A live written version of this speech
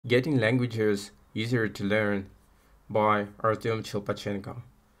Getting Languages Easier to Learn by Artyom Chelpachenko.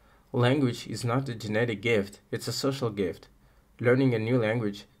 Language is not a genetic gift, it's a social gift. Learning a new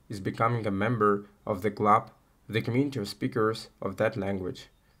language is becoming a member of the club, the community of speakers of that language.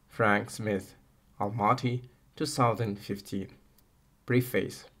 Frank Smith, Almaty, 2015.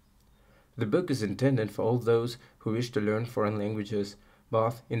 Preface. The book is intended for all those who wish to learn foreign languages,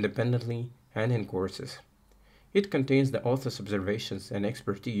 both independently and in courses. It contains the author's observations and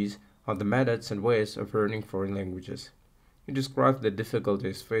expertise on the methods and ways of learning foreign languages. It describes the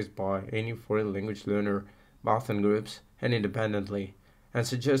difficulties faced by any foreign language learner, both in groups and independently, and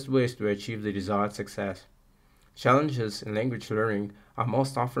suggests ways to achieve the desired success. Challenges in language learning are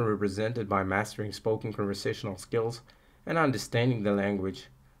most often represented by mastering spoken conversational skills and understanding the language,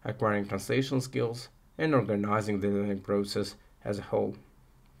 acquiring translation skills, and organizing the learning process as a whole.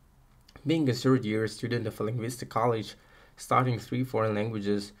 Being a third-year student of a linguistic college, studying 3 foreign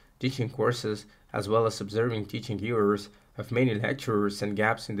languages, teaching courses, as well as observing teaching years of many lecturers and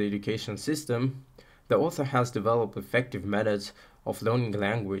gaps in the education system, the author has developed effective methods of learning the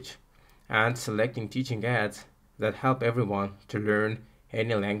language and selecting teaching aids that help everyone to learn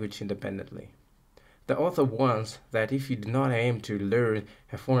any language independently. The author warns that if you do not aim to learn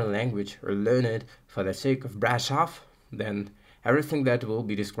a foreign language or learn it for the sake of brush off, then everything that will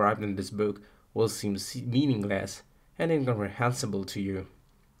be described in this book will seem meaningless and incomprehensible to you.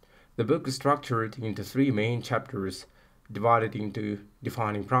 The book is structured into 3 main chapters, divided into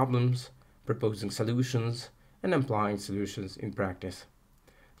defining problems, proposing solutions, and applying solutions in practice.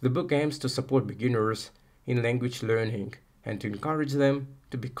 The book aims to support beginners in language learning and to encourage them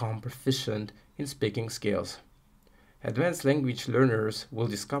to become proficient in speaking skills. Advanced language learners will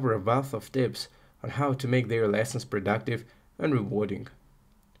discover a wealth of tips on how to make their lessons productive and rewarding.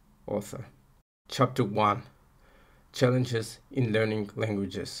 Author. Chapter 1. Challenges in Learning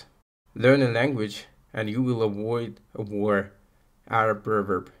Languages. Learn a language and you will avoid a war. Arab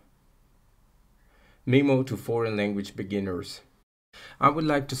proverb. Memo to foreign language beginners. I would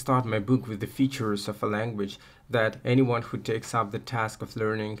like to start my book with the features of a language that anyone who takes up the task of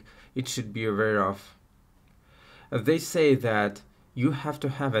learning it should be aware of. They say that you have to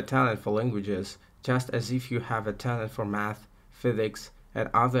have a talent for languages just as if you have a talent for math, physics, and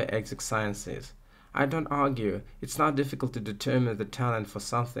other exact sciences. I don't argue, it's not difficult to determine the talent for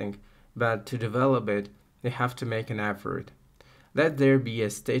something, but to develop it, you have to make an effort. Let there be a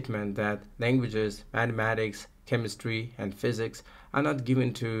statement that languages, mathematics, chemistry, and physics are not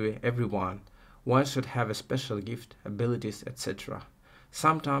given to everyone. One should have a special gift, abilities, etc.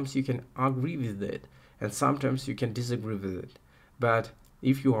 Sometimes you can agree with it, and sometimes you can disagree with it. But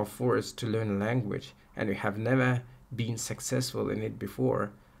if you are forced to learn a language and you have never been successful in it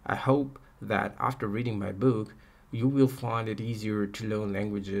before, I hope that after reading my book, you will find it easier to learn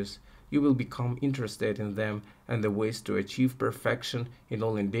languages. You will become interested in them, and the ways to achieve perfection in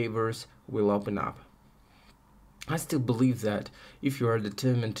all endeavors will open up. I still believe that if you are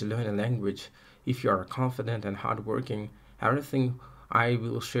determined to learn a language, if you are confident and hardworking, everything I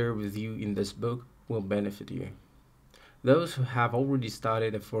will share with you in this book will benefit you. Those who have already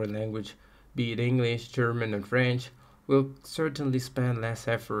studied a foreign language, be it English, German, or French, will certainly spend less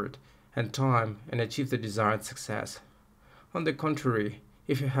effort and time and achieve the desired success. On the contrary,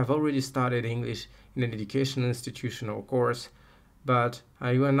 if you have already studied English in an educational institution or course, but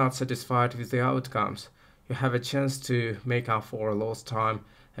you are not satisfied with the outcomes, you have a chance to make up for lost time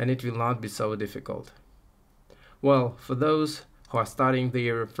and it will not be so difficult. Well, for those who are studying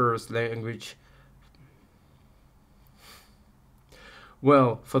their first language,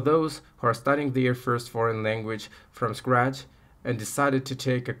 foreign language from scratch and decided to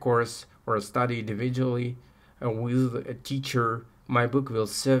take a course or study individually with a teacher, my book will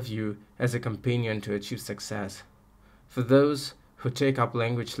serve you as a companion to achieve success. For those who take up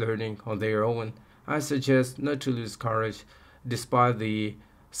language learning on their own, I suggest not to lose courage despite the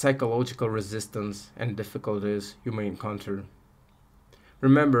psychological resistance and difficulties you may encounter.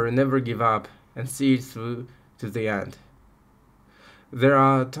 Remember, never give up and see it through to the end. There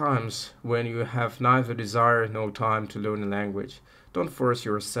are times when you have neither desire nor time to learn a language. Don't force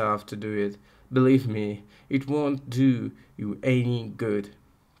yourself to do it. Believe me, it won't do you any good.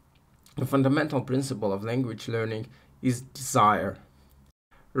 The fundamental principle of language learning is desire.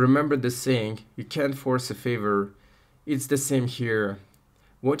 Remember the saying, you can't force a favor. It's the same here.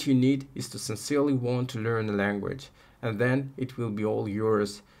 What you need is to sincerely want to learn a language, and then it will be all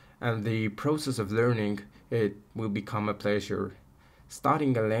yours, and the process of learning it will become a pleasure.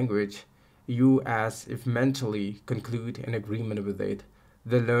 Studying a language, you as if mentally conclude an agreement with it.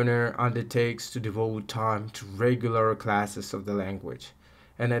 The learner undertakes to devote time to regular classes of the language.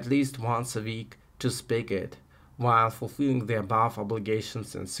 and at least once a week to speak it, while fulfilling the above obligations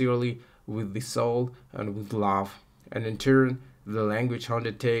sincerely with the soul and with love, and in turn the language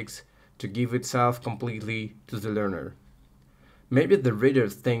undertakes to give itself completely to the learner. Maybe the reader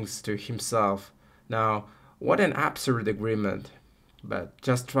thinks to himself, now, what an absurd agreement! But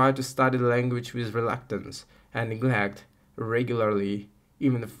just try to study the language with reluctance and neglect regularly,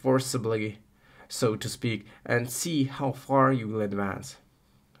 even forcibly, so to speak, and see how far you will advance.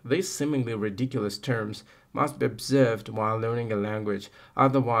 These seemingly ridiculous terms must be observed while learning a language,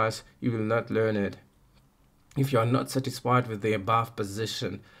 otherwise you will not learn it. If you are not satisfied with the above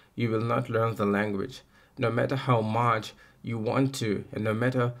position, you will not learn the language, no matter how much you want to and no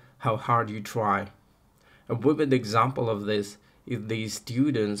matter how hard you try. A vivid example of this is the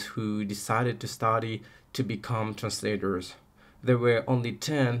students who decided to study to become translators. There were only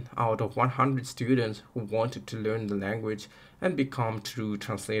 10 out of 100 students who wanted to learn the language and become true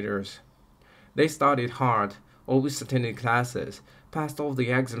translators. They studied hard, always attended classes, passed all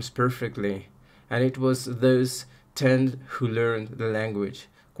the exams perfectly, and it was those 10 who learned the language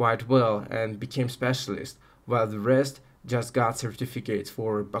quite well and became specialists, while the rest just got certificates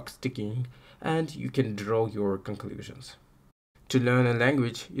for box ticking, and you can draw your conclusions. To learn a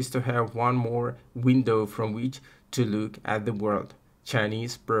language is to have one more window from which to look at the world.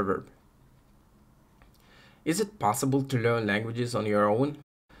 Chinese proverb. Is it possible to learn languages on your own?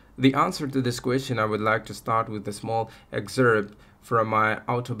 The answer to this question, I would like to start with a small excerpt from my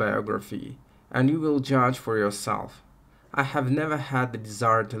autobiography, and you will judge for yourself. I have never had the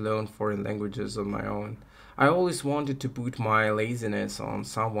desire to learn foreign languages on my own. I always wanted to put my laziness on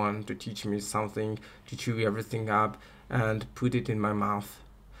someone to teach me something, to chew everything up and put it in my mouth.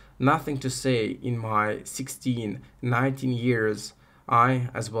 Nothing to say, in my 16, 19 years, I,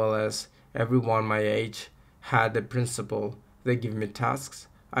 as well as everyone my age, had the principle: they give me tasks,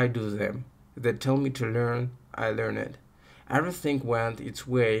 I do them. They tell me to learn, I learn it. Everything went its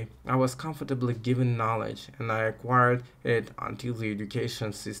way. I was comfortably given knowledge, and I acquired it until the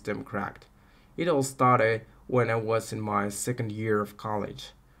education system cracked. It all started when I was in my second year of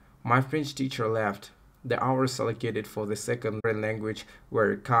college. My French teacher left. The hours allocated for the second language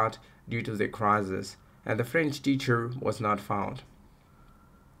were cut due to the crisis, and the French teacher was not found.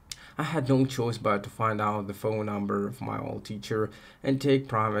 I had no choice but to find out the phone number of my old teacher and take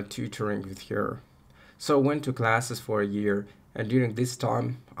private tutoring with her. So I went to classes for a year, and during this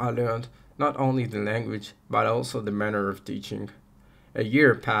time I learned not only the language but also the manner of teaching. A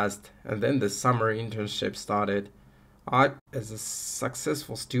year passed, and then the summer internship started. I, as a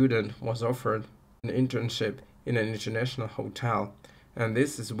successful student, was offered an internship in an international hotel, and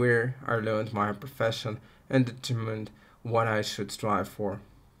this is where I learned my profession and determined what I should strive for.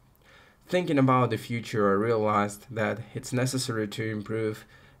 Thinking about the future, I realized that it's necessary to improve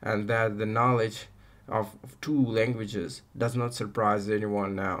and that the knowledge of two languages does not surprise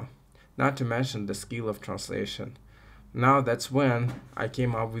anyone now, not to mention the skill of translation. Now that's when I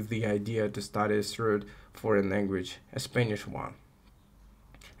came up with the idea to study a third foreign language, a Spanish one.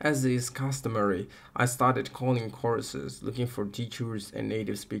 As is customary, I started calling courses, looking for teachers and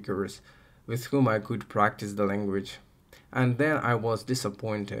native speakers with whom I could practice the language. And then I was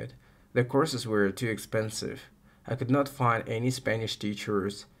disappointed. The courses were too expensive. I could not find any Spanish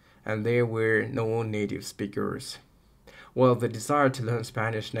teachers, and there were no native speakers. Well, the desire to learn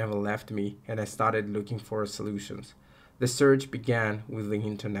Spanish never left me, and I started looking for solutions. The search began with the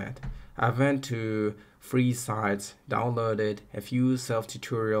internet. I went to free sites, downloaded a few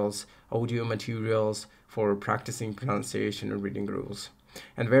self-tutorials, audio materials for practicing pronunciation and reading rules,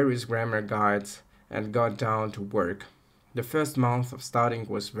 and various grammar guides, and got down to work. The first month of studying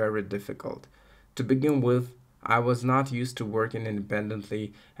was very difficult. To begin with, I was not used to working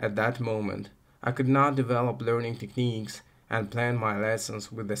independently at that moment. I could not develop learning techniques and plan my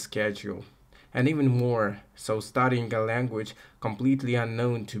lessons with a schedule. And even more, so studying a language completely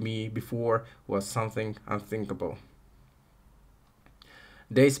unknown to me before was something unthinkable.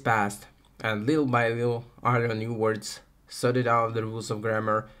 Days passed, and little by little I learned new words, studied out the rules of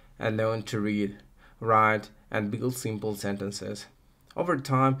grammar, and learned to read, write, and build simple sentences. Over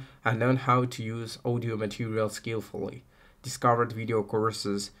time, I learned how to use audio material skillfully, discovered video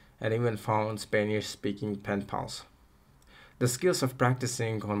courses, and even found Spanish-speaking pen pals. The skills of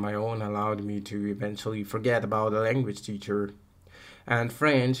practicing on my own allowed me to eventually forget about a language teacher. And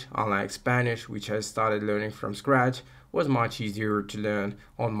French, unlike Spanish, which I started learning from scratch, was much easier to learn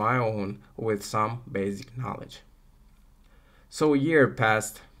on my own with some basic knowledge. So a year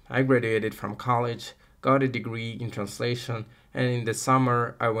passed. I graduated from college, got a degree in translation, and in the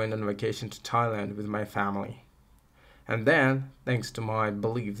summer I went on vacation to Thailand with my family. And then, thanks to my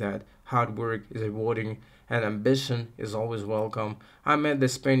belief that hard work is rewarding and ambition is always welcome, I met the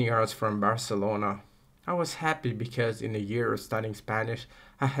Spaniards from Barcelona. I was happy because in a year of studying Spanish,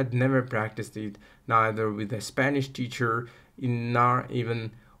 I had never practiced it, neither with a Spanish teacher, nor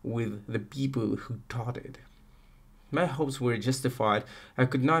even with the people who taught it. My hopes were justified. I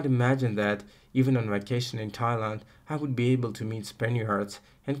could not imagine that, even on vacation in Thailand, I would be able to meet Spaniards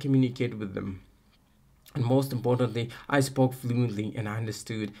and communicate with them. And most importantly, I spoke fluently and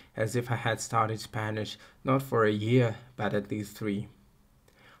understood as if I had studied Spanish not for a year, but at least 3.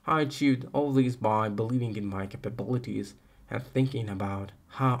 I achieved all this by believing in my capabilities and thinking about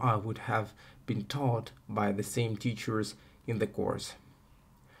how I would have been taught by the same teachers in the course.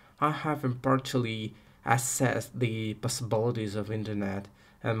 I have impartially assessed the possibilities of internet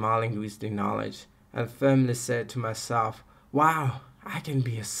and my linguistic knowledge and firmly said to myself, wow, I can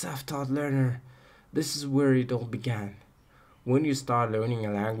be a self-taught learner. This is where it all began. When you start learning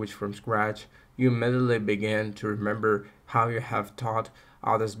a language from scratch, you immediately begin to remember how you have taught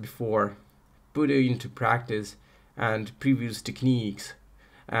others before, put it into practice and previous techniques,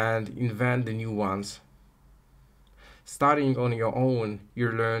 and invent the new ones. Starting on your own, you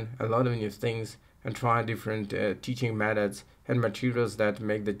learn a lot of new things and try different teaching methods and materials that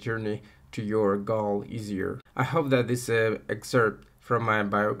make the journey to your goal easier. I hope that this excerpt from my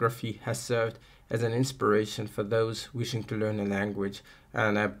biography has served as an inspiration for those wishing to learn a language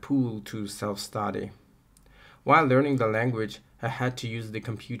and a pull to self-study. While learning the language, I had to use the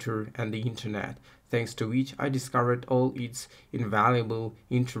computer and the internet, thanks to which I discovered all its invaluable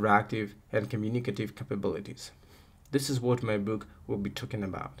interactive and communicative capabilities. This is what my book will be talking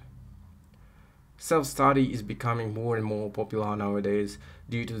about. Self-study is becoming more and more popular nowadays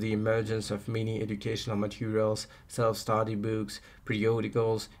due to the emergence of many educational materials, self-study books,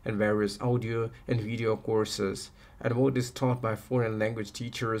 periodicals, and various audio and video courses. And what is taught by foreign language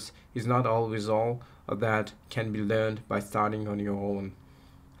teachers is not always all that can be learned by studying on your own.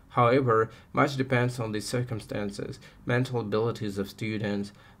 However, much depends on the circumstances, mental abilities of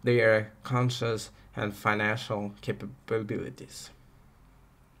students, their conscious and financial capabilities.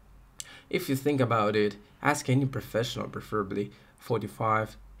 If you think about it, ask any professional, preferably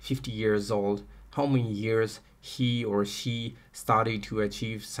 45, 50 years old, how many years he or she studied to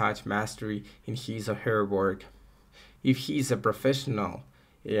achieve such mastery in his or her work. If he is a professional,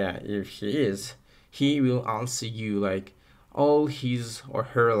 if he is, he will answer you like all his or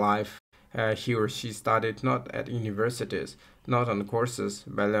her life he or she studied not at universities, not on courses,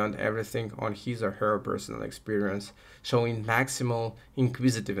 but learned everything on his or her personal experience, showing maximal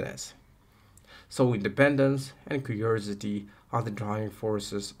inquisitiveness. So independence and curiosity are the driving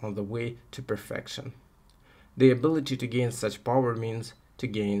forces on the way to perfection. The ability to gain such power means to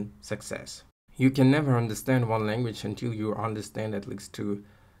gain success. You can never understand one language until you understand at least 2.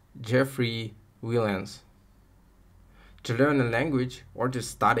 Jeffrey Williams. To learn a language or to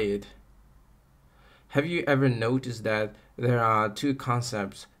study it. Have you ever noticed that there are 2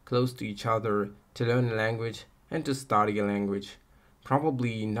 concepts close to each other, to learn a language and to study a language?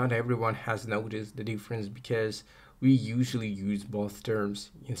 Probably not everyone has noticed the difference because we usually use both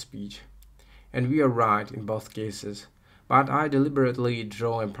terms in speech. And we are right in both cases. But I deliberately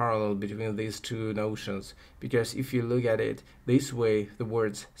draw a parallel between these 2 notions because if you look at it this way, the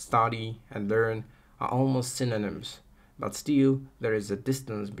words study and learn are almost synonyms, but still there is a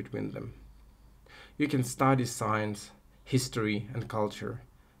distance between them. You can study science, history, and culture.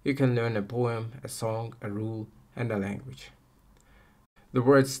 You can learn a poem, a song, a rule, and a language. The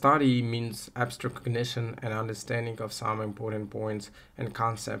word study means abstract cognition and understanding of some important points and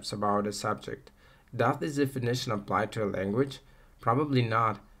concepts about a subject. Does this definition apply to a language? Probably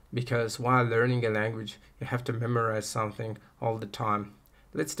not, because while learning a language, you have to memorize something all the time.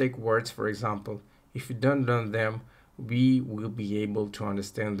 Let's take words for example. If you don't learn them, we will be able to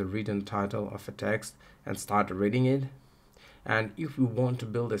understand the written title of a text and start reading it. And if we want to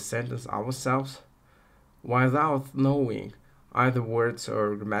build a sentence ourselves, without knowing either words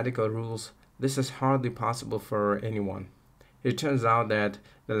or grammatical rules, this is hardly possible for anyone. It turns out that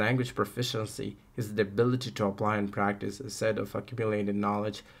the language proficiency is the ability to apply and practice a set of accumulated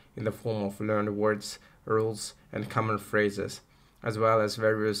knowledge in the form of learned words, rules, and common phrases, as well as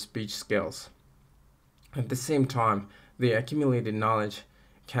various speech skills. At the same time, the accumulated knowledge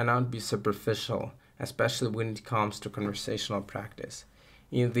cannot be superficial, especially when it comes to conversational practice.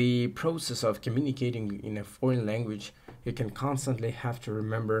 In the process of communicating in a foreign language, you can constantly have to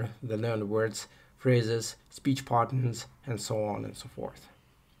remember the learned words, phrases, speech patterns, and so on and so forth.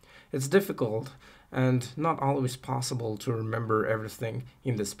 It's difficult and not always possible to remember everything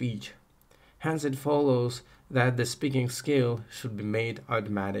in the speech. Hence, it follows that the speaking skill should be made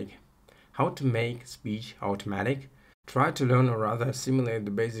automatic. How to make speech automatic? Try to learn or rather simulate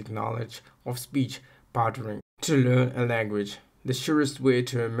the basic knowledge of speech patterning. To learn a language, the surest way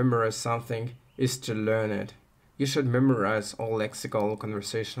to memorize something is to learn it. You should memorize all lexical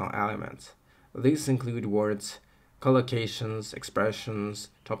conversational elements. These include words, collocations, expressions,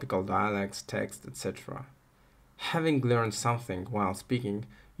 topical dialects, text, etc. Having learned something while speaking,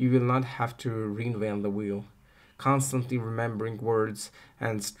 you will not have to reinvent the wheel, constantly remembering words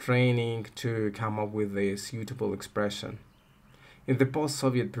and straining to come up with a suitable expression. In the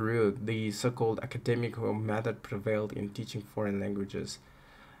post-Soviet period, the so-called academic method prevailed in teaching foreign languages.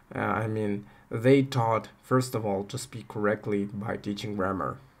 They taught, first of all, to speak correctly by teaching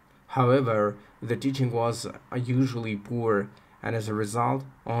grammar. However, the teaching was usually poor, and as a result,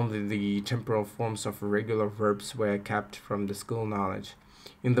 only the temporal forms of irregular verbs were kept from the school knowledge.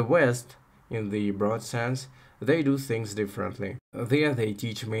 In the West, in the broad sense, they do things differently. There they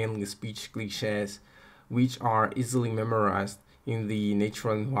teach mainly speech cliches, which are easily memorized in the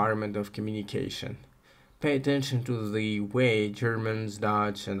natural environment of communication. Pay attention to the way Germans,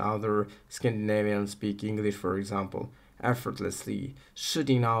 Dutch, and other Scandinavians speak English, for example, effortlessly,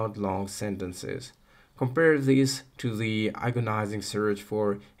 shooting out long sentences. Compare this to the agonizing search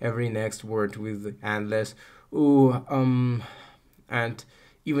for every next word with endless ooh, and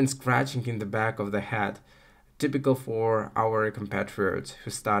even scratching in the back of the head, typical for our compatriots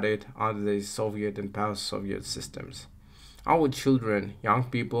who studied under the Soviet and post-Soviet systems. Our children, young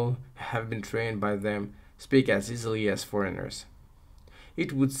people, have been trained by them, speak as easily as foreigners.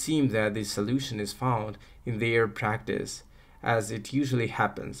 It would seem that the solution is found in their practice, as it usually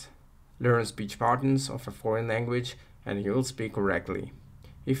happens. Learn speech patterns of a foreign language and you will speak correctly.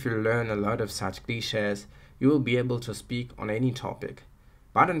 If you learn a lot of such cliches, you will be able to speak on any topic.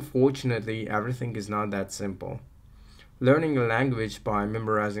 But unfortunately, everything is not that simple. Learning a language by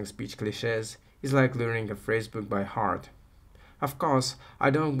memorizing speech cliches is like learning a phrasebook by heart. Of course, I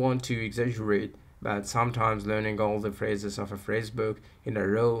don't want to exaggerate, but sometimes learning all the phrases of a phrasebook in a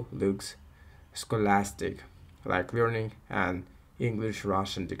row looks scholastic, like learning an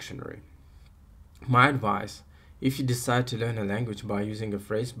English-Russian dictionary. My advice, if you decide to learn a language by using a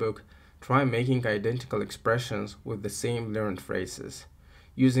phrasebook, try making identical expressions with the same learned phrases,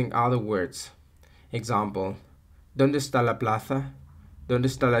 using other words. Example, ¿Dónde está la plaza? ¿Dónde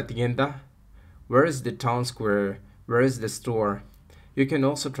está la tienda? Where is the town square? Where is the store? You can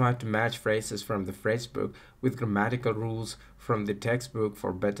also try to match phrases from the phrasebook with grammatical rules from the textbook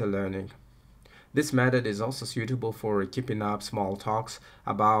for better learning. This method is also suitable for keeping up small talks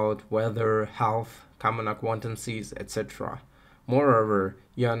about weather, health, common acquaintances, etc. Moreover,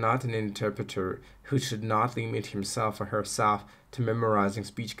 you are not an interpreter who should not limit himself or herself to memorizing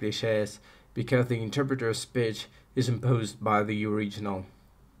speech cliches because the interpreter's speech is imposed by the original.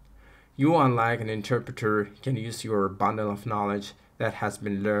 You, unlike an interpreter, can use your bundle of knowledge that has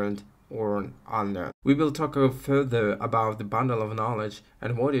been learned or unlearned. We will talk further about the bundle of knowledge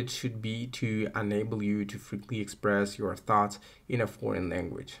and what it should be to enable you to freely express your thoughts in a foreign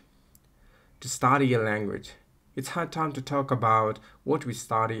language. To study a language. It's high time to talk about what we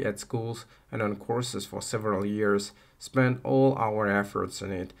study at schools and on courses for several years, spend all our efforts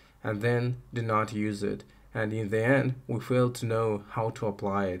on it, and then do not use it, and in the end we fail to know how to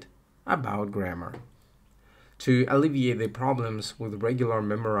apply it. About grammar. To alleviate the problems with regular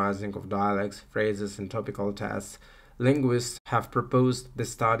memorizing of dialects, phrases, and topical tests, linguists have proposed the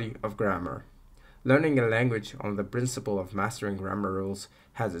study of grammar. Learning a language on the principle of mastering grammar rules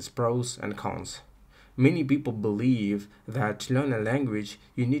has its pros and cons. Many people believe that to learn a language,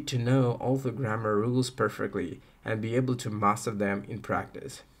 you need to know all the grammar rules perfectly and be able to master them in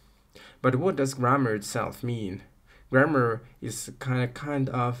practice. But what does grammar itself mean? Grammar is a kind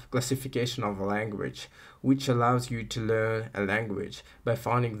of classification of a language, which allows you to learn a language by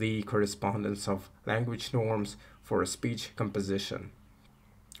finding the correspondence of language norms for a speech composition.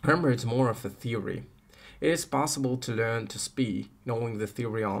 Grammar is more of a theory. It is possible to learn to speak knowing the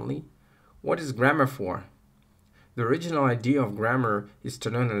theory only. What is grammar for? The original idea of grammar is to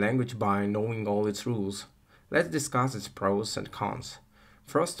learn a language by knowing all its rules. Let's discuss its pros and cons.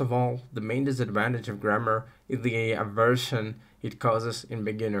 First of all, the main disadvantage of grammar is the aversion it causes in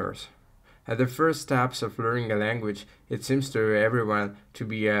beginners. At the first steps of learning a language, it seems to everyone to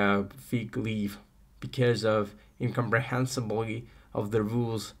be a fig leaf because of incomprehensibility of the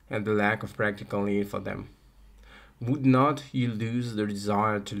rules and the lack of practical need for them. Would not you lose the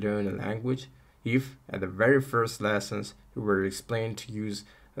desire to learn a language if, at the very first lessons, you were explained to use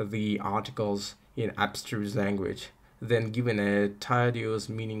the articles in abstruse language, then given a tedious,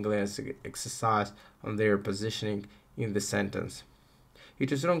 meaningless exercise on their positioning in the sentence.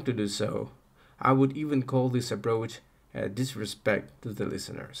 It is wrong to do so. I would even call this approach a disrespect to the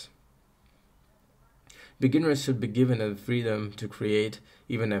listeners. Beginners should be given the freedom to create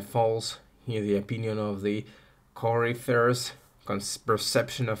even a false, in the opinion of the corypheres,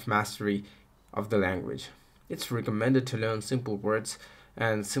 perception of mastery of the language. It's recommended to learn simple words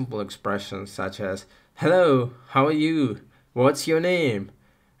and simple expressions such as "Hello, how are you? What's your name?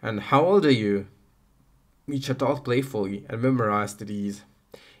 And how old are you?" which are taught playfully and memorized at ease.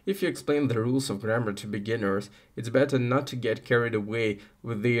 If you explain the rules of grammar to beginners, it's better not to get carried away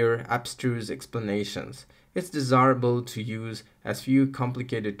with their abstruse explanations. It's desirable to use as few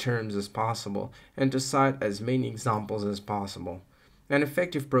complicated terms as possible and to cite as many examples as possible. An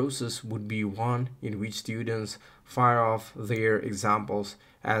effective process would be one in which students fire off their examples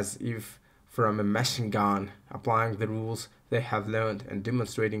as if from a machine gun, applying the rules they have learned and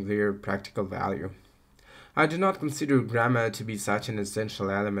demonstrating their practical value. I do not consider grammar to be such an essential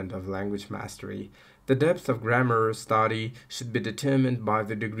element of language mastery. The depth of grammar study should be determined by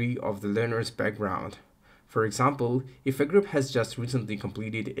the degree of the learner's background. For example, if a group has just recently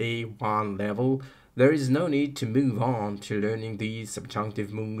completed A1 level, there is no need to move on to learning the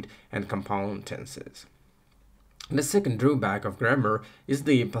subjunctive mood and compound tenses. The second drawback of grammar is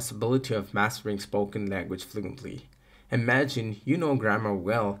the possibility of mastering spoken language fluently. Imagine you know grammar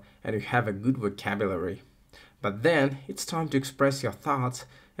well and you have a good vocabulary. But then it's time to express your thoughts,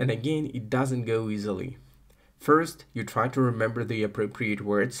 and again it doesn't go easily. First, you try to remember the appropriate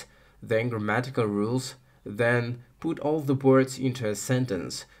words, then grammatical rules, then put all the words into a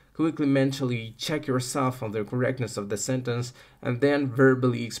sentence, quickly mentally check yourself on the correctness of the sentence, and then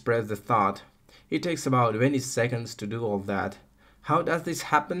verbally express the thought. It takes about 20 seconds to do all that. How does this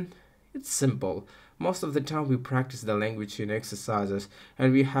happen? It's simple. Most of the time we practice the language in exercises,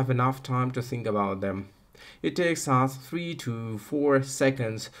 and we have enough time to think about them. It takes us 3 to 4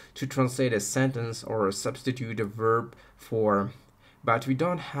 seconds to translate a sentence or substitute a verb form, but we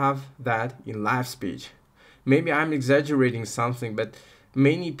don't have that in live speech. Maybe I'm exaggerating something, but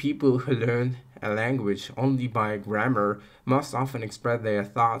many people who learn a language only by grammar most often express their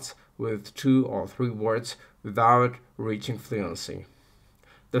thoughts with 2 or 3 words without reaching fluency.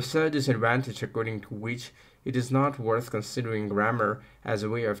 The third disadvantage according to which it is not worth considering grammar as a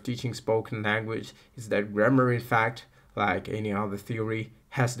way of teaching spoken language is that grammar, in fact, like any other theory,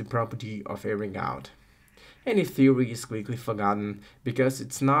 has the property of airing out. Any theory is quickly forgotten because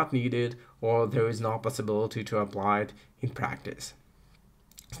it's not needed or there is no possibility to apply it in practice.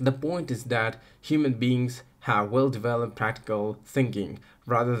 The point is that human beings have well-developed practical thinking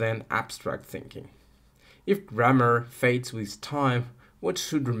rather than abstract thinking. If grammar fades with time, what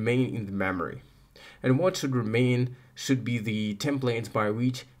should remain in the memory? And what should remain should be the templates by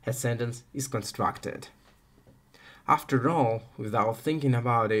which a sentence is constructed. After all, without thinking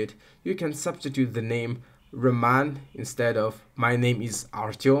about it, you can substitute the name Roman instead of "my name is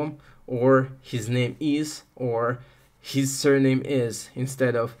Artyom," or "his name is," or "his surname is,"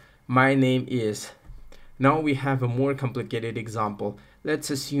 instead of "my name is." Now we have a more complicated example.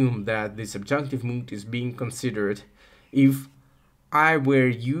 Let's assume that the subjunctive mood is being considered. If I were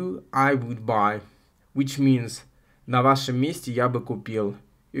you, I would buy, which means "на вашем месте я бы купил."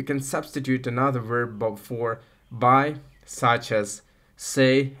 You can substitute another verb for buy, such as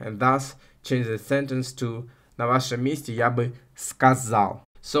say, and thus change the sentence to "на вашем месте я бы сказал."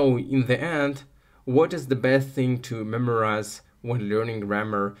 So, in the end, what is the best thing to memorize when learning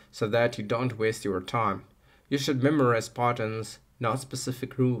grammar so that you don't waste your time? You should memorize patterns, not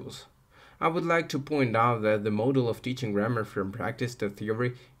specific rules. I would like to point out that the model of teaching grammar from practice to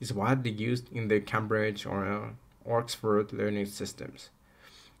theory is widely used in the Cambridge or Oxford learning systems.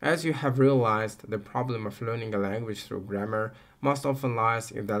 As you have realized, the problem of learning a language through grammar most often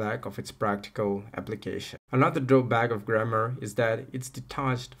lies in the lack of its practical application. Another drawback of grammar is that it's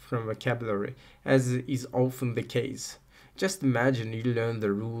detached from vocabulary, as is often the case. Just imagine you learn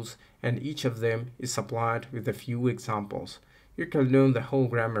the rules and each of them is supplied with a few examples. You can learn the whole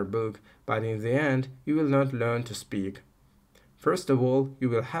grammar book, but in the end, you will not learn to speak. First of all, you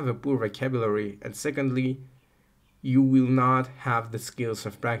will have a poor vocabulary, and secondly, you will not have the skills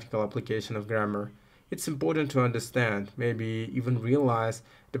of practical application of grammar. It's important to understand, maybe even realize,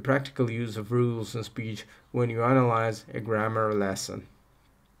 the practical use of rules in speech when you analyze a grammar lesson.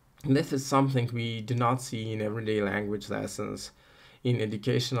 This is something we do not see in everyday language lessons, in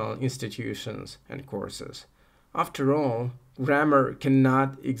educational institutions and courses. After all, grammar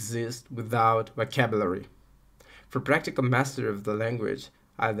cannot exist without vocabulary. For practical mastery of the language,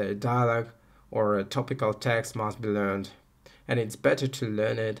 either a dialogue or a topical text must be learned, and it's better to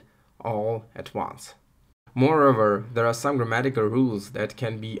learn it all at once. Moreover, there are some grammatical rules that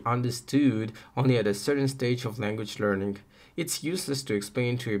can be understood only at a certain stage of language learning. It's useless to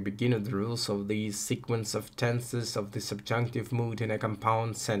explain to a beginner the rules of the sequence of tenses of the subjunctive mood in a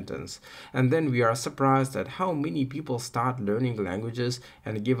compound sentence, and then we are surprised at how many people start learning languages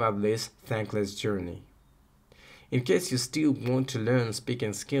and give up this thankless journey. In case you still want to learn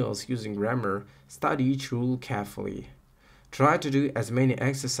speaking skills using grammar, study each rule carefully. Try to do as many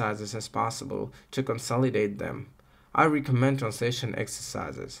exercises as possible to consolidate them. I recommend translation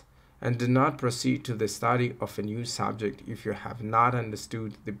exercises, and do not proceed to the study of a new subject if you have not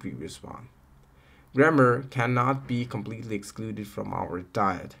understood the previous one. Grammar cannot be completely excluded from our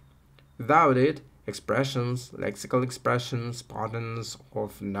diet. Without it, expressions, lexical expressions, patterns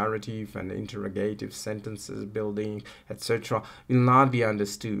of narrative and interrogative sentences building, etc., will not be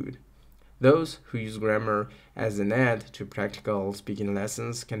understood. Those who use grammar as an aid to practical speaking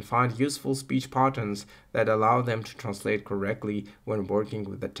lessons can find useful speech patterns that allow them to translate correctly when working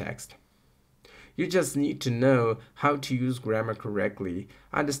with the text. You just need to know how to use grammar correctly,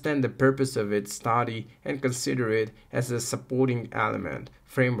 understand the purpose of its study, and consider it as a supporting element,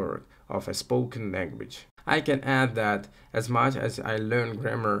 framework of a spoken language. I can add that as much as I learn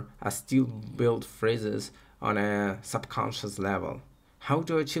grammar, I still build phrases on a subconscious level. How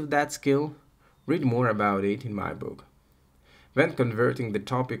to achieve that skill? Read more about it in my book. When converting the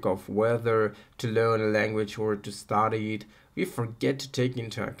topic of whether to learn a language or to study it, we forget to take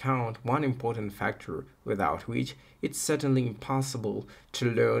into account one important factor without which it's certainly impossible to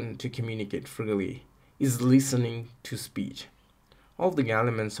learn to communicate freely, is listening to speech. All the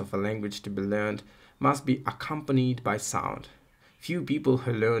elements of a language to be learned must be accompanied by sound. Few people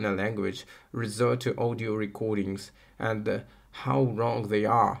who learn a language resort to audio recordings, and how wrong they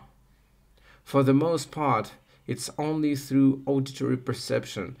are. For the most part, it's only through auditory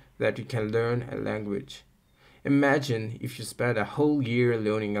perception that you can learn a language. Imagine if you spent a whole year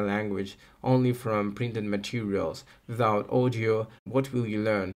learning a language only from printed materials, without audio, what will you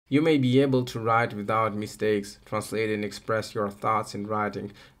learn? You may be able to write without mistakes, translate and express your thoughts in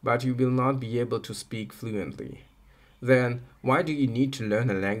writing, but you will not be able to speak fluently. Then, why do you need to learn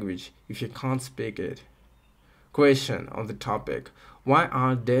a language if you can't speak it? Question on the topic: why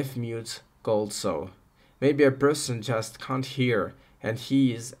are deaf mutes called so? Maybe a person just can't hear, and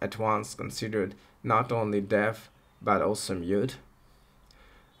he is at once considered not only deaf but also mute.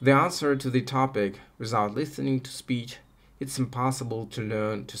 The answer to the topic: without listening to speech, it's impossible to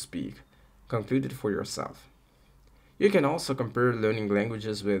learn to speak. Conclude it for yourself. You can also compare learning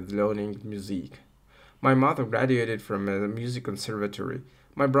languages with learning music. My mother graduated from a music conservatory.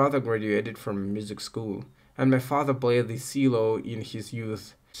 My brother graduated from a music school, and my father played the cello in his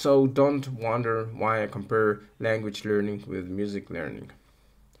youth. So don't wonder why I compare language learning with music learning.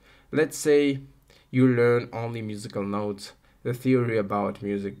 Let's say you learn only musical notes. The theory about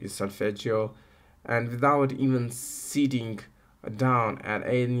music is solfeggio, and without even sitting down at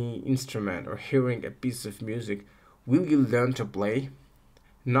any instrument or hearing a piece of music, will you learn to play?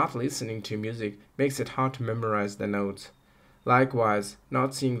 Not listening to music makes it hard to memorize the notes. Likewise,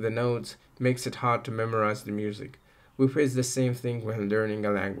 not seeing the notes makes it hard to memorize the music. We face the same thing when learning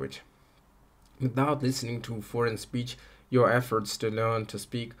a language. Without listening to foreign speech, your efforts to learn to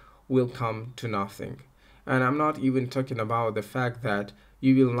speak will come to nothing. And I'm not even talking about the fact that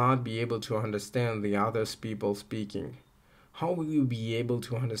you will not be able to understand the other people speaking. How will you be able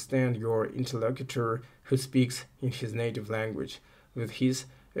to understand your interlocutor who speaks in his native language with his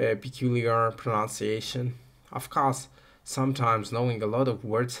peculiar pronunciation? Of course, sometimes knowing a lot of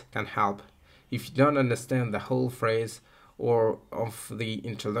words can help. If you don't understand the whole phrase or of the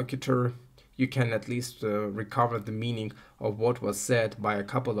interlocutor, you can at least recover the meaning of what was said by a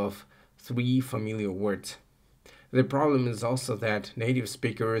couple of 3 familiar words. The problem is also that native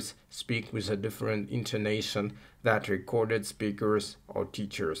speakers speak with a different intonation than recorded speakers or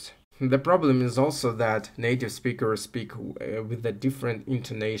teachers. The problem is also that native speakers speak with a different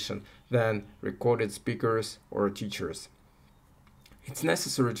intonation than recorded speakers or teachers. It's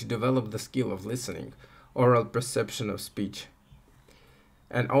necessary to develop the skill of listening, oral perception of speech.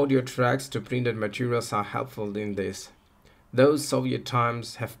 And audio tracks to printed materials are helpful in this. Those Soviet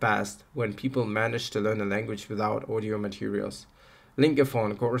times have passed when people managed to learn a language without audio materials.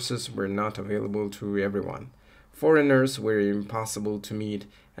 Lingophone courses were not available to everyone. Foreigners were impossible to meet,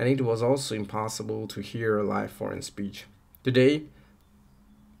 and it was also impossible to hear live foreign speech. Today,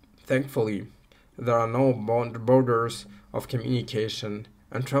 thankfully, there are no borders of communication,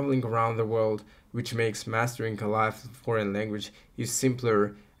 and traveling around the world, which makes mastering a live foreign language a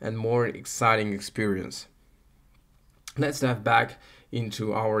simpler and more exciting experience. Let's dive back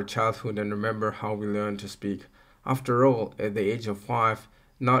into our childhood and remember how we learn to speak. After all, at the age of 5,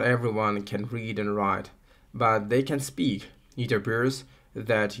 not everyone can read and write, but they can speak. It appears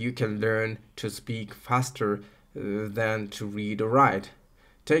that you can learn to speak faster than to read or write.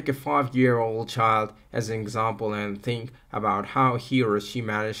 Take a 5-year-old child as an example and think about how he or she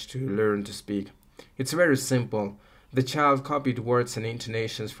managed to learn to speak. It's very simple. The child copied words and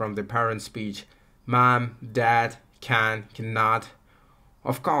intonations from the parent's speech. Mom, dad, can, cannot.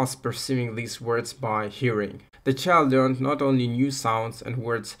 Of course, perceiving these words by hearing. The child learned not only new sounds and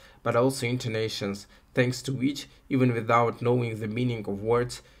words, but also intonations, thanks to which, even without knowing the meaning of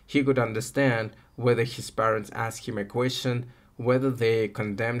words, he could understand whether his parents asked him a question, whether they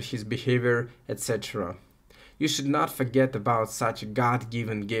condemned his behavior, etc. You should not forget about such a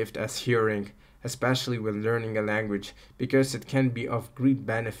God-given gift as hearing, especially when learning a language, because it can be of great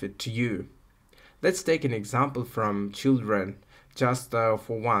benefit to you. Let's take an example from children, just for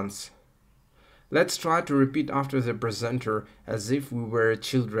once. Let's try to repeat after the presenter as if we were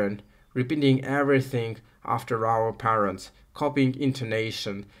children, repeating everything after our parents, copying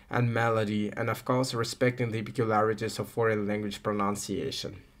intonation and melody, and of course respecting the peculiarities of foreign language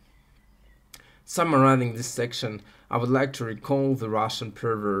pronunciation. Summarizing this section, I would like to recall the Russian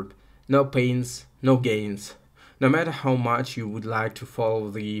proverb, no pains, no gains. No matter how much you would like to follow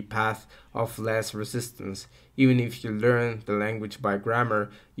the path of less resistance, even if you learn the language by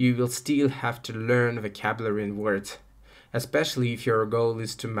grammar, you will still have to learn vocabulary and words. Especially if your goal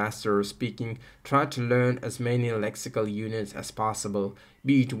is to master speaking, try to learn as many lexical units as possible,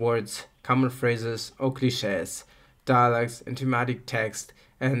 be it words, common phrases, or clichés, dialects, thematic text,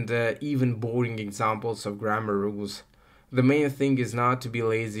 and even boring examples of grammar rules. The main thing is not to be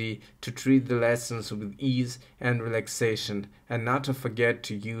lazy, to treat the lessons with ease and relaxation, and not to forget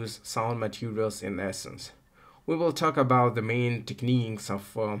to use sound materials in lessons. We will talk about the main techniques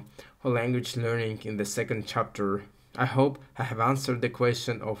of language learning in the second chapter. I hope I have answered the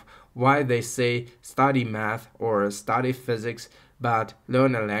question of why they say study math or study physics but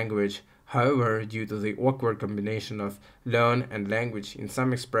learn a language. However, due to the awkward combination of learn and language in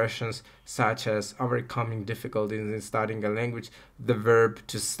some expressions, such as overcoming difficulties in studying a language, the verb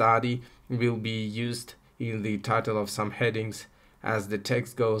to study will be used in the title of some headings as the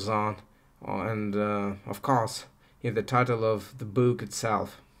text goes on, and of course, in the title of the book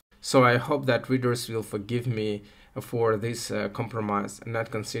itself. So I hope that readers will forgive me for this compromise and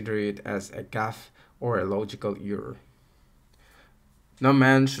not consider it as a gaffe or a logical error. No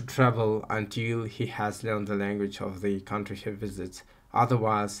man should travel until he has learned the language of the country he visits.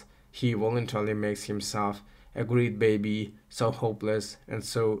 Otherwise, he voluntarily makes himself a great baby, so hopeless and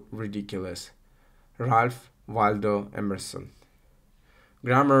so ridiculous. Ralph Waldo Emerson.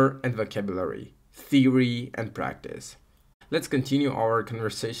 Grammar and vocabulary, theory and practice. Let's continue our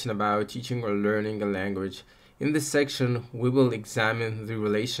conversation about teaching or learning a language. In this section, we will examine the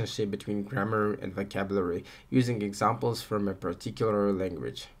relationship between grammar and vocabulary using examples from a particular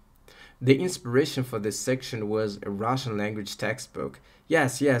language. The inspiration for this section was a Russian language textbook.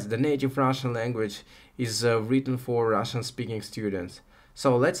 Yes, the native Russian language is written for Russian-speaking students.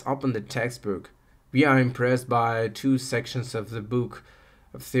 So let's open the textbook. We are impressed by two sections of the book,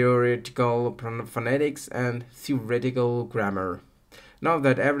 theoretical phonetics and theoretical grammar. Now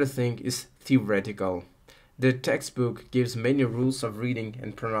that everything is theoretical, the textbook gives many rules of reading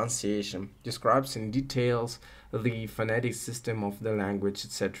and pronunciation, describes in details the phonetic system of the language,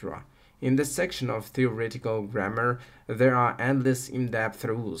 etc. In the section of theoretical grammar, there are endless in-depth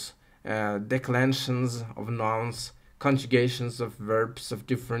rules, declensions of nouns, conjugations of verbs of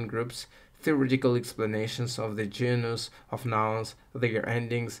different groups, theoretical explanations of the genus of nouns, their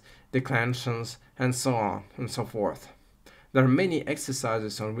endings, declensions, and so on and so forth. There are many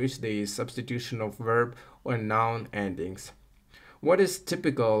exercises on which the substitution of verb or noun endings. What is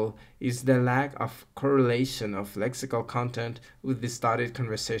typical is the lack of correlation of lexical content with the studied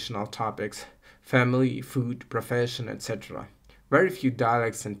conversational topics, family, food, profession, etc. Very few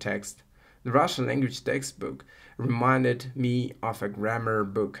dialects and text. The Russian language textbook reminded me of a grammar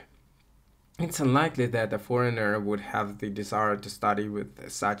book. It's unlikely that a foreigner would have the desire to study with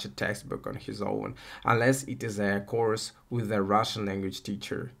such a textbook on his own, unless it is a course with a Russian language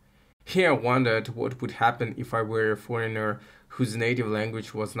teacher. Here I wondered what would happen if I were a foreigner whose native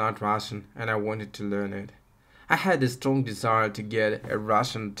language was not Russian and I wanted to learn it. I had a strong desire to get a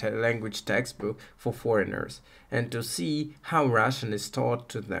Russian language textbook for foreigners and to see how Russian is taught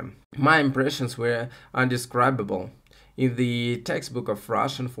to them. My impressions were undescribable. In the textbook of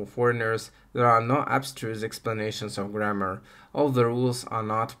Russian for foreigners, there are no abstruse explanations of grammar. All the rules are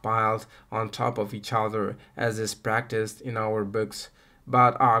not piled on top of each other as is practiced in our books.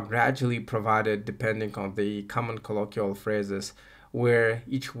 but are gradually provided depending on the common colloquial phrases where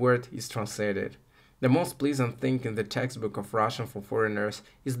each word is translated. The most pleasant thing in the textbook of Russian for foreigners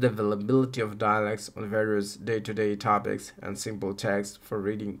is the availability of dialects on various day-to-day topics and simple text for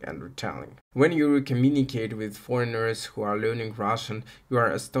reading and retelling. When you communicate with foreigners who are learning Russian, you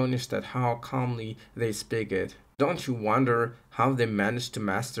are astonished at how calmly they speak it. Don't you wonder how they manage to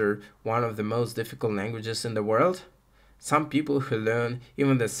master one of the most difficult languages in the world? Some people who learn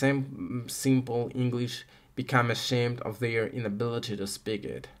even the same simple English become ashamed of their inability to speak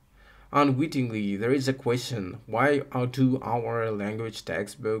it. Unwittingly, there is a question, why do our language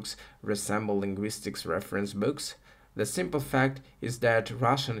textbooks resemble linguistics reference books? The simple fact is that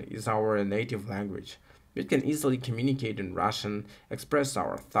Russian is our native language. We can easily communicate in Russian, express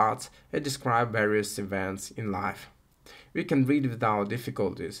our thoughts, and describe various events in life. We can read without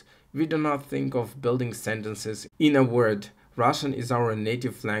difficulties. We do not think of building sentences in a word. Russian is our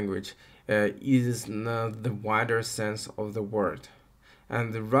native language, is not the wider sense of the word.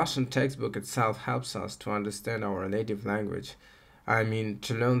 And the Russian textbook itself helps us to understand our native language.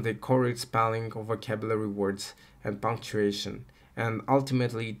 To learn the correct spelling of vocabulary words and punctuation, and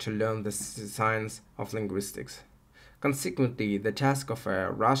ultimately to learn the science of linguistics. Consequently, the task of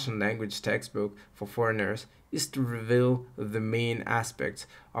a Russian language textbook for foreigners is to reveal the main aspects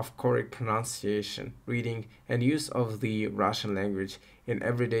of correct pronunciation, reading, and use of the Russian language in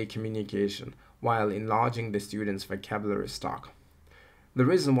everyday communication, while enlarging the students' vocabulary stock. The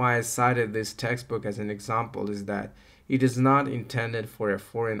reason why I cited this textbook as an example is that it is not intended for a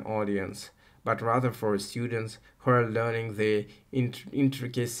foreign audience, but rather for students who are learning the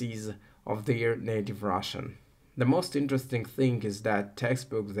intricacies of their native Russian. The most interesting thing is that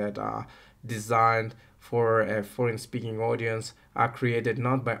textbooks that are designed for a foreign-speaking audience are created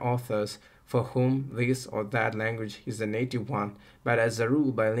not by authors for whom this or that language is a native one, but as a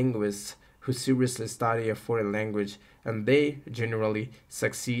rule by linguists who seriously study a foreign language, and they generally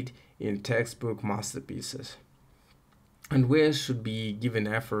succeed in textbook masterpieces. And where should be given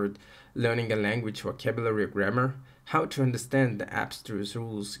effort learning a language vocabulary or grammar? How to understand the abstruse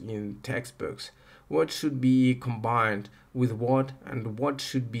rules in textbooks? What should be combined with what, and what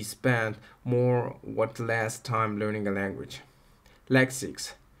should be spent more or less time learning a language?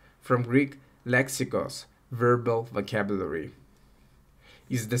 Lexics, from Greek lexikos, verbal vocabulary,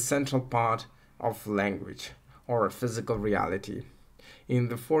 is the central part of language or physical reality. In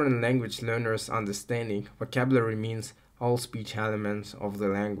the foreign language learner's understanding, vocabulary means all speech elements of the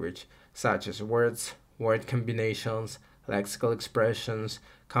language, such as words, word combinations, lexical expressions,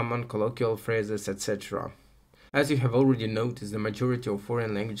 common colloquial phrases, etc. As you have already noticed, the majority of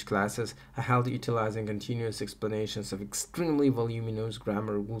foreign language classes are held utilizing continuous explanations of extremely voluminous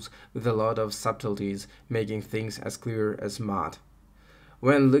grammar rules with a lot of subtleties, making things as clear as mud.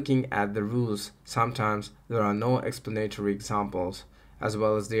 When looking at the rules, sometimes there are no explanatory examples, as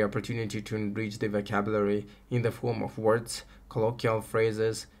well as the opportunity to enrich the vocabulary in the form of words, colloquial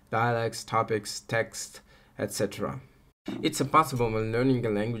phrases, dialects, topics, text, etc. It's impossible when learning a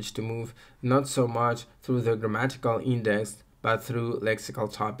language to move not so much through the grammatical index, but through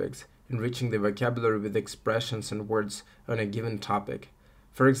lexical topics, enriching the vocabulary with expressions and words on a given topic.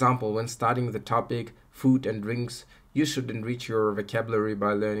 For example, when studying the topic food and drinks, you should enrich your vocabulary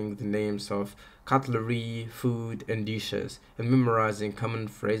by learning the names of cutlery, food, and dishes, and memorizing common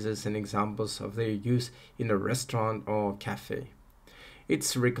phrases and examples of their use in a restaurant or cafe.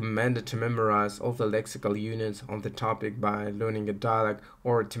 It's recommended to memorize all the lexical units on the topic by learning a dialect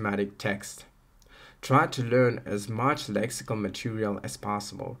or thematic text. Try to learn as much lexical material as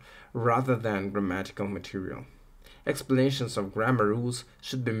possible, rather than grammatical material. Explanations of grammar rules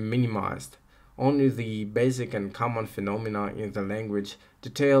should be minimized. Only the basic and common phenomena in the language,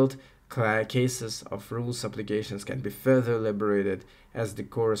 detailed cases of rules applications can be further elaborated as the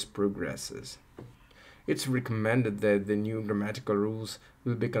course progresses. It's recommended that the new grammatical rules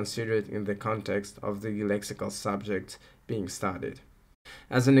will be considered in the context of the lexical subjects being studied.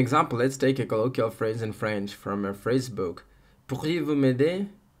 As an example, let's take a colloquial phrase in French from a phrase book. Pourriez-vous m'aider?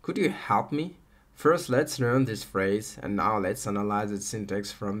 Could you help me? First, let's learn this phrase, and now let's analyze its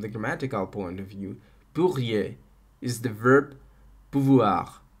syntax from the grammatical point of view. Pourriez is the verb pouvoir,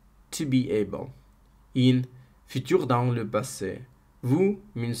 to be able. In futur dans le passé, vous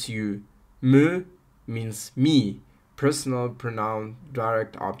means you, me means me, personal pronoun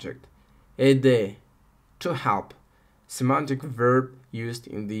direct object. Aider, to help, semantic verb used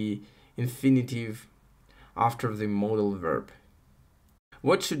in the infinitive after the modal verb.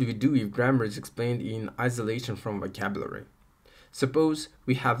 What should we do if grammar is explained in isolation from vocabulary? Suppose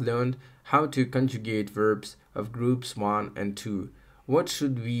we have learned how to conjugate verbs of groups 1 and 2, What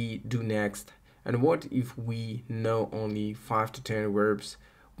should we do next? And what if we know only 5 to 10 verbs?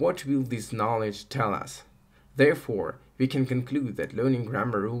 What will this knowledge tell us? Therefore, we can conclude that learning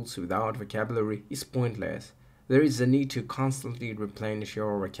grammar rules without vocabulary is pointless. There is a need to constantly replenish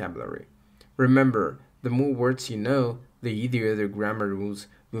your vocabulary. Remember, the more words you know, the easier the grammar rules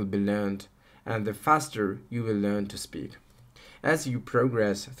will be learned, and the faster you will learn to speak. As you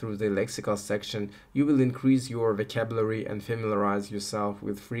progress through the lexical section, you will increase your vocabulary and familiarize yourself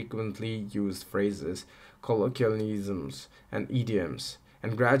with frequently used phrases, colloquialisms, and idioms,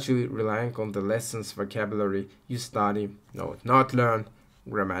 and gradually relying on the lessons vocabulary you study, not learn,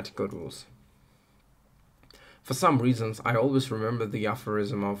 grammatical rules. For some reasons, I always remember the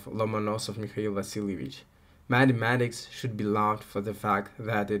aphorism of Lomonosov Mikhail Vasilyevich. Mathematics should be loved for the fact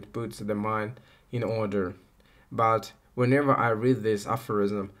that it puts the mind in order. But whenever I read this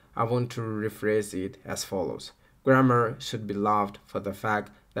aphorism, I want to rephrase it as follows. Grammar should be loved for the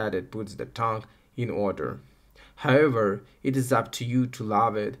fact that it puts the tongue in order. However, it is up to you to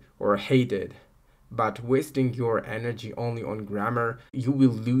love it or hate it. But wasting your energy only on grammar, you will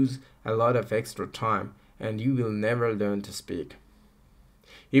lose a lot of extra time and you will never learn to speak.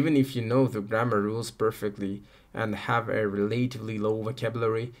 Even if you know the grammar rules perfectly and have a relatively low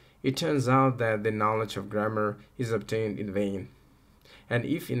vocabulary, it turns out that the knowledge of grammar is obtained in vain. And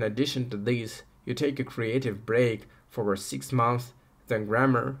if in addition to this, you take a creative break for 6 months, then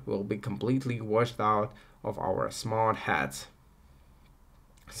grammar will be completely washed out of our smart heads.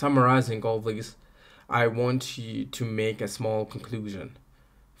 Summarizing all this, I want you to make a small conclusion.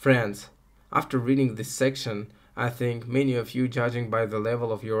 Friends, after reading this section, I think many of you, judging by the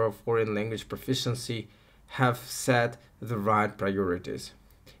level of your foreign language proficiency, have set the right priorities.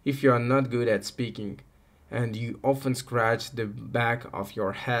 If you are not good at speaking, and you often scratch the back of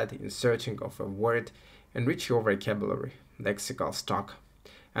your head in searching of a word, enrich your vocabulary, lexical stock.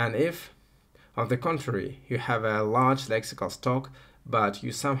 And if, on the contrary, you have a large lexical stock, but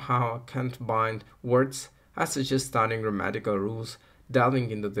you somehow can't bind words, I suggest studying grammatical rules,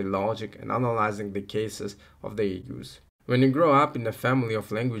 delving into the logic and analyzing the cases of their use. When you grow up in a family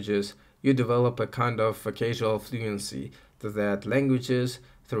of languages, you develop a kind of casual fluency that languages,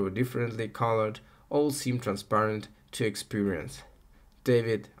 though differently colored, all seem transparent to experience.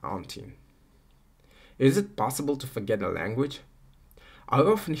 David Antin. Is it possible to forget a language? I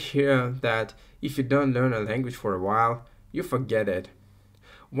often hear that if you don't learn a language for a while, you forget it.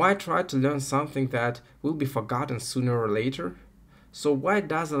 Why try to learn something that will be forgotten sooner or later? So why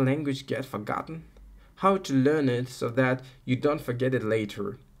does a language get forgotten? How to learn it so that you don't forget it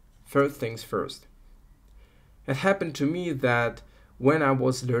later? First things first. It happened to me that when I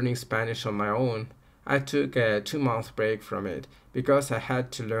was learning Spanish on my own, I took a 2-month break from it because I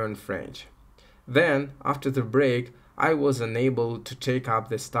had to learn French. Then, after the break, I was unable to take up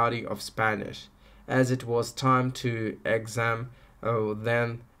the study of Spanish, as it was time to exam.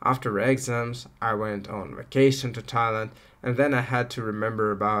 Then, after exams, I went on vacation to Thailand, and then I had to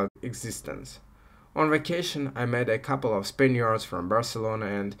remember about existence. On vacation, I met a couple of Spaniards from Barcelona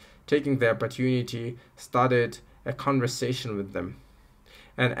and, taking the opportunity, started a conversation with them.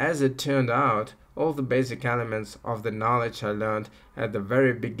 And as it turned out, all the basic elements of the knowledge I learned at the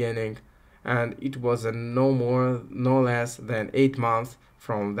very beginning, and it was no more, no less than 8 months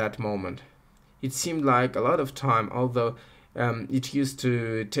from that moment. It seemed like a lot of time, although it used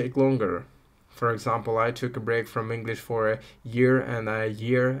to take longer. For example, I took a break from English for a year and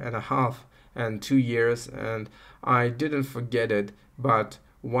a half and 2 years, and I didn't forget it, but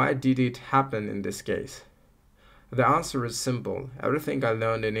why did it happen in this case? The answer is simple. Everything I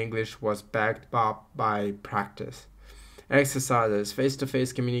learned in English was backed up by practice. Exercises,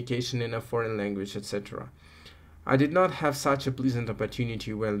 face-to-face communication in a foreign language, etc. I did not have such a pleasant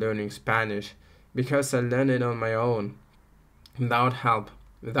opportunity when learning Spanish because I learned it on my own, without help,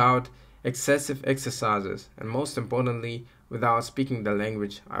 without excessive exercises, and most importantly, without speaking the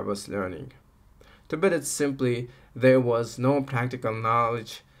language I was learning. To put it simply, there was no practical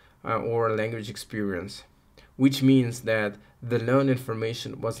knowledge or language experience, which means that the learned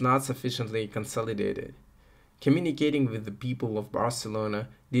information was not sufficiently consolidated. Communicating with the people of Barcelona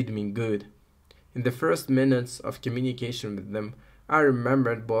did me good. In the first minutes of communication with them, I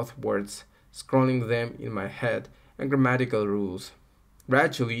remembered both words, scrolling them in my head, and grammatical rules.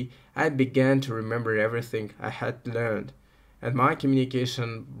 Gradually, I began to remember everything I had learned, and my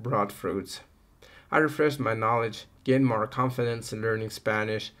communication brought fruits. I refreshed my knowledge, gained more confidence in learning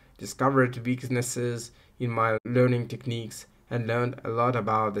Spanish, discovered weaknesses in my learning techniques, and learned a lot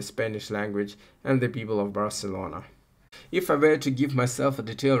about the Spanish language and the people of Barcelona. If I were to give myself a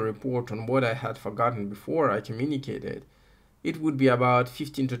detailed report on what I had forgotten before I communicated, it would be about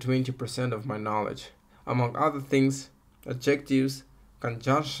 15 to 20% of my knowledge. Among other things, adjectives,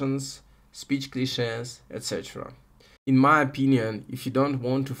 conjunctions, speech cliches, etc. In my opinion, if you don't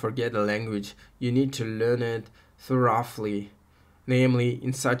want to forget a language, you need to learn it thoroughly, namely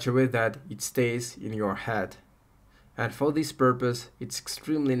in such a way that it stays in your head. And for this purpose, it's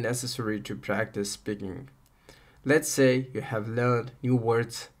extremely necessary to practice speaking. Let's say you have learned new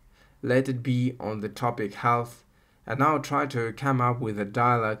words, let it be on the topic health, and now try to come up with a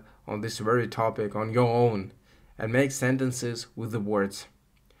dialogue on this very topic on your own and make sentences with the words.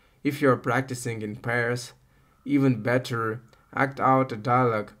 If you are practicing in pairs, even better, act out a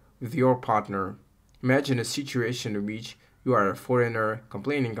dialogue with your partner. Imagine a situation in which you are a foreigner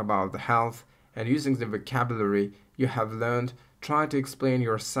complaining about the health and using the vocabulary you have learned, try to explain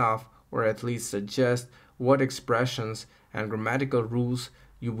yourself or at least suggest what expressions and grammatical rules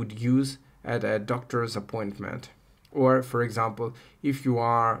you would use at a doctor's appointment. Or, for example, if you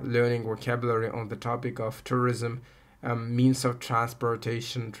are learning vocabulary on the topic of tourism, means of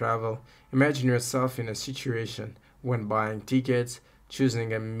transportation, travel, imagine yourself in a situation when buying tickets,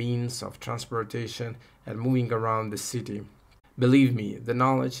 choosing a means of transportation, and moving around the city. Believe me, the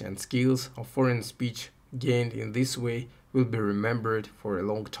knowledge and skills of foreign speech gained in this way will be remembered for a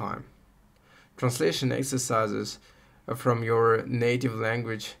long time. Translation exercises from your native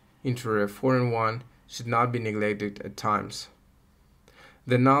language into a foreign one should not be neglected at times.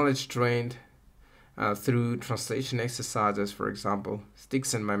 The knowledge trained through translation exercises, for example,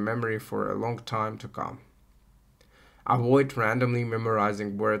 sticks in my memory for a long time to come. Avoid randomly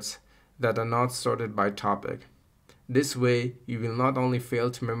memorizing words that are not sorted by topic. This way, you will not only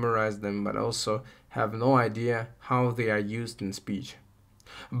fail to memorize them, but also have no idea how they are used in speech.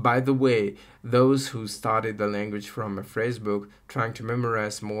 By the way, those who studied the language from a phrasebook trying to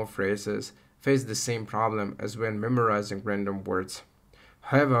memorize more phrases face the same problem as when memorizing random words.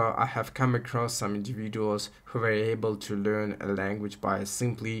 However, I have come across some individuals who were able to learn a language by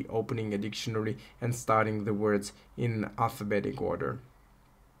simply opening a dictionary and starting the words in alphabetic order.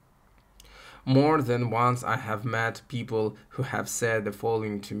 More than once I have met people who have said the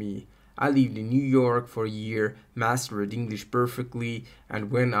following to me: I lived in New York for a year, mastered English perfectly,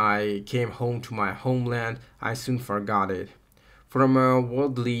 and when I came home to my homeland, I soon forgot it. From a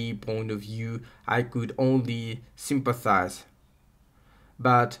worldly point of view, I could only sympathize.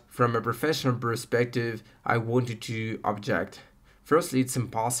 But from a professional perspective, I wanted to object. Firstly, it's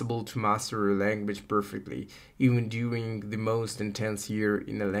impossible to master a language perfectly, even during the most intense year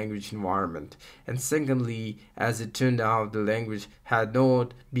in a language environment. And secondly, as it turned out, the language had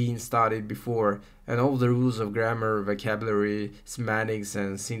not been studied before, and all the rules of grammar, vocabulary, semantics,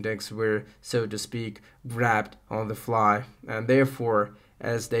 and syntax were, so to speak, grabbed on the fly, and therefore,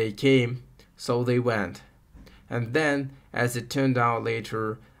 as they came, so they went. And then, as it turned out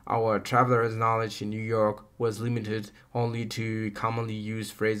later, our traveler's knowledge in New York was limited only to commonly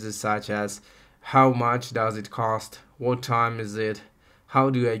used phrases such as how much does it cost, what time is it, how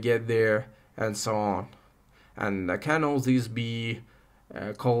do I get there, and so on. And can all these be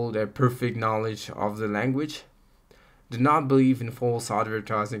called a perfect knowledge of the language? Do not believe in false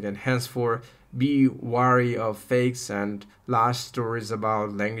advertising and henceforth be wary of fakes and large stories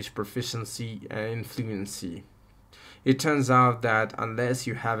about language proficiency and fluency. It turns out that unless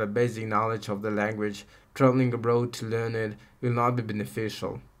you have a basic knowledge of the language, traveling abroad to learn it will not be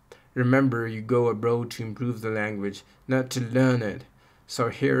beneficial. Remember, you go abroad to improve the language, not to learn it. So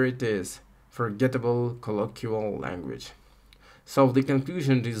here it is, forgettable colloquial language. So the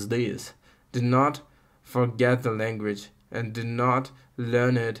conclusion is this: do not forget the language and do not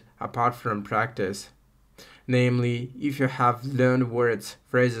learn it apart from practice. Namely, if you have learned words,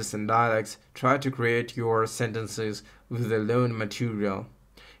 phrases, and dialects, try to create your sentences with the learned material.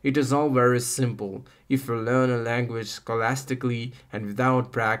 It is all very simple. If you learn a language scholastically and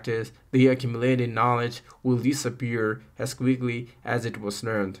without practice, the accumulated knowledge will disappear as quickly as it was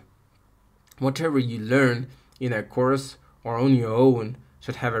learned. Whatever you learn in a course or on your own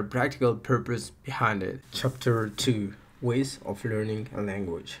should have a practical purpose behind it. Chapter 2: Ways of Learning a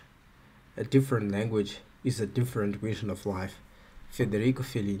Language. A different language is a different vision of life. Federico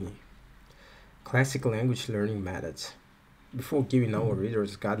Fellini. Classical language learning methods. Before giving our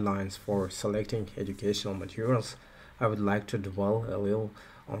readers guidelines for selecting educational materials, I would like to dwell a little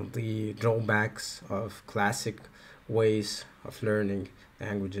on the drawbacks of classic ways of learning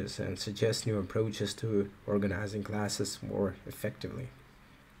languages and suggest new approaches to organizing classes more effectively.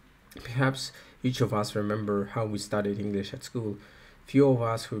 Perhaps each of us remember how we studied English at school. Few of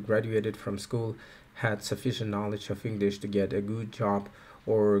us who graduated from school had sufficient knowledge of English to get a good job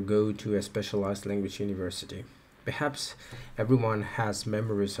or go to a specialized language university. Perhaps everyone has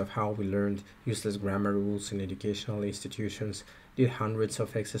memories of how we learned useless grammar rules in educational institutions, did hundreds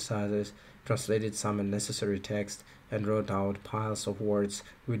of exercises, translated some unnecessary text, and wrote out piles of words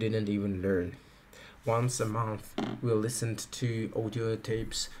we didn't even learn. Once a month, we listened to audio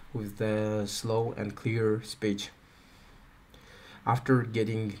tapes with the slow and clear speech. After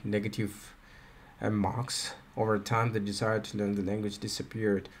getting negative marks, over time the desire to learn the language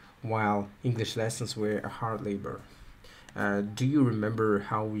disappeared, while English lessons were a hard labor. Do you remember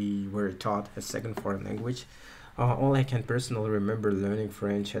how we were taught a second foreign language? All I can personally remember learning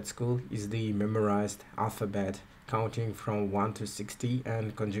French at school is the memorized alphabet, counting from 1 to 60,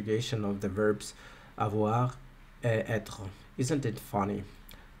 and conjugation of the verbs avoir et être. Isn't it funny?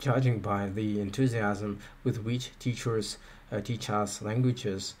 Judging by the enthusiasm with which teachers teach us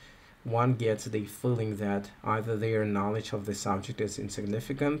languages, one gets the feeling that either their knowledge of the subject is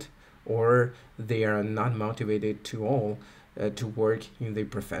insignificant or they are not motivated to all to work in the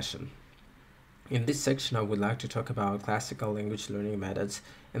profession. In this section, I would like to talk about classical language learning methods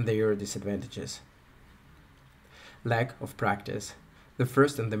and their disadvantages. Lack of practice. The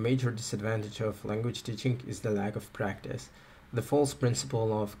first and the major disadvantage of language teaching is the lack of practice. The false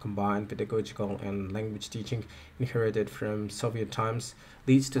principle of combined pedagogical and language teaching inherited from Soviet times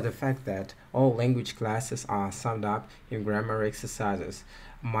leads to the fact that all language classes are summed up in grammar exercises,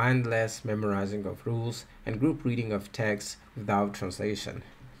 mindless memorizing of rules, and group reading of texts without translation.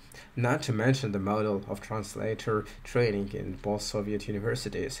 Not to mention the model of translator training in post-Soviet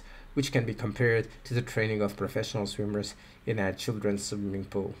universities, which can be compared to the training of professional swimmers in a children's swimming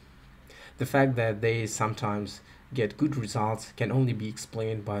pool. The fact that they sometimes get good results can only be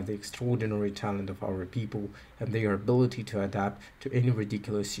explained by the extraordinary talent of our people and their ability to adapt to any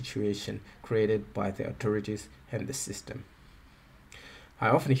ridiculous situation created by the authorities and the system. I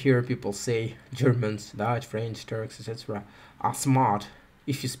often hear people say Germans, Dutch, French, Turks, etc. are smart.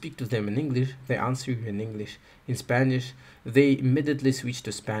 If you speak to them in English, they answer you in English. In Spanish, they immediately switch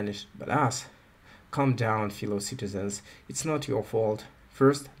to Spanish. But us, calm down, fellow citizens. It's not your fault.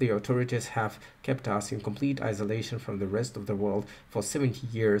 First, the authorities have kept us in complete isolation from the rest of the world for 70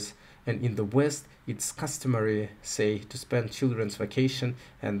 years, and in the West, it's customary, say, to spend children's vacation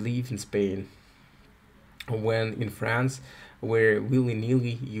and live in Spain. When in France, where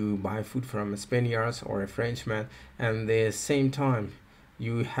willy-nilly you buy food from a Spaniard or a Frenchman, and at the same time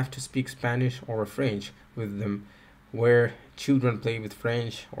you have to speak Spanish or French with them, where children play with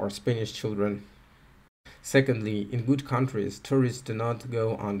French or Spanish children. Secondly, in good countries, tourists do not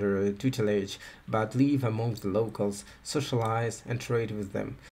go under tutelage, but live amongst the locals, socialize, and trade with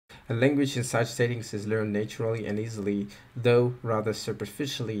them. A language in such settings is learned naturally and easily, though rather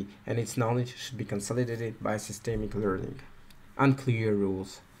superficially, and its knowledge should be consolidated by systemic learning. Unclear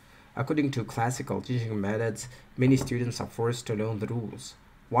rules. According to classical teaching methods, many students are forced to learn the rules.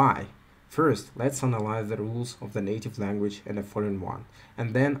 Why? First, let's analyze the rules of the native language and a foreign one,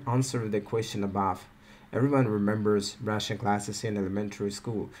 and then answer the question above. Everyone remembers Russian classes in elementary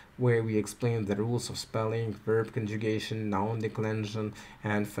school, where we explained the rules of spelling, verb conjugation, noun declension,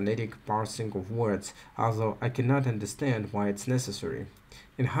 and phonetic parsing of words, although I cannot understand why it's necessary.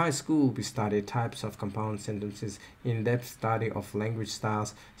 In high school, we studied types of compound sentences, in-depth study of language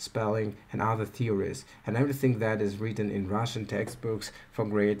styles, spelling, and other theories, and everything that is written in Russian textbooks for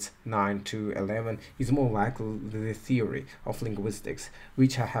grades 9 to 11 is more likely the theory of linguistics,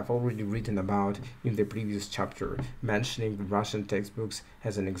 which I have already written about in the previous chapter, mentioning the Russian textbooks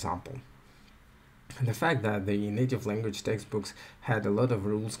as an example. The fact that the native language textbooks had a lot of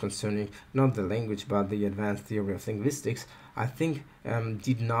rules concerning not the language but the advanced theory of linguistics, I think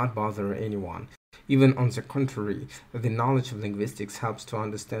did not bother anyone. Even on the contrary, the knowledge of linguistics helps to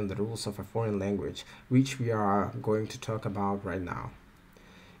understand the rules of a foreign language, which we are going to talk about right now.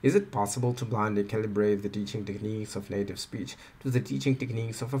 Is it possible to blindly calibrate the teaching techniques of native speech to the teaching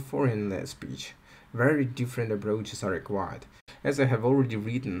techniques of a foreign speech? Very different approaches are required. As I have already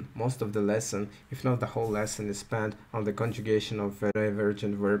written, most of the lesson, if not the whole lesson, is spent on the conjugation of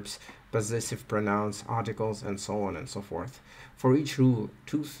divergent verbs, possessive pronouns, articles, and so on and so forth. For each rule,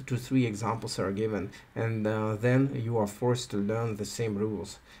 2 to 3 examples are given, and then you are forced to learn the same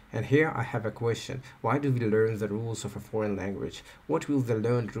rules. And here I have a question. Why do we learn the rules of a foreign language? What will the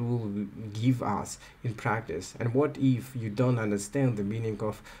learned rule give us in practice? And what if you don't understand the meaning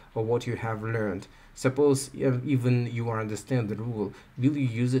of what you have learned? Suppose even you understand the rule, will you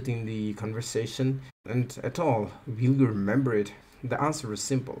use it in the conversation? And at all, will you remember it? The answer is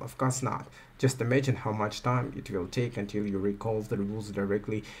simple, of course not. Just imagine how much time it will take until you recall the rules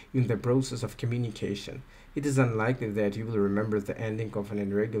directly in the process of communication. It is unlikely that you will remember the ending of an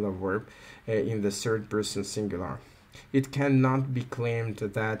irregular verb in the third person singular. It cannot be claimed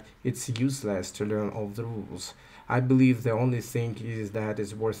that it's useless to learn all the rules. I believe the only thing that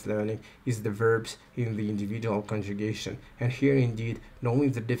is worth learning is the verbs in the individual conjugation, and here indeed,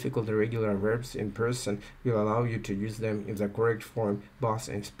 knowing the difficult irregular verbs in person will allow you to use them in the correct form both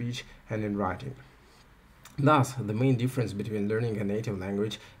in speech and in writing. Thus, the main difference between learning a native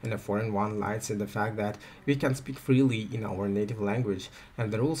language and a foreign one lies in the fact that we can speak freely in our native language,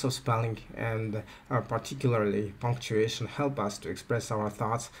 and the rules of spelling and particularly punctuation help us to express our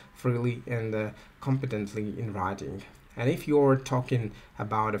thoughts freely and competently in writing. And if you're talking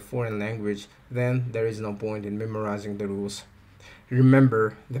about a foreign language, then there is no point in memorizing the rules.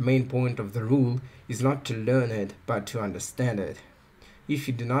 Remember, the main point of the rule is not to learn it, but to understand it. If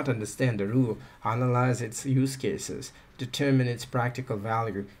you do not understand the rule, analyze its use cases, determine its practical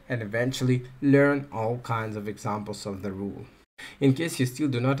value, and eventually learn all kinds of examples of the rule. In case you still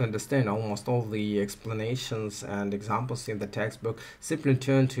do not understand almost all the explanations and examples in the textbook, simply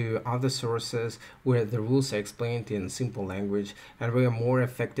turn to other sources where the rules are explained in simple language and where more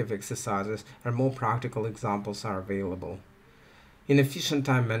effective exercises and more practical examples are available. Inefficient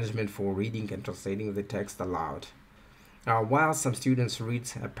time management for reading and translating the text aloud. While some students read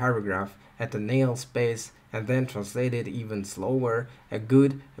a paragraph at a snail's pace and then translate it even slower, a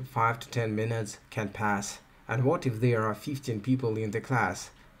good 5 to 10 minutes can pass. And what if there are 15 people in the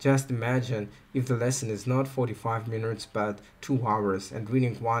class? Just imagine if the lesson is not 45 minutes but 2 hours, and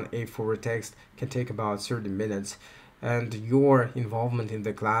reading one A4 text can take about 30 minutes, and your involvement in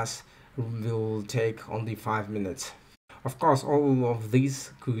the class will take only 5 minutes. Of course, all of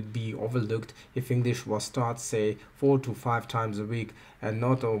these could be overlooked if English was taught, say, 4 to 5 times a week and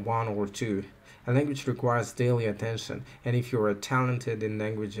not 1 or 2. A language requires daily attention, and if you are talented in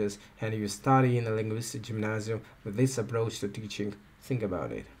languages and you study in a linguistic gymnasium with this approach to teaching, think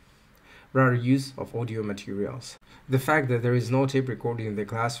about it. Rare use of audio materials. The fact that there is no tape recording in the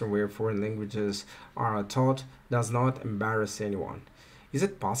classroom where foreign languages are taught does not embarrass anyone. Is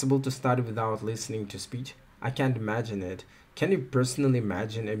it possible to study without listening to speech? I can't imagine it. Can you personally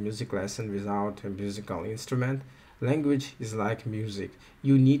imagine a music lesson without a musical instrument? Language is like music.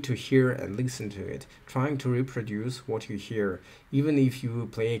 You need to hear and listen to it, trying to reproduce what you hear. Even if you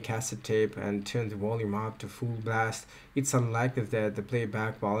play a cassette tape and turn the volume up to full blast, it's unlikely that the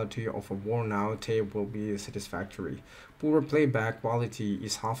playback quality of a worn-out tape will be satisfactory. Poor playback quality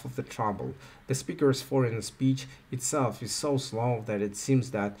is half of the trouble. The speaker's foreign speech itself is so slow that it seems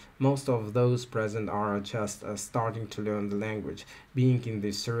that most of those present are just starting to learn the language, being in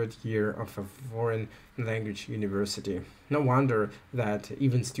the third year of a foreign language university. No wonder that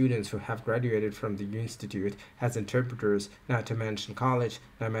even students who have graduated from the institute as interpreters, not to mention college,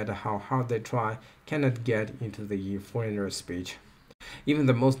 no matter how hard they try, cannot get into the foreigner's speech. Even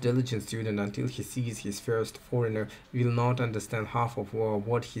the most diligent student, until he sees his first foreigner, will not understand half of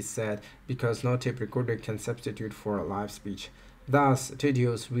what he said, because no tape recorder can substitute for a live speech. Thus,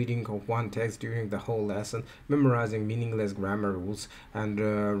 tedious reading of one text during the whole lesson, memorizing meaningless grammar rules, and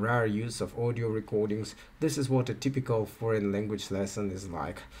rare use of audio recordings, this is what a typical foreign language lesson is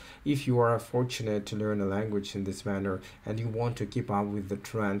like. If you are fortunate to learn a language in this manner and you want to keep up with the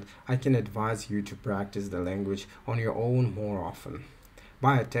trend, I can advise you to practice the language on your own more often.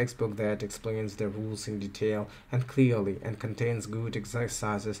 Buy a textbook that explains the rules in detail and clearly and contains good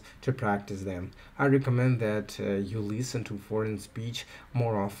exercises to practice them. I recommend that you listen to foreign speech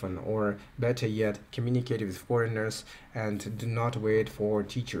more often, or better yet, communicate with foreigners and do not wait for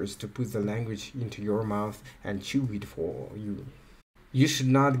teachers to put the language into your mouth and chew it for you. You should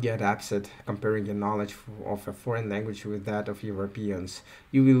not get upset comparing your knowledge of a foreign language with that of Europeans.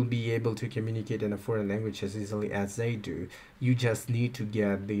 You will be able to communicate in a foreign language as easily as they do. You just need to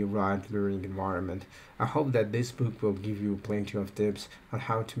get the right learning environment. I hope that this book will give you plenty of tips on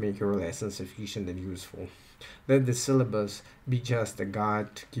how to make your lessons efficient and useful. Let the syllabus be just a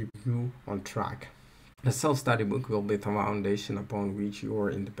guide to keep you on track. The self-study book will be the foundation upon which your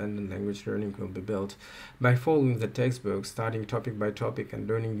independent language learning will be built. By following the textbook, studying topic by topic, and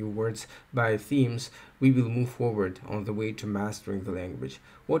learning new words by themes, we will move forward on the way to mastering the language.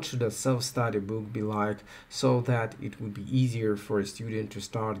 What should a self-study book be like so that it would be easier for a student to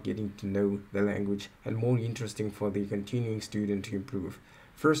start getting to know the language and more interesting for the continuing student to improve?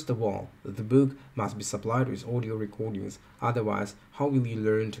 First of all, the book must be supplied with audio recordings, otherwise, how will you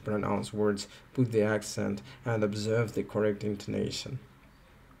learn to pronounce words, put the accent, and observe the correct intonation?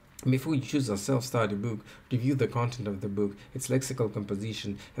 Before you choose a self-study book, review the content of the book, its lexical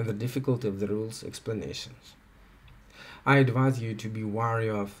composition, and the difficulty of the rules explanations. I advise you to be wary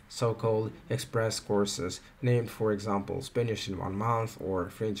of so-called express courses, named for example Spanish in 1 month or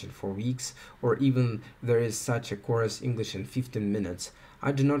French in 4 weeks, or even there is such a course English in 15 minutes.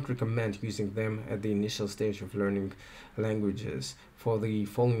 I do not recommend using them at the initial stage of learning languages for the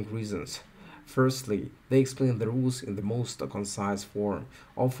following reasons. Firstly, they explain the rules in the most concise form,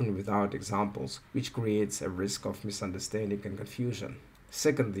 often without examples, which creates a risk of misunderstanding and confusion.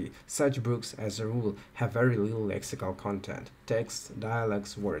 Secondly, such books, as a rule, have very little lexical content, text,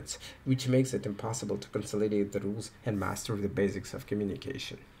 dialects, words, which makes it impossible to consolidate the rules and master the basics of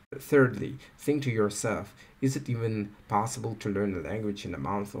communication. Thirdly, think to yourself, is it even possible to learn a language in a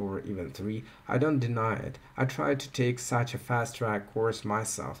month or even 3? I don't deny it. I tried to take such a fast-track course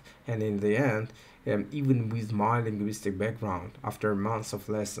myself, and in the end, even with my linguistic background, after months of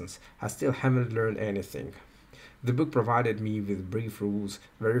lessons, I still haven't learned anything. The book provided me with brief rules,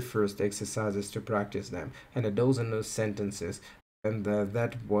 very first exercises to practice them, and a dozen of sentences, and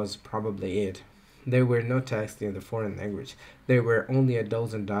that was probably it. There were no texts in the foreign language. There were only a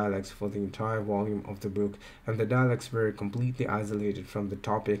dozen dialects for the entire volume of the book, and the dialects were completely isolated from the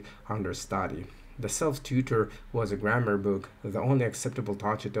topic under study. The self-tutor was a grammar book. The only acceptable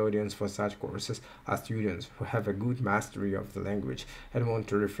target audience for such courses are students who have a good mastery of the language and want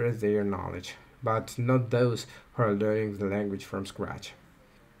to refresh their knowledge, but not those who are learning the language from scratch.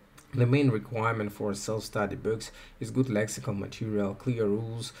 The main requirement for self-study books is good lexical material, clear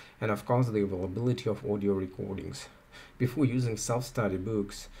rules, and of course the availability of audio recordings. Before using self-study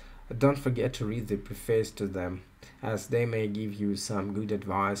books, don't forget to read the preface to them, as they may give you some good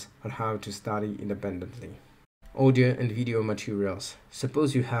advice on how to study independently. Audio and video materials.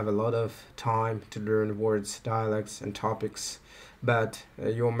 Suppose you have a lot of time to learn words, dialects, and topics, but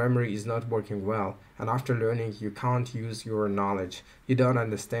your memory is not working well, and after learning you can't use your knowledge. You don't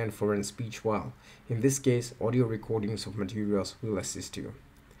understand foreign speech well. In this case, audio recordings of materials will assist you.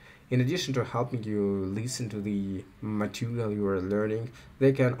 In addition to helping you listen to the material you are learning,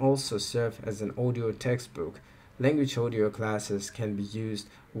 they can also serve as an audio textbook. Language audio classes can be used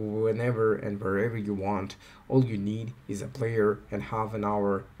whenever and wherever you want. All you need is a player and half an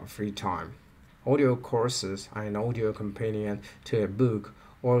hour of free time. Audio courses are an audio companion to a book,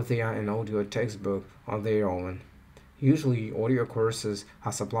 or they are an audio textbook on their own. Usually, audio courses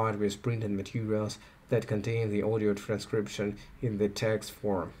are supplied with printed materials that contain the audio transcription in the text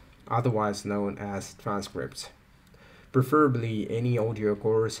form, otherwise known as transcripts. Preferably, any audio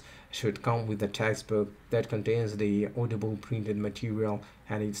course should come with a textbook that contains the audible printed material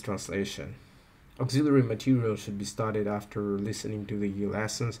and its translation. Auxiliary material should be studied after listening to the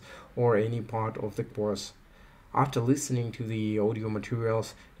lessons or any part of the course. After listening to the audio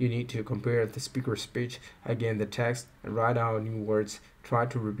materials, you need to compare the speaker's speech against the text and write out new words, try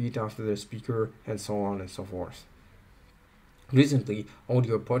to repeat after the speaker, and so on and so forth. Recently,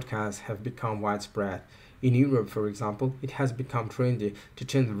 audio podcasts have become widespread. In Europe, for example, it has become trendy to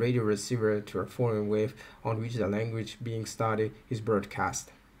turn the radio receiver to a foreign wave on which the language being studied is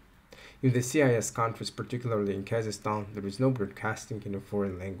broadcast. In the CIS countries, particularly in Kazakhstan, there is no broadcasting in a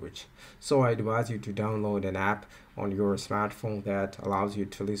foreign language. So I advise you to download an app on your smartphone that allows you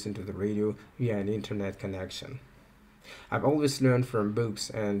to listen to the radio via an internet connection. I've always learned from books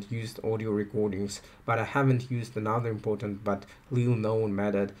and used audio recordings, but I haven't used another important but little known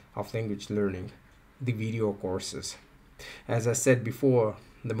method of language learning, the video courses. As I said before,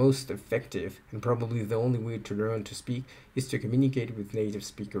 the most effective and probably the only way to learn to speak is to communicate with native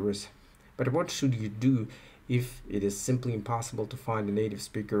speakers. But what should you do if it is simply impossible to find a native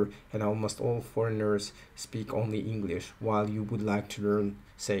speaker and almost all foreigners speak only English while you would like to learn,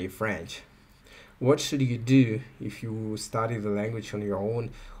 say, French? What should you do if you study the language on your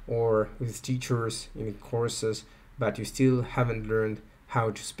own or with teachers in courses, but you still haven't learned how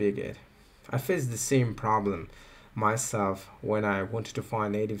to speak it? I faced the same problem myself when I wanted to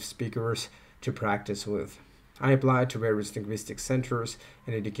find native speakers to practice with. I applied to various linguistic centers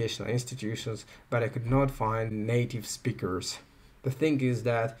and educational institutions, but I could not find native speakers. The thing is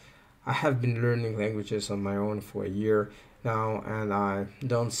that I have been learning languages on my own for a year now, and I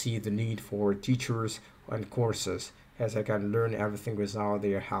don't see the need for teachers and courses, as I can learn everything without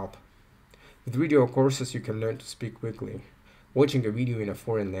their help. With video courses, you can learn to speak quickly. Watching a video in a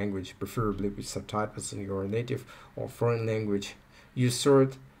foreign language, preferably with subtitles in your native or foreign language, you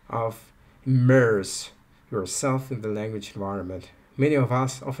sort of immerse yourself in the language environment. Many of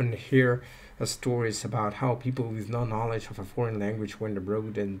us often hear stories about how people with no knowledge of a foreign language went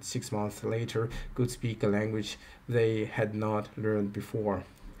abroad and 6 months later could speak a language they had not learned before.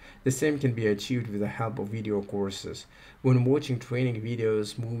 The same can be achieved with the help of video courses. When watching training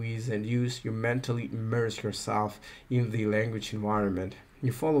videos, movies, and news, you mentally immerse yourself in the language environment.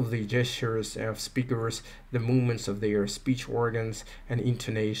 You follow the gestures of speakers, the movements of their speech organs and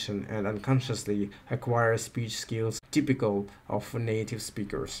intonation, and unconsciously acquire speech skills typical of native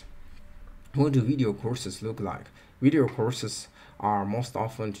speakers. What do video courses look like? Video courses are most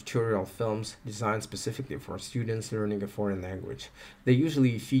often tutorial films designed specifically for students learning a foreign language. They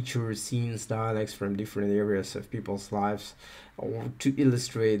usually feature scenes, dialects from different areas of people's lives or to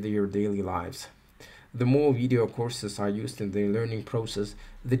illustrate their daily lives. The more video courses are used in the learning process,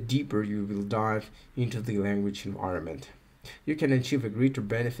 the deeper you will dive into the language environment. You can achieve a greater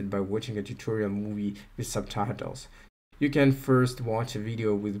benefit by watching a tutorial movie with subtitles. You can first watch a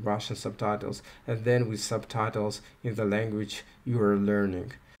video with Russian subtitles and then with subtitles in the language you are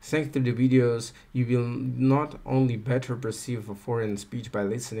learning. Thanks to the videos, you will not only better perceive a foreign speech by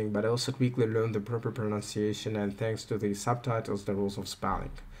listening, but also quickly learn the proper pronunciation and thanks to the subtitles, the rules of spelling.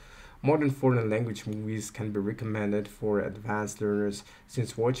 Modern foreign language movies can be recommended for advanced learners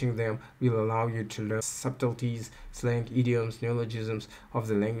since watching them will allow you to learn subtleties, slang, idioms, neologisms of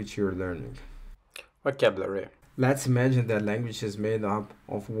the language you are learning. Vocabulary. Let's imagine that language is made up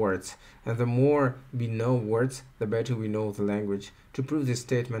of words, and the more we know words, the better we know the language. To prove this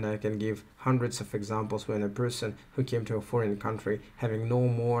statement, I can give hundreds of examples when a person who came to a foreign country, having no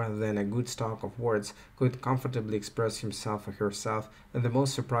more than a good stock of words, could comfortably express himself or herself, and the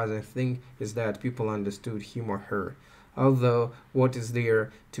most surprising thing is that people understood him or her. Although, what is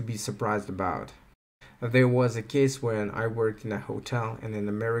there to be surprised about? There was a case when I worked in a hotel and an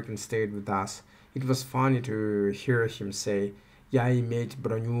American stayed with us. It was funny to hear him say, «Я иметь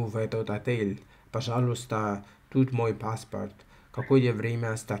броню в этот отель. Пожалуйста, тут мой паспорт. Какое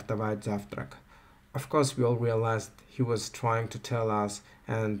время стартовать завтрак?» Of course, we all realized he was trying to tell us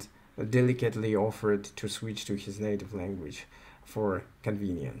and delicately offered to switch to his native language for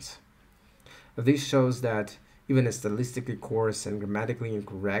convenience. This shows that even a stylistically coarse and grammatically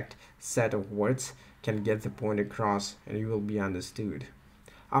incorrect set of words can get the point across and you will be understood.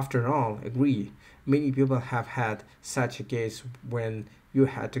 After all, agree, many people have had such a case when you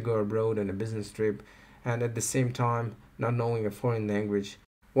had to go abroad on a business trip and at the same time not knowing a foreign language.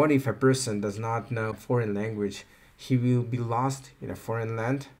 What if a person does not know a foreign language? He will be lost in a foreign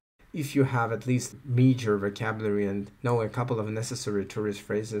land? If you have at least major vocabulary and know a couple of necessary tourist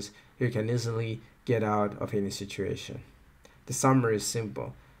phrases, you can easily get out of any situation. The summary is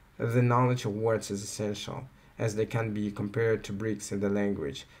simple. The knowledge of words is essential, as they can be compared to bricks in the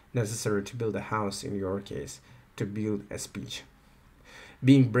language, necessary to build a house in your case, to build a speech.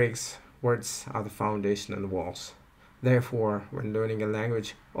 Being bricks, words are the foundation and walls. Therefore, when learning a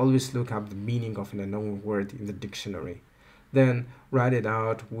language, always look up the meaning of an unknown word in the dictionary. Then write it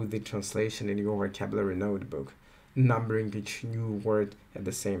out with the translation in your vocabulary notebook, numbering each new word at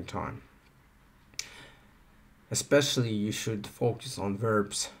the same time. Especially you should focus on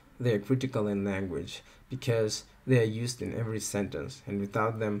verbs. They are critical in language because they are used in every sentence, and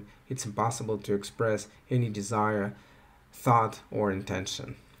without them, it's impossible to express any desire, thought, or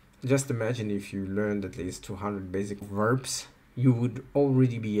intention. Just imagine if you learned at least 200 basic verbs, you would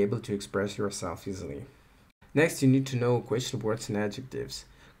already be able to express yourself easily. Next, you need to know question words and adjectives.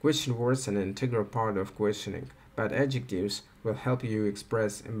 Question words are an integral part of questioning, but adjectives will help you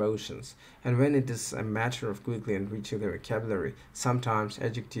express emotions. And when it is a matter of quickly enriching the vocabulary, sometimes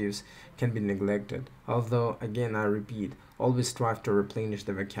adjectives can be neglected. Although, again, I repeat, always strive to replenish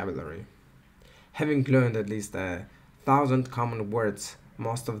the vocabulary. Having learned at least 1,000 common words,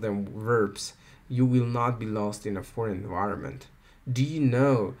 most of them verbs, you will not be lost in a foreign environment. Do you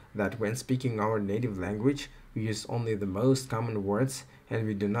know that when speaking our native language, we use only the most common words and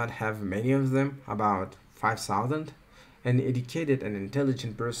we do not have many of them, about 5,000? An educated and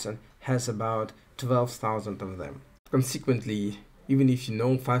intelligent person has about 12,000 of them. Consequently, even if you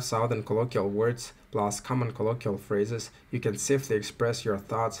know 5,000 colloquial words plus common colloquial phrases, you can safely express your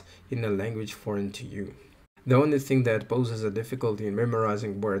thoughts in a language foreign to you. The only thing that poses a difficulty in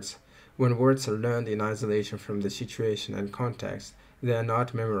memorizing words, when words are learned in isolation from the situation and context, they are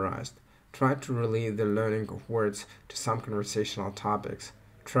not memorized. Try to relate the learning of words to some conversational topics: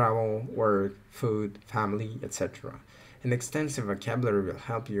 travel, work, food, family, etc. An extensive vocabulary will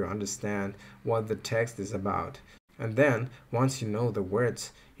help you understand what the text is about. And then, once you know the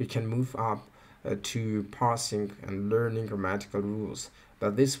words, you can move up to parsing and learning grammatical rules,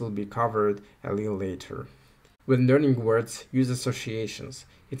 but this will be covered a little later. When learning words, use associations.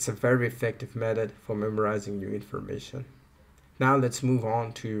 It's a very effective method for memorizing new information. Now let's move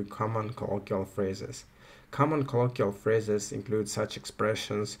on to common colloquial phrases. Common colloquial phrases include such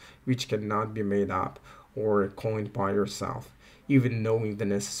expressions which cannot be made up or coined by yourself, even knowing the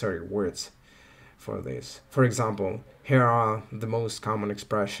necessary words for this. For example, here are the most common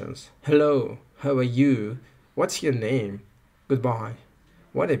expressions. Hello, how are you? What's your name? Goodbye.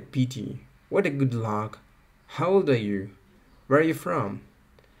 What a pity. What a good luck. How old are you? Where are you from?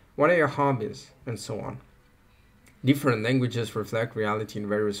 What are your hobbies? And so on. Different languages reflect reality in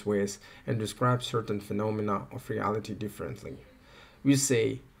various ways and describe certain phenomena of reality differently. We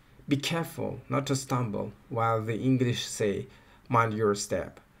say, be careful not to stumble, while the English say, mind your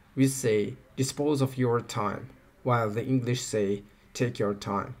step. We say, dispose of your time, while the English say, take your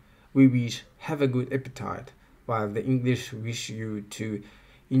time. We wish, have a good appetite, while the English wish you to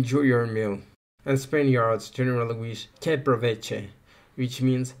enjoy your meal. And Spaniards generally wish, que proveche, which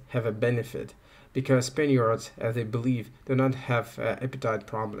means have a benefit, because Spaniards, as they believe, do not have appetite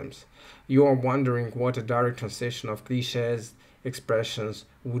problems. You are wondering what a direct translation of cliches expressions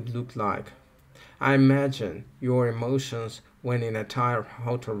would look like. I imagine your emotions when in a Thai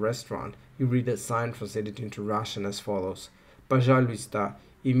hotel restaurant you read a sign translated into Russian as follows. Пожалуйста,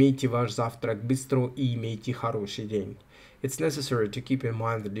 имейте ваш завтрак быстро и имейте хороший день. It's necessary to keep in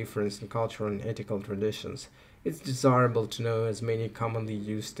mind the difference in cultural and ethical traditions. It's desirable to know as many commonly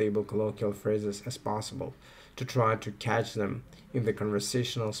used stable colloquial phrases as possible, to try to catch them in the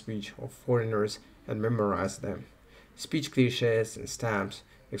conversational speech of foreigners and memorize them. Speech cliches and stamps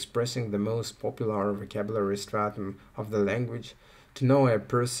expressing the most popular vocabulary stratum of the language, to know a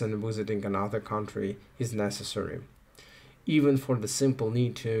person visiting another country is necessary, even for the simple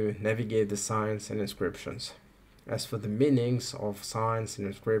need to navigate the signs and inscriptions. As for the meanings of signs and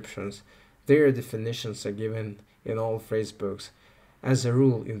inscriptions, their definitions are given in all phrase books, as a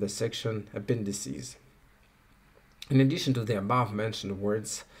rule in the section Appendices. In addition to the above mentioned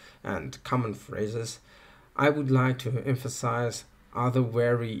words and common phrases, I would like to emphasize other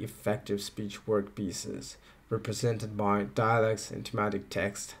very effective speech work pieces represented by dialects and thematic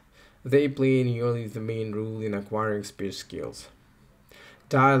text. They play nearly the main role in acquiring speech skills.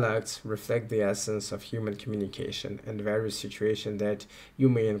 Dialects reflect the essence of human communication and various situations that you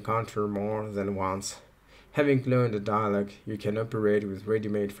may encounter more than once. Having learned a dialect, you can operate with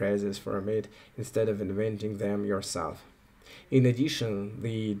ready-made phrases from it instead of inventing them yourself. In addition,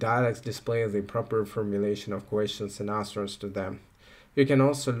 the dialects display the proper formulation of questions and answers to them. You can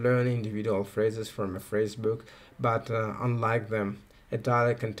also learn individual phrases from a phrase book, but unlike them, a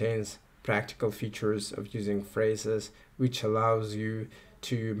dialect contains practical features of using phrases which allows you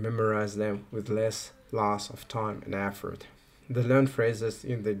to memorize them with less loss of time and effort. The learned phrases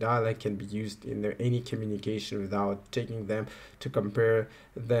in the dialect can be used in any communication without taking them to compare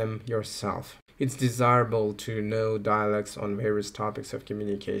them yourself. It's desirable to know dialects on various topics of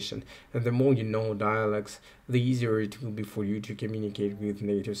communication, and the more you know dialects, the easier it will be for you to communicate with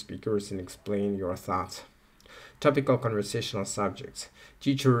native speakers and explain your thoughts. Topical conversational subjects.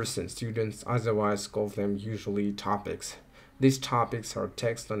 Teachers and students otherwise call them usually topics. These topics are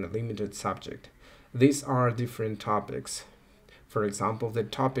text on a limited subject. These are different topics. For example, the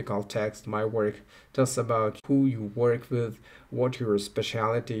topical text, my work, tells about who you work with, what your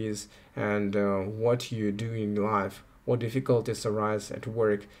specialty is, and what you do in life, what difficulties arise at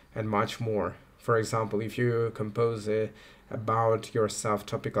work, and much more. For example, if you compose about yourself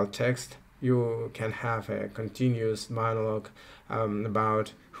topical text, you can have a continuous monologue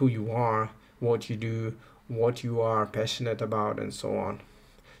about who you are, what you do, what you are passionate about, and so on.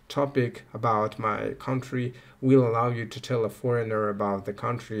 Topic about my country will allow you to tell a foreigner about the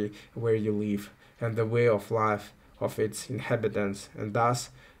country where you live and the way of life of its inhabitants, and thus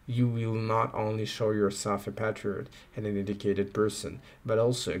you will not only show yourself a patriot and an educated person, but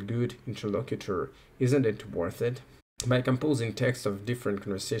also a good interlocutor. Isn't it worth it? By composing texts of different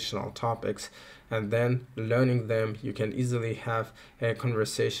conversational topics and then learning them, you can easily have a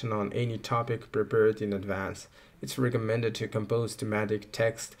conversation on any topic prepared in advance. It's recommended to compose thematic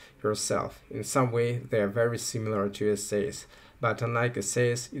text yourself. In some way, they are very similar to essays, but unlike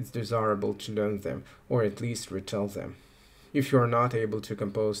essays, it's desirable to learn them, or at least retell them. If you are not able to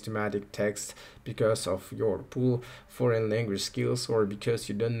compose thematic text because of your poor foreign language skills or because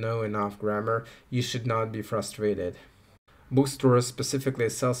you don't know enough grammar, you should not be frustrated. Bookstores specifically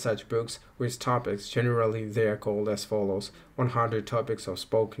sell such books with topics. Generally, they are called as follows: 100 topics of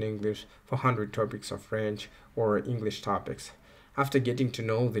spoken English, 400 topics of French or English topics. After getting to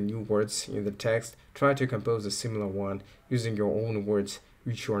know the new words in the text, try to compose a similar one using your own words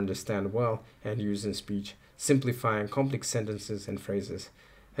which you understand well and use in speech, simplifying complex sentences and phrases.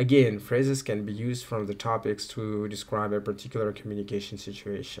 Again, phrases can be used from the topics to describe a particular communication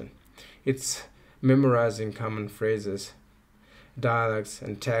situation. It's memorizing common phrases, dialects,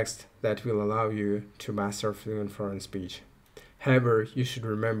 and text that will allow you to master fluent foreign speech. However, you should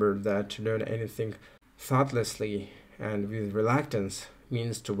remember that to learn anything thoughtlessly and with reluctance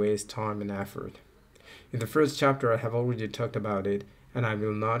means to waste time and effort. In the first chapter, I have already talked about it, and I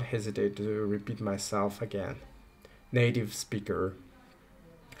will not hesitate to repeat myself again. Native speaker.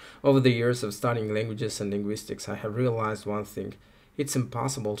 Over the years of studying languages and linguistics, I have realized one thing. It's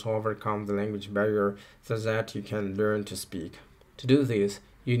impossible to overcome the language barrier so that you can learn to speak. To do this,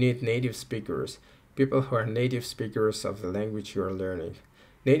 you need native speakers, people who are native speakers of the language you are learning.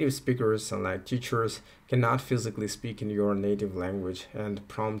 Native speakers, unlike teachers, cannot physically speak in your native language and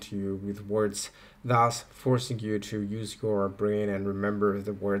prompt you with words, thus forcing you to use your brain and remember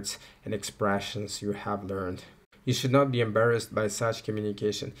the words and expressions you have learned. You should not be embarrassed by such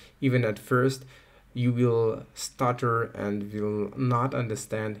communication. Even at first, you will stutter and will not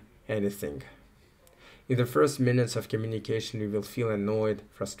understand anything. In the first minutes of communication, you will feel annoyed,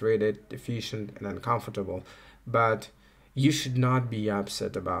 frustrated, deficient, and uncomfortable, but you should not be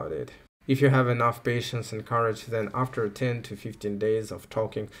upset about it. If you have enough patience and courage, then after 10 to 15 days of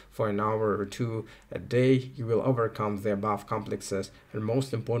talking for an hour or two a day, you will overcome the above complexes, and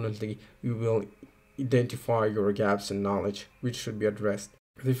most importantly, you will identify your gaps in knowledge, which should be addressed.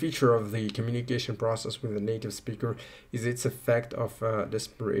 The feature of the communication process with a native speaker is its effect of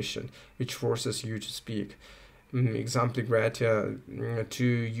desperation, which forces you to speak. Example gratia, to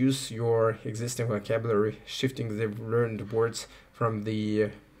use your existing vocabulary, shifting the learned words from the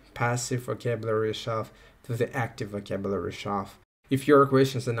passive vocabulary shelf to the active vocabulary shelf. If your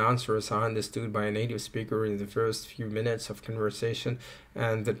questions and answers are understood by a native speaker in the first few minutes of conversation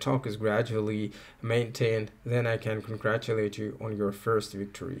and the talk is gradually maintained, then I can congratulate you on your first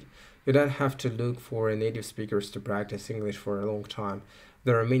victory. You don't have to look for native speakers to practice English for a long time.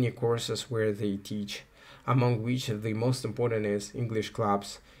 There are many courses where they teach, among which the most important is English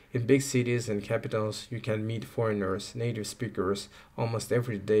clubs. In big cities and capitals, you can meet foreigners, native speakers, almost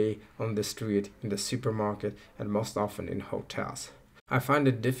every day on the street, in the supermarket, and most often in hotels. I find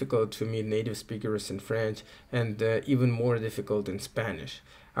it difficult to meet native speakers in French and even more difficult in Spanish.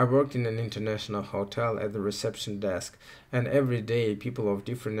 I worked in an international hotel at the reception desk, and every day people of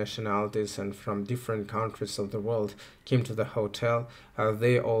different nationalities and from different countries of the world came to the hotel.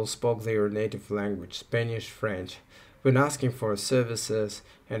 They all spoke their native language, Spanish, French. When asking for services,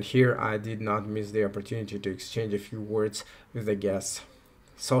 and here I did not miss the opportunity to exchange a few words with the guests.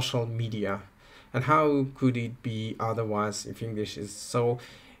 Social media. And how could it be otherwise if English is so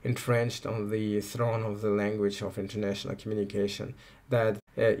entrenched on the throne of the language of international communication that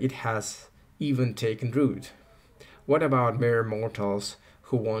it has even taken root? What about mere mortals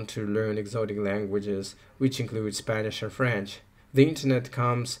who want to learn exotic languages, which include Spanish and French? The internet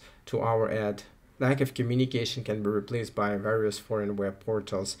comes to our aid. Lack of communication can be replaced by various foreign web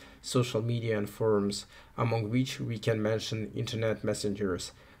portals, social media and forums, among which we can mention internet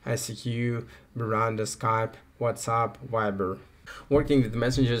messengers, ICQ, Miranda, Skype, WhatsApp, Viber. Working with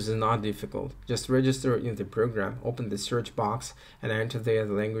messengers is not difficult. Just register in the program, open the search box, and enter the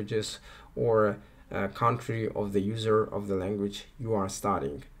languages or country of the user of the language you are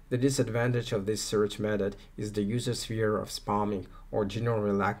studying. The disadvantage of this search method is the user's fear of spamming or general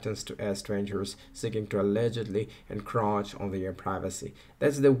reluctance to add strangers seeking to allegedly encroach on their privacy.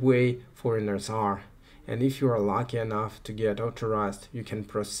 That's the way foreigners are. And if you are lucky enough to get authorized, you can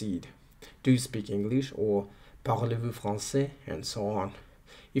proceed. Do you speak English or parlez-vous français? And so on.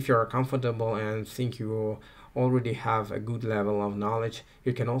 If you are comfortable and think you already have a good level of knowledge,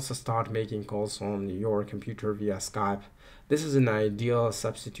 you can also start making calls on your computer via Skype. This is an ideal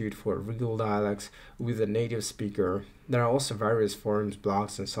substitute for real dialects with a native speaker. There are also various forums,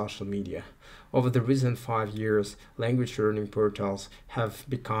 blogs, and social media. Over the recent 5 years, language learning portals have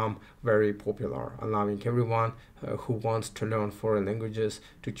become very popular, allowing everyone who wants to learn foreign languages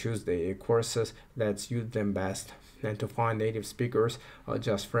to choose the courses that suit them best and to find native speakers or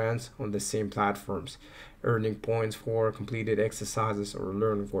just friends on the same platforms, earning points for completed exercises or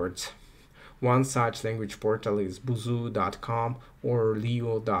learned words. One such language portal is buzu.com or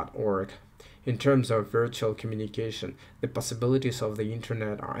leo.org. In terms of virtual communication, the possibilities of the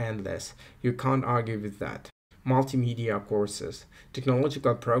internet are endless. You can't argue with that. Multimedia courses.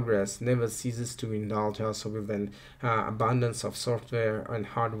 Technological progress never ceases to indulge us with an abundance of software and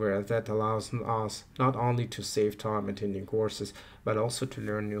hardware that allows us not only to save time attending courses, but also to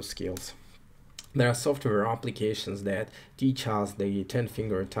learn new skills. There are software applications that teach us the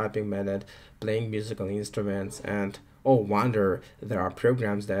 10-finger typing method, playing musical instruments, and oh wonder, there are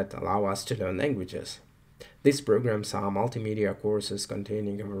programs that allow us to learn languages. These programs are multimedia courses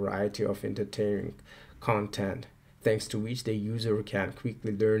containing a variety of entertaining content, thanks to which the user can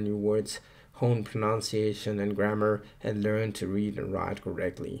quickly learn new words, hone pronunciation and grammar, and learn to read and write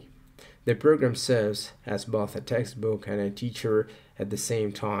correctly. The program serves as both a textbook and a teacher at the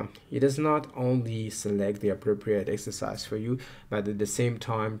same time. It does not only select the appropriate exercise for you, but at the same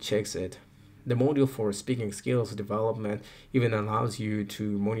time checks it. The module for speaking skills development even allows you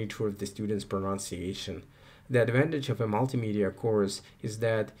to monitor the student's pronunciation. The advantage of a multimedia course is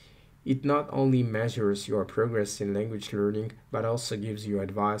that it not only measures your progress in language learning, but also gives you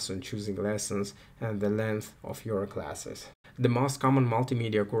advice on choosing lessons and the length of your classes. The most common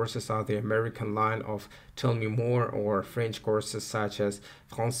multimedia courses are the American line of Tell Me More or French courses such as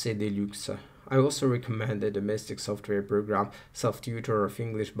Français Deluxe. I also recommend the domestic software program Self-Tutor of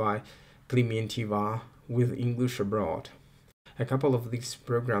English by Klementiva with English Abroad. A couple of these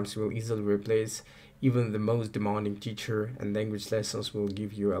programs will easily replace even the most demanding teacher, and language lessons will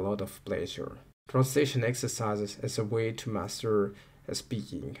give you a lot of pleasure. Translation exercises as a way to master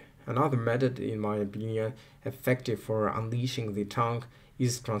speaking. Another method, in my opinion, effective for unleashing the tongue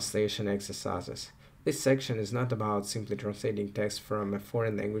is translation exercises. This section is not about simply translating text from a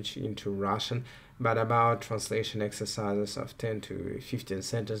foreign language into Russian, but about translation exercises of 10 to 15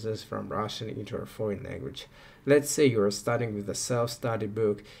 sentences from Russian into a foreign language. Let's say you are studying with a self-study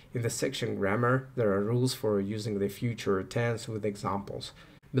book. In the section Grammar, there are rules for using the future tense with examples.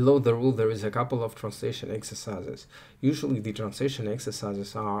 Below the rule, there is a couple of translation exercises. Usually, the translation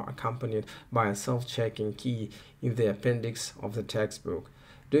exercises are accompanied by a self-checking key in the appendix of the textbook.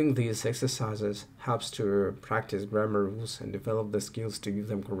 Doing these exercises helps to practice grammar rules and develop the skills to use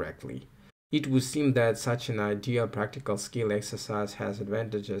them correctly. It would seem that such an ideal practical skill exercise has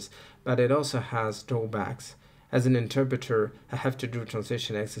advantages, but it also has drawbacks. As an interpreter, I have to do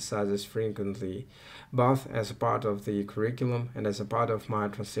translation exercises frequently, both as a part of the curriculum and as a part of my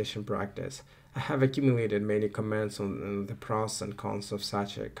translation practice. I have accumulated many comments on the pros and cons of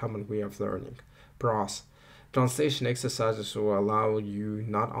such a common way of learning. Pros. Translation exercises will allow you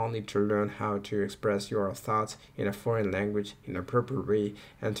not only to learn how to express your thoughts in a foreign language in a proper way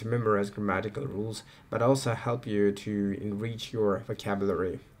and to memorize grammatical rules, but also help you to enrich your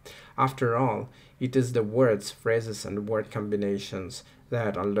vocabulary. After all, it is the words, phrases, and word combinations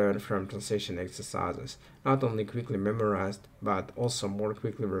that are learned from translation exercises, not only quickly memorized, but also more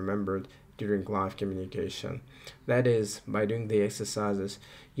quickly remembered during live communication. That is, by doing the exercises,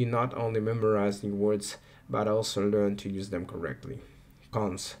 you not only memorize new words, but also learn to use them correctly.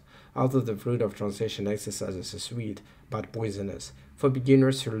 Cons. Although the fruit of translation exercises is sweet, but poisonous. For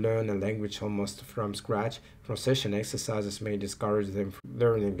beginners who learn a language almost from scratch, translation exercises may discourage them from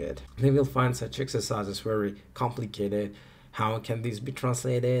learning it. They will find such exercises very complicated. How can this be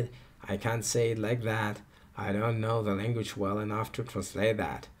translated? I can't say it like that. I don't know the language well enough to translate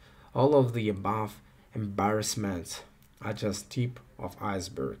that. All of the above embarrassments are just tip of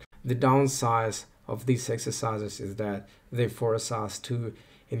iceberg. The downside of these exercises is that they force us to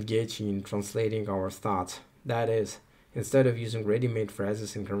engage in translating our thoughts. That is, instead of using ready-made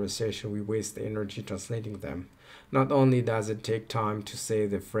phrases in conversation, we waste energy translating them. Not only does it take time to say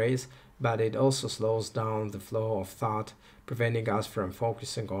the phrase, but it also slows down the flow of thought, preventing us from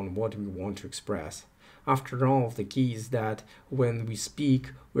focusing on what we want to express. After all, the key is that when we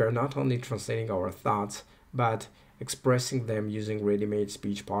speak, we are not only translating our thoughts, but expressing them using ready-made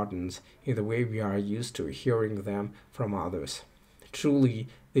speech patterns in the way we are used to hearing them from others. Truly,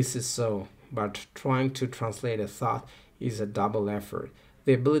 this is so, but trying to translate a thought is a double effort.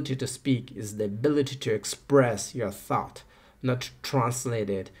 The ability to speak is the ability to express your thought, not to translate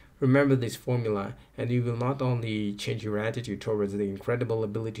it. Remember this formula, and you will not only change your attitude towards the incredible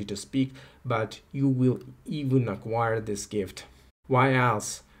ability to speak, but you will even acquire this gift. Why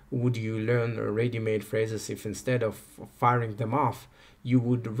else would you learn ready-made phrases if instead of firing them off, you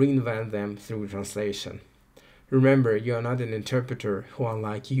would reinvent them through translation? Remember, you are not an interpreter who,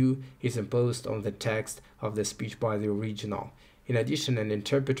 unlike you, is imposed on the text of the speech by the original. In addition, an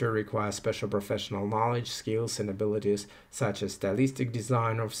interpreter requires special professional knowledge, skills, and abilities such as stylistic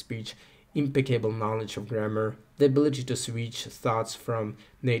design of speech, impeccable knowledge of grammar, the ability to switch thoughts from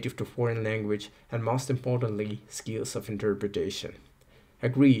native to foreign language, and most importantly, skills of interpretation.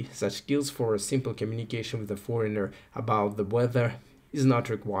 Agree, such skills for a simple communication with a foreigner about the weather is not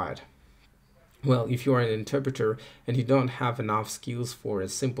required. Well, if you are an interpreter and you don't have enough skills for a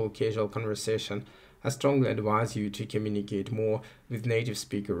simple casual conversation, I strongly advise you to communicate more with native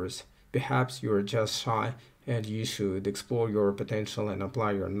speakers. Perhaps you are just shy and you should explore your potential and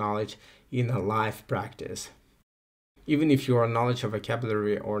apply your knowledge in a live practice. Even if your knowledge of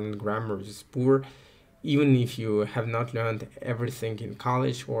vocabulary or grammar is poor, Even if you have not learned everything in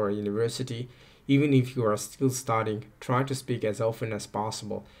college or university, even if you are still studying, try to speak as often as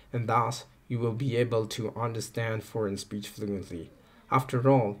possible, and thus you will be able to understand foreign speech fluently. After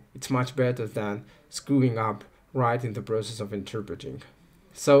all, it's much better than screwing up right in the process of interpreting.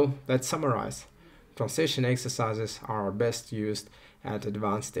 So, let's summarize. Translation exercises are best used at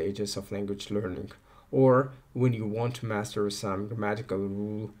advanced stages of language learning, or when you want to master some grammatical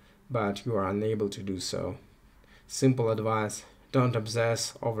rule but you are unable to do so. Simple advice: don't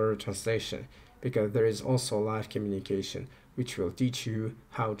obsess over translation, because there is also live communication, which will teach you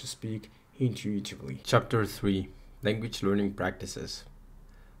how to speak intuitively. Chapter 3: Language Learning Practices.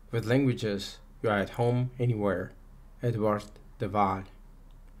 With languages, you are at home anywhere. Edward de Waal.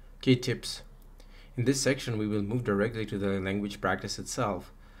 Key tips. In this section, we will move directly to the language practice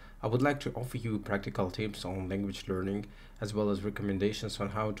itself. I would like to offer you practical tips on language learning, as well as recommendations on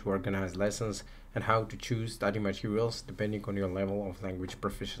how to organize lessons and how to choose study materials depending on your level of language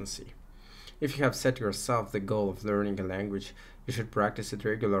proficiency. If you have set yourself the goal of learning a language, you should practice it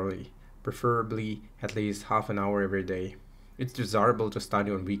regularly, preferably at least half an hour every day. It's desirable to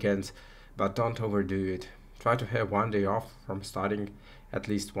study on weekends, but don't overdo it. Try to have one day off from studying at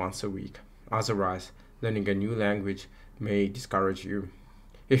least once a week. Otherwise, learning a new language may discourage you.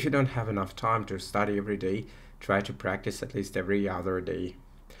 If you don't have enough time to study every day, try to practice at least every other day.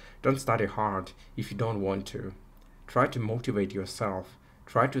 Don't study hard if you don't want to. Try to motivate yourself.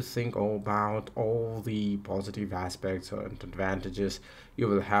 Try to think about all the positive aspects and advantages you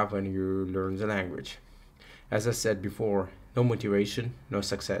will have when you learn the language. As I said before, no motivation, no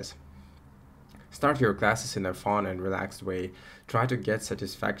success. Start your classes in a fun and relaxed way. Try to get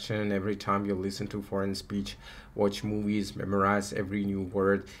satisfaction every time you listen to foreign speech, watch movies, memorize every new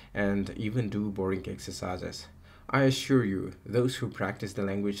word, and even do boring exercises. I assure you, those who practice the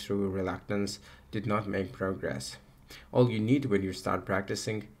language through reluctance did not make progress. All you need when you start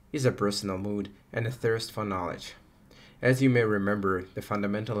practicing is a personal mood and a thirst for knowledge. As you may remember, the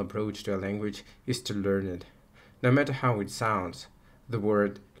fundamental approach to a language is to learn it. No matter how it sounds, the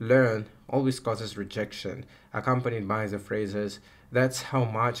word learn always causes rejection, accompanied by the phrases, "That's how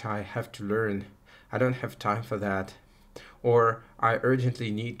much I have to learn," "I don't have time for that," or "I urgently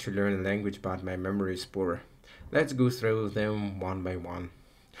need to learn a language but my memory is poor." Let's go through them one by one.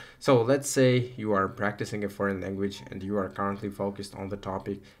 So let's say you are practicing a foreign language and you are currently focused on the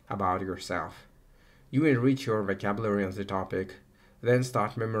topic about yourself. You enrich your vocabulary on the topic, then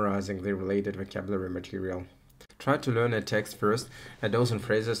start memorizing the related vocabulary material. Try to learn a text first, a dozen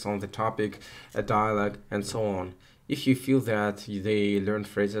phrases on the topic, a dialogue, and so on. If you feel that the learned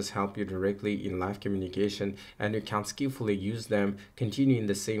phrases help you directly in live communication and you can skillfully use them, continue in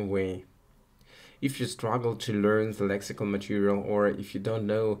the same way. If you struggle to learn the lexical material, or if you don't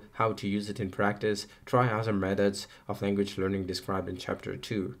know how to use it in practice, try other methods of language learning described in Chapter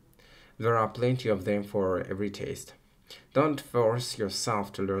 2. There are plenty of them for every taste. Don't force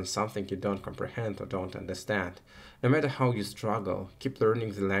yourself to learn something you don't comprehend or don't understand. No matter how you struggle, keep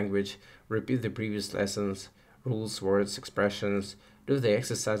learning the language, repeat the previous lessons, rules, words, expressions, do the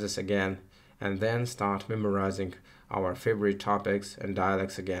exercises again, and then start memorizing our favorite topics and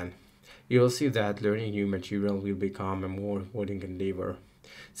dialects again. You will see that learning new material will become a more rewarding endeavor.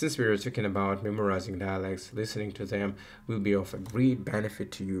 Since we are talking about memorizing dialects, listening to them will be of a great benefit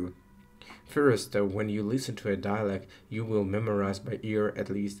to you. First, when you listen to a dialect, you will memorize by ear at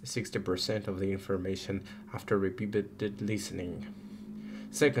least 60% of the information after repeated listening.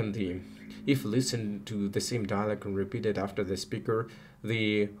 Secondly, if you listen to the same dialect and repeat it after the speaker,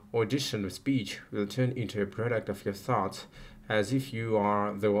 the audition of speech will turn into a product of your thoughts, as if you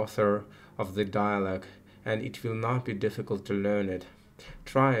are the author of the dialect, and it will not be difficult to learn it.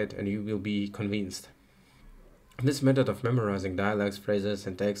 Try it and you will be convinced. This method of memorizing dialects, phrases,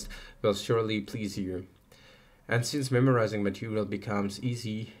 and text will surely please you. And since memorizing material becomes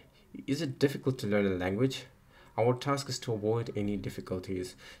easy, is it difficult to learn a language? Our task is to avoid any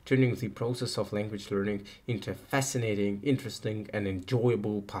difficulties, turning the process of language learning into a fascinating, interesting, and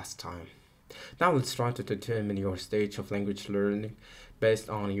enjoyable pastime. Now let's try to determine your stage of language learning based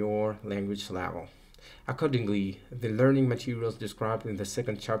on your language level. Accordingly, the learning materials described in the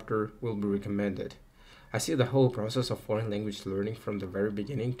second chapter will be recommended. I see the whole process of foreign language learning from the very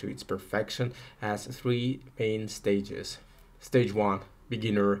beginning to its perfection as 3 main stages. Stage 1,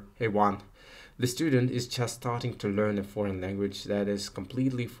 beginner A1. The student is just starting to learn a foreign language that is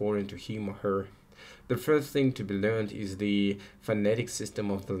completely foreign to him or her. The first thing to be learned is the phonetic system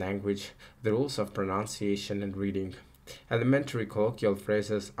of the language, the rules of pronunciation and reading. Elementary colloquial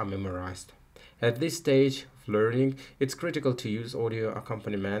phrases are memorized. At this stage, of learning, it's critical to use audio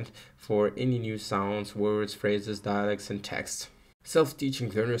accompaniment for any new sounds, words, phrases, dialects, and texts.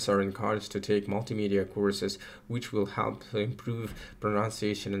 Self-teaching learners are encouraged to take multimedia courses which will help improve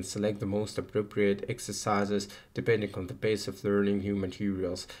pronunciation and select the most appropriate exercises depending on the pace of learning new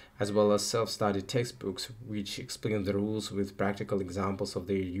materials, as well as self-study textbooks which explain the rules with practical examples of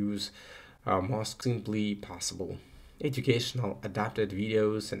their use most simply possible. Educational, adapted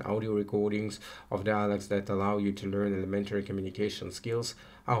videos and audio recordings of dialects that allow you to learn elementary communication skills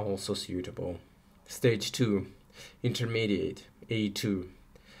are also suitable. Stage 2. Intermediate, A2.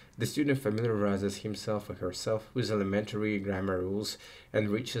 The student familiarizes himself or herself with elementary grammar rules,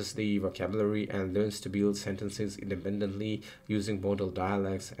 enriches the vocabulary, and learns to build sentences independently using modal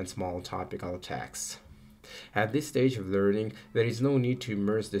dialects and small topical texts. At this stage of learning, there is no need to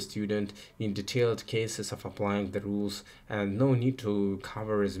immerse the student in detailed cases of applying the rules and no need to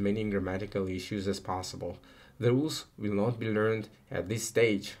cover as many grammatical issues as possible. The rules will not be learned at this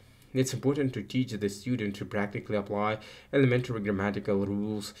stage. It's important to teach the student to practically apply elementary grammatical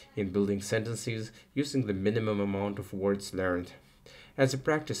rules in building sentences using the minimum amount of words learned. As a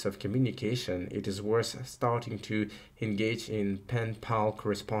practice of communication, it is worth starting to engage in pen-pal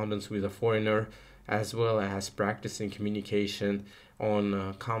correspondence with a foreigner, as well as practicing communication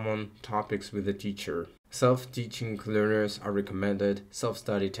on common topics with the teacher. Self-teaching learners are recommended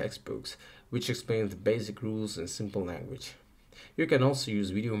self-study textbooks, which explain the basic rules in simple language. You can also use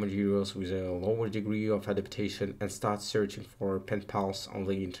video materials with a lower degree of adaptation and start searching for pen pals on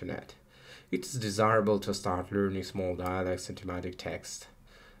the internet. It is desirable to start learning small dialects and thematic text.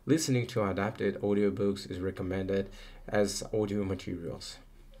 Listening to adapted audiobooks is recommended as audio materials.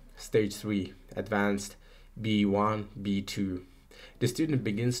 Stage 3. Advanced, B1, B2. The student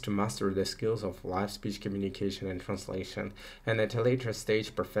begins to master the skills of live speech communication and translation, and at a later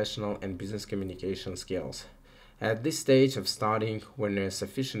stage professional and business communication skills. At this stage of studying, when a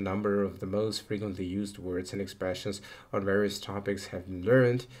sufficient number of the most frequently used words and expressions on various topics have been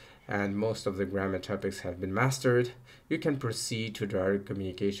learned, and most of the grammar topics have been mastered, you can proceed to direct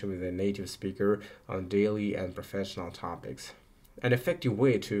communication with a native speaker on daily and professional topics. An effective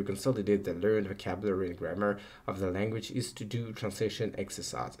way to consolidate the learned vocabulary and grammar of the language is to do translation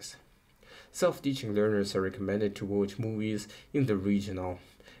exercises. Self-teaching learners are recommended to watch movies in the regional.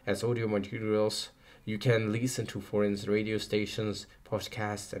 As audio materials, you can listen to foreign radio stations,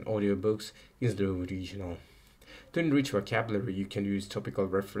 podcasts, and audiobooks in the regional. To enrich vocabulary, you can use topical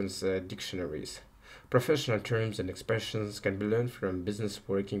reference dictionaries. Professional terms and expressions can be learned from business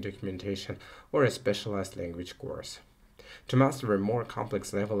working documentation or a specialized language course. To master a more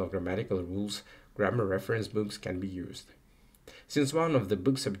complex level of grammatical rules, grammar reference books can be used. Since one of the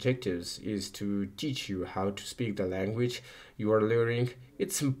book's objectives is to teach you how to speak the language you are learning,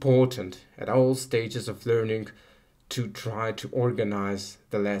 it's important at all stages of learning to try to organize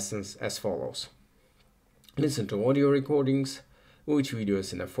the lessons as follows. Listen to audio recordings, watch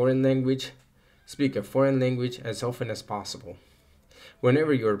videos in a foreign language, speak a foreign language as often as possible.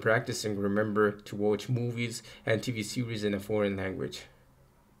 Whenever you are practicing, remember to watch movies and TV series in a foreign language.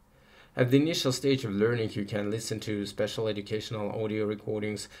 At the initial stage of learning, you can listen to special educational audio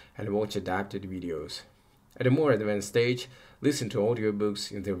recordings and watch adapted videos. At a more advanced stage, listen to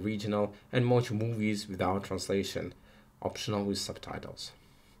audiobooks in the regional and watch movies without translation, optional with subtitles.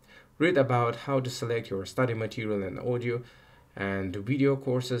 Read about how to select your study material and audio and video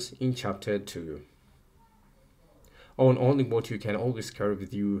courses in Chapter 2. Own only what you can always carry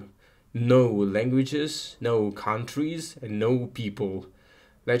with you. No languages, no countries, and no people.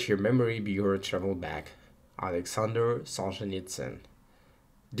 Let your memory be your travel bag. Alexander Solzhenitsyn.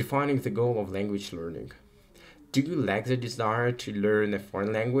 Defining the goal of language learning. Do you lack the desire to learn a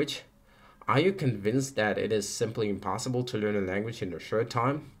foreign language? Are you convinced that it is simply impossible to learn a language in a short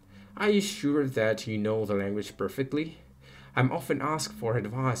time? Are you sure that you know the language perfectly? I'm often asked for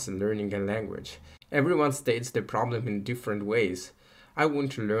advice in learning a language. Everyone states the problem in different ways. I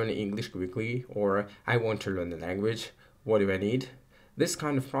want to learn English quickly, or I want to learn the language. What do I need? This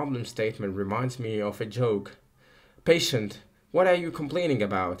kind of problem statement reminds me of a joke. Patient, what are you complaining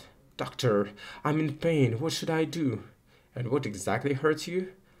about? Doctor, I'm in pain. What should I do? And what exactly hurts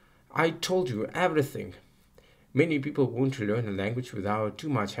you? I told you everything. Many people want to learn a language without too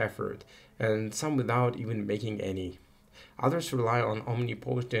much effort, and some without even making any. Others rely on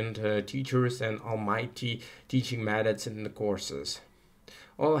omnipotent teachers and almighty teaching methods in the courses.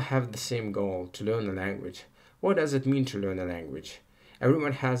 All have the same goal, to learn a language. What does it mean to learn a language?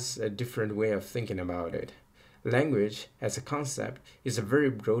 Everyone has a different way of thinking about it. Language, as a concept, is a very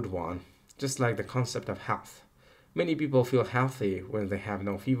broad one, just like the concept of health. Many people feel healthy when they have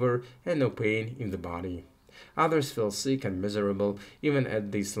no fever and no pain in the body. Others feel sick and miserable even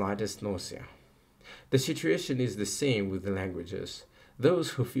at the slightest nausea. The situation is the same with the languages.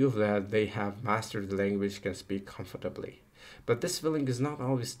 Those who feel that they have mastered the language can speak comfortably. But this feeling is not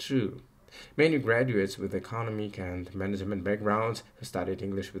always true. Many graduates with economic and management backgrounds who studied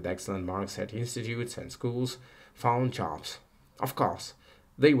English with excellent marks at institutes and schools found jobs. Of course,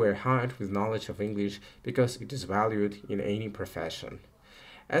 they were hired with knowledge of English because it is valued in any profession.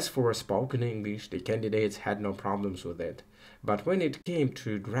 As for spoken English, the candidates had no problems with it. But when it came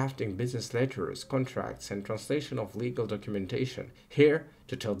to drafting business letters, contracts, and translation of legal documentation, here,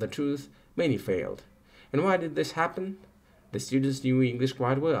 to tell the truth, many failed. And why did this happen? The students knew English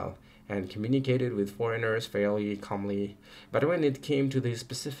quite well and communicated with foreigners fairly calmly, but when it came to the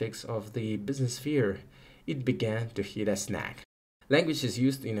specifics of the business sphere, it began to hit a snag. Language is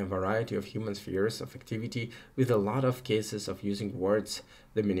used in a variety of human spheres of activity, with a lot of cases of using words,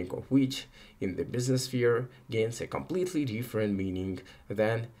 the meaning of which, in the business sphere, gains a completely different meaning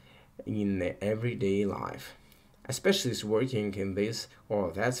than in everyday life. A specialist working in this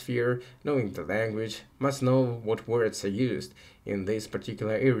or that sphere, knowing the language, must know what words are used in this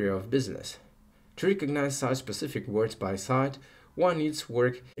particular area of business. To recognize such specific words by sight, one needs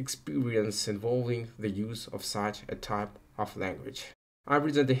work experience involving the use of such a type of language. I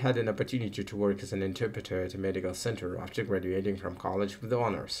recently had an opportunity to work as an interpreter at a medical center after graduating from college with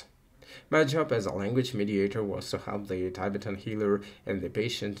honors. My job as a language mediator was to help the Tibetan healer and the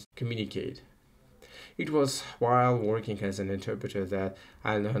patient communicate. It was while working as an interpreter that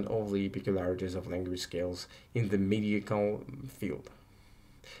I learned all the peculiarities of language skills in the medical field.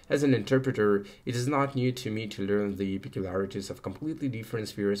 As an interpreter, it is not new to me to learn the peculiarities of completely different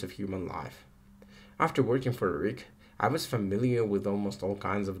spheres of human life. After working for a week, I was familiar with almost all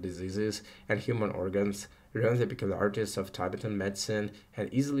kinds of diseases and human organs, learned the peculiarities of Tibetan medicine,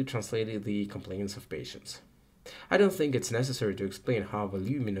 and easily translated the complaints of patients. I don't think it's necessary to explain how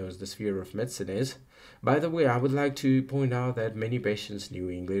voluminous the sphere of medicine is. By the way, I would like to point out that many patients knew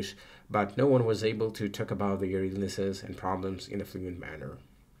English, but no one was able to talk about their illnesses and problems in a fluent manner.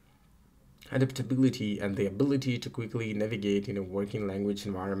 Adaptability and the ability to quickly navigate in a working language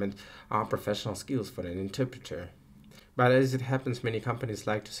environment are professional skills for an interpreter. But as it happens, many companies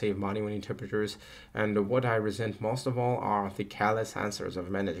like to save money on interpreters, and what I resent most of all are the careless answers of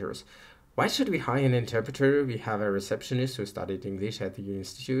managers. Why should we hire an interpreter? We have a receptionist who studied English at the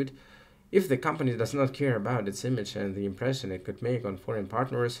institute. If the company does not care about its image and the impression it could make on foreign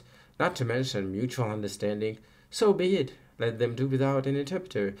partners, not to mention mutual understanding, so be it. Let them do without an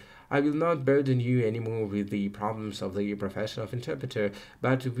interpreter. I will not burden you anymore with the problems of the profession of interpreter,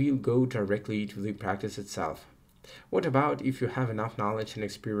 but will go directly to the practice itself. What about if you have enough knowledge and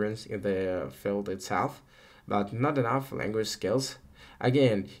experience in the field itself, but not enough language skills?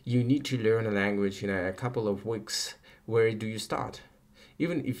 Again, you need to learn a language in a couple of weeks. Where do you start?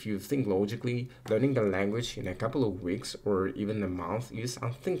 Even if you think logically, learning a language in a couple of weeks or even a month is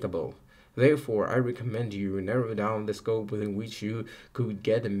unthinkable. Therefore, I recommend you narrow down the scope within which you could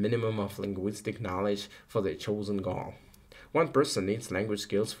get a minimum of linguistic knowledge for the chosen goal. One person needs language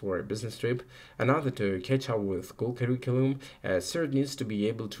skills for a business trip, another to catch up with school curriculum, a third needs to be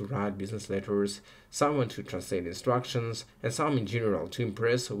able to write business letters, someone to translate instructions, and some in general to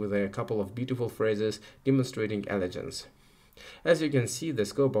impress with a couple of beautiful phrases demonstrating elegance. As you can see, the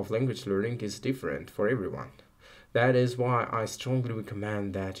scope of language learning is different for everyone. That is why I strongly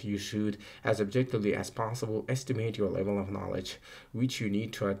recommend that you should, as objectively as possible, estimate your level of knowledge, which you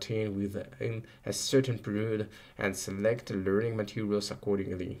need to attain within a certain period, and select learning materials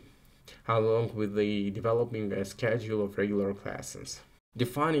accordingly, along with developing a schedule of regular classes.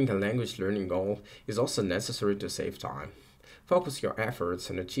 Defining a language learning goal is also necessary to save time. Focus your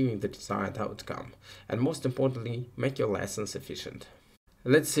efforts on achieving the desired outcome, and most importantly, make your lessons efficient.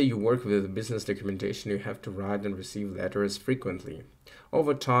 Let's say you work with business documentation, you have to write and receive letters frequently.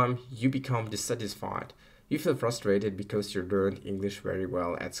 Over time, you become dissatisfied. You feel frustrated because you learned English very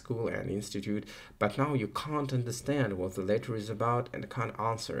well at school and institute, but now you can't understand what the letter is about and can't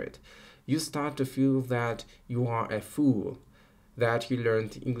answer it. You start to feel that you are a fool, that you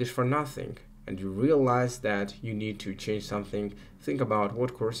learned English for nothing, and you realize that you need to change something, think about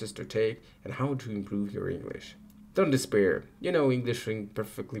what courses to take and how to improve your English. Don't despair, you know English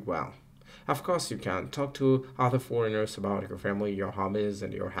perfectly well. Of course you can talk to other foreigners about your family, your hobbies,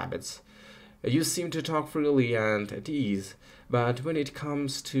 and your habits. You seem to talk freely and at ease, but when it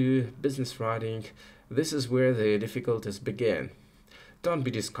comes to business writing, this is where the difficulties begin. Don't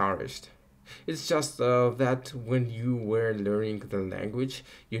be discouraged. It's just that when you were learning the language,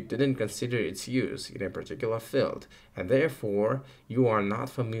 you didn't consider its use in a particular field, and therefore you are not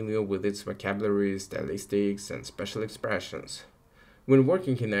familiar with its vocabulary, stylistics, and special expressions. When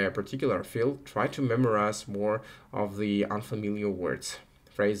working in a particular field, try to memorize more of the unfamiliar words,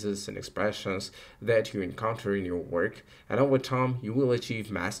 phrases, and expressions that you encounter in your work, and over time you will achieve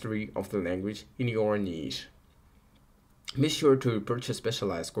mastery of the language in your niche. Be sure to purchase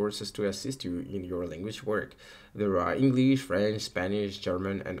specialized courses to assist you in your language work. There are English, French, Spanish,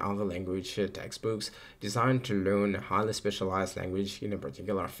 German, and other language textbooks designed to learn a highly specialized language in a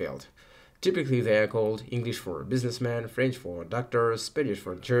particular field. Typically, they are called English for businessmen, French for doctors, Spanish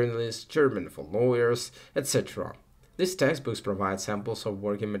for journalists, German for lawyers, etc. These textbooks provide samples of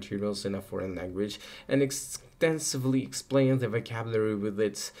working materials in a foreign language and extensively explain the vocabulary with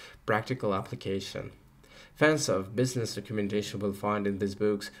its practical application. Fans of business documentation will find in these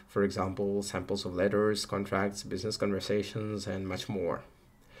books, for example, samples of letters, contracts, business conversations, and much more.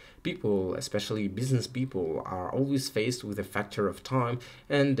 People, especially business people, are always faced with the factor of time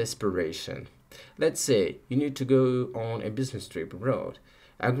and desperation. Let's say you need to go on a business trip abroad.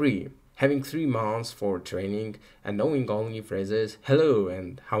 Agree, having 3 months for training and knowing only phrases "hello"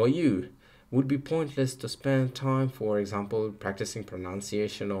 and "how are you" would be pointless to spend time, for example, practicing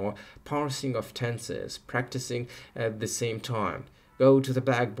pronunciation or parsing of tenses, practicing at the same time, go to the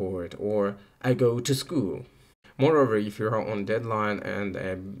blackboard, or I go to school. Moreover, if you are on deadline and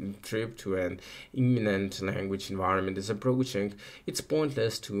a trip to an imminent language environment is approaching, it's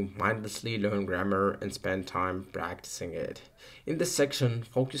pointless to mindlessly learn grammar and spend time practicing it. In this section,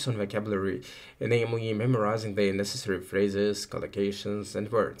 focus on vocabulary, namely memorizing the necessary phrases, collocations,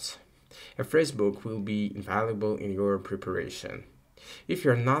 and words. A phrase book will be invaluable in your preparation. If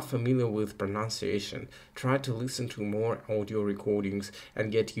you're not familiar with pronunciation, try to listen to more audio recordings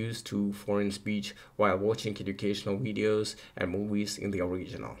and get used to foreign speech while watching educational videos and movies in the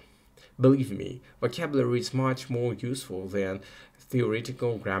original. Believe me, vocabulary is much more useful than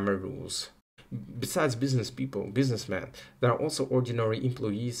theoretical grammar rules. Besides businessmen, there are also ordinary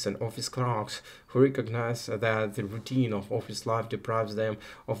employees and office clerks who recognize that the routine of office life deprives them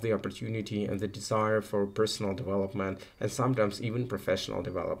of the opportunity and the desire for personal development and sometimes even professional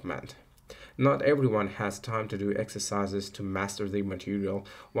development. Not everyone has time to do exercises to master the material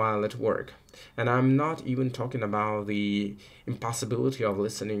while at work. And I'm not even talking about the impossibility of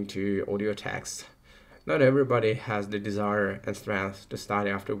listening to audio text. Not everybody has the desire and strength to study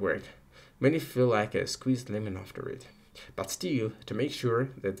after work. Many feel like a squeezed lemon after it. But still, to make sure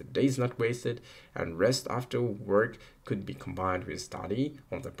that the day is not wasted and rest after work could be combined with study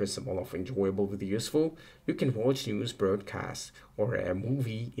on the principle of enjoyable with useful, you can watch news broadcasts or a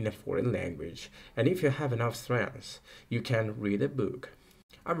movie in a foreign language. And if you have enough strength, you can read a book.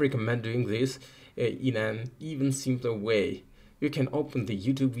 I recommend doing this in an even simpler way. You can open the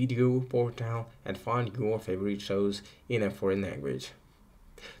YouTube video portal and find your favorite shows in a foreign language.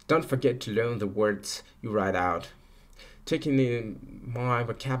 Don't forget to learn the words you write out. Taking in my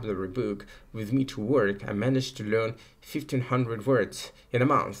vocabulary book with me to work, I managed to learn 1,500 words in a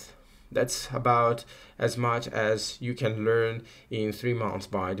month. That's about as much as you can learn in 3 months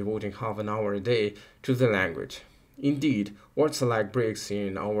by devoting half an hour a day to the language. Indeed, words are like bricks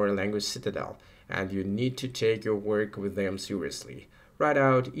in our language citadel, and you need to take your work with them seriously. Write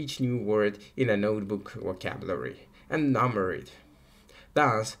out each new word in a notebook vocabulary and number it.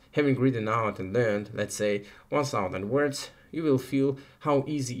 Thus, having written out and learned, let's say, 1,000 words, you will feel how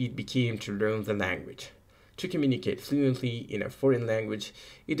easy it became to learn the language. To communicate fluently in a foreign language,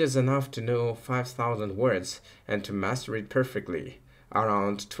 it is enough to know 5,000 words and to master it perfectly,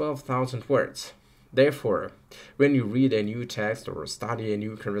 around 12,000 words. Therefore, when you read a new text or study a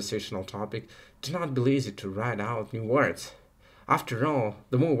new conversational topic, do not be lazy to write out new words. After all,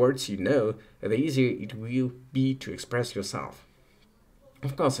 the more words you know, the easier it will be to express yourself.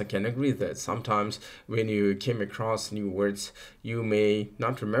 Of course, I can agree that sometimes when you came across new words, you may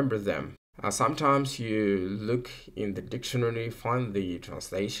not remember them. Sometimes you look in the dictionary, find the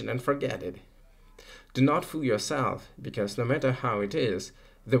translation, and forget it. Do not fool yourself, because no matter how it is,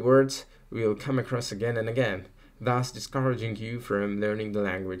 the words will come across again and again, thus discouraging you from learning the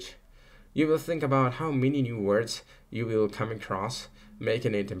language. You will think about how many new words you will come across,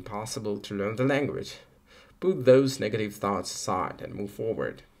 making it impossible to learn the language. Put those negative thoughts aside and move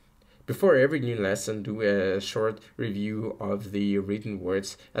forward. Before every new lesson, do a short review of the written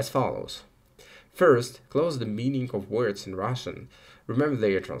words as follows. First, close the meaning of words in Russian. Remember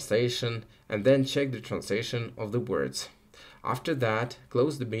their translation, and then check the translation of the words. After that,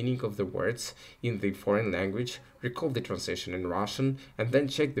 close the meaning of the words in the foreign language, recall the translation in Russian, and then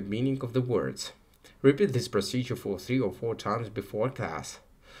check the meaning of the words. Repeat this procedure for 3 or 4 times before class.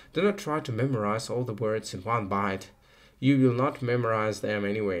 Do not try to memorize all the words in one bite. You will not memorize them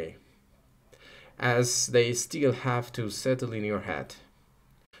anyway, as they still have to settle in your head.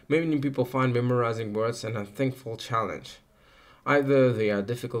 Many people find memorizing words an unthankful challenge. Either they are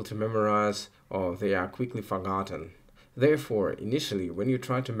difficult to memorize or they are quickly forgotten. Therefore, initially, when you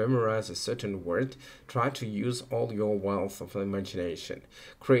try to memorize a certain word, try to use all your wealth of imagination.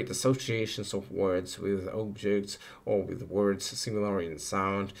 Create associations of words with objects or with words similar in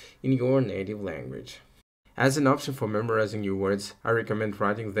sound in your native language. As an option for memorizing new words, I recommend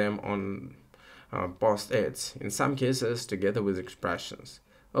writing them on post-its, in some cases together with expressions.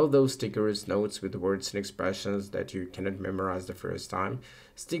 All those stickers, notes with words and expressions that you cannot memorize the first time,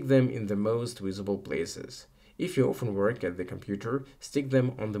 stick them in the most visible places. If you often work at the computer, stick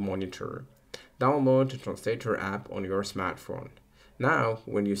them on the monitor. Download the translator app on your smartphone. Now,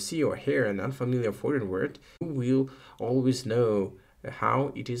 when you see or hear an unfamiliar foreign word, you will always know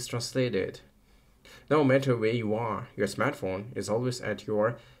how it is translated. No matter where you are, your smartphone is always at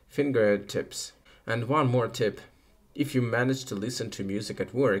your fingertips. And one more tip. If you manage to listen to music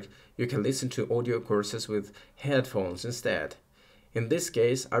at work, you can listen to audio courses with headphones instead. In this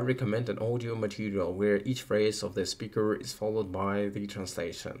case, I recommend an audio material where each phrase of the speaker is followed by the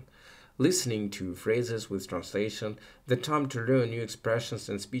translation. Listening to phrases with translation, the time to learn new expressions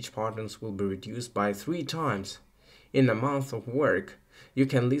and speech patterns will be reduced by 3 times. In a month of work, you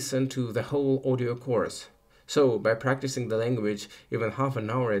can listen to the whole audio course. So, by practicing the language even half an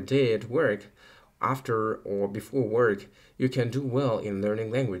hour a day at work, after or before work, you can do well in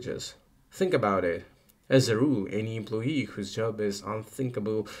learning languages. Think about it. As a rule, any employee whose job is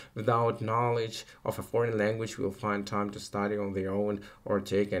unthinkable without knowledge of a foreign language will find time to study on their own or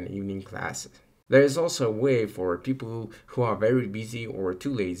take an evening class. There is also a way for people who are very busy or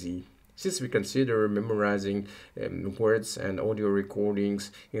too lazy. Since we consider memorizing words and audio recordings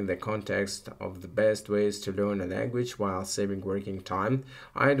in the context of the best ways to learn a language while saving working time,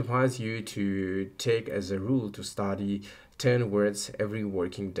 I advise you to take as a rule to study 10 words every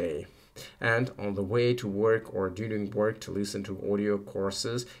working day, and on the way to work or during work to listen to audio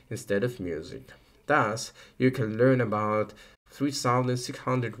courses instead of music. Thus, you can learn about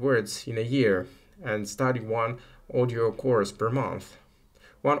 3,600 words in a year and study one audio course per month.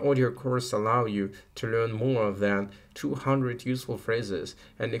 One audio course allows you to learn more than 200 useful phrases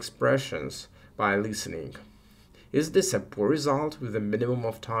and expressions by listening. Is this a poor result with a minimum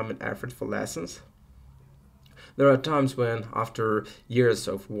of time and effort for lessons? There are times when, after years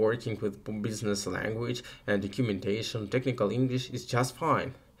of working with business language and documentation, technical English is just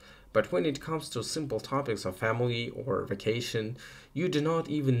fine. But when it comes to simple topics of family or vacation, you do not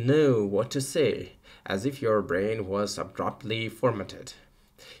even know what to say, as if your brain was abruptly formatted.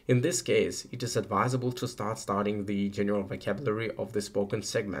 In this case, it is advisable to start studying the general vocabulary of the spoken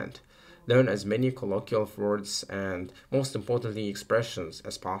segment. Learn as many colloquial words and, most importantly, expressions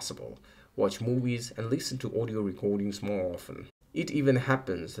as possible. Watch movies and listen to audio recordings more often. It even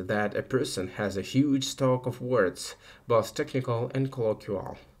happens that a person has a huge stock of words, both technical and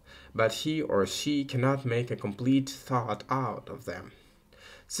colloquial, but he or she cannot make a complete thought out of them.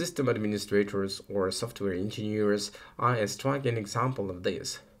 System administrators or software engineers are a striking example of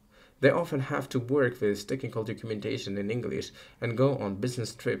this. They often have to work with technical documentation in English and go on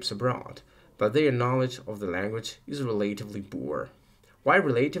business trips abroad, but their knowledge of the language is relatively poor. Why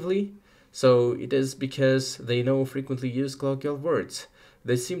relatively? So it is because they know frequently used colloquial words.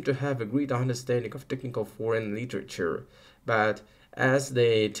 They seem to have a great understanding of technical foreign literature, but as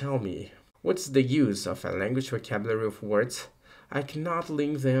they tell me, what's the use of a language vocabulary of words? I cannot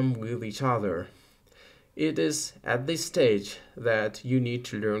link them with each other. It is at this stage that you need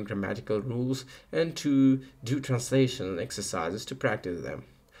to learn grammatical rules and to do translation exercises to practice them.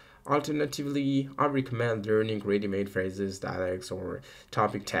 Alternatively, I recommend learning ready-made phrases, dialects, or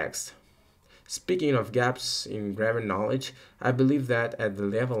topic text. Speaking of gaps in grammar knowledge, I believe that at the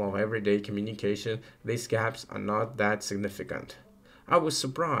level of everyday communication, these gaps are not that significant. I was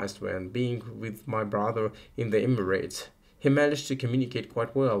surprised when being with my brother in the Emirates. He managed to communicate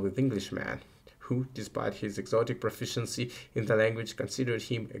quite well with Englishmen, who, despite his exotic proficiency in the language, considered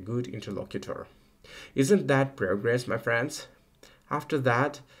him a good interlocutor. Isn't that progress, my friends? After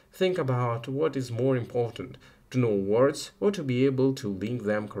that, think about what is more important, to know words or to be able to link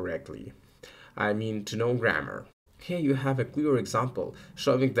them correctly. I mean, to know grammar. Here you have a clear example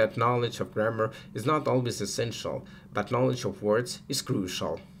showing that knowledge of grammar is not always essential, but knowledge of words is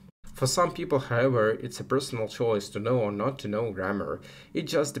crucial. For some people, however, it's a personal choice to know or not to know grammar. It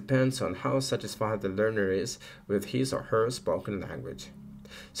just depends on how satisfied the learner is with his or her spoken language.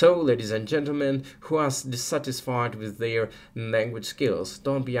 So, ladies and gentlemen who are dissatisfied with their language skills,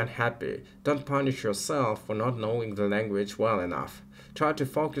 don't be unhappy. Don't punish yourself for not knowing the language well enough. Try to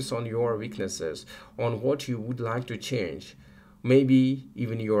focus on your weaknesses, on what you would like to change, maybe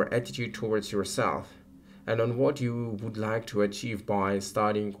even your attitude towards yourself, and on what you would like to achieve by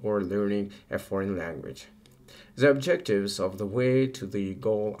studying or learning a foreign language. The objectives of the way to the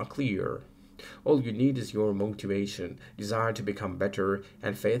goal are clear. All you need is your motivation, desire to become better,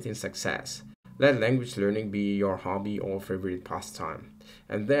 and faith in success. Let language learning be your hobby or favorite pastime,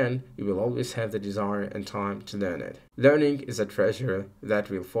 and then you will always have the desire and time to learn it. Learning is a treasure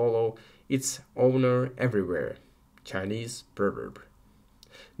that will follow its owner everywhere. Chinese proverb.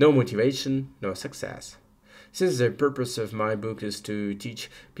 No motivation, no success. Since the purpose of my book is to teach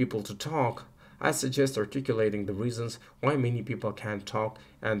people to talk, I suggest articulating the reasons why many people can't talk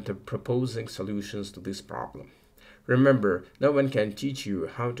and proposing solutions to this problem. Remember, no one can teach you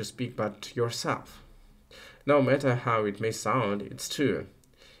how to speak but yourself. No matter how it may sound, it's true.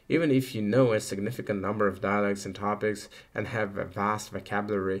 Even if you know a significant number of dialects and topics and have a vast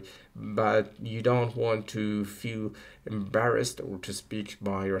vocabulary, but you don't want to feel embarrassed or to speak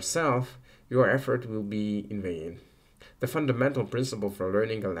by yourself, your effort will be in vain. The fundamental principle for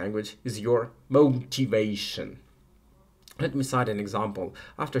learning a language is your motivation. Let me cite an example.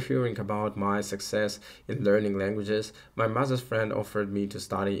 After hearing about my success in learning languages, my mother's friend offered me to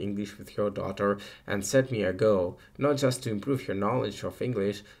study English with her daughter and set me a goal, not just to improve her knowledge of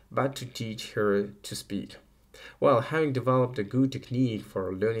English, but to teach her to speak. Well, having developed a good technique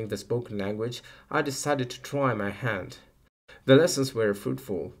for learning the spoken language, I decided to try my hand. The lessons were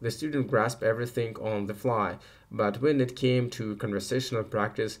fruitful. The student grasped everything on the fly, but when it came to conversational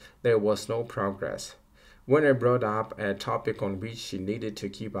practice, there was no progress. When I brought up a topic on which she needed to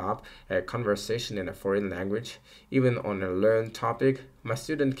keep up a conversation in a foreign language, even on a learned topic, my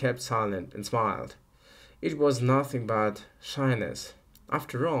student kept silent and smiled. It was nothing but shyness.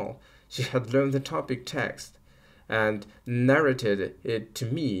 After all, she had learned the topic text and narrated it to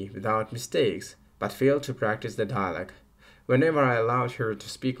me without mistakes, but failed to practice the dialect. Whenever I allowed her to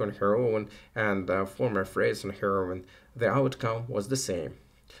speak on her own and form a phrase on her own, the outcome was the same.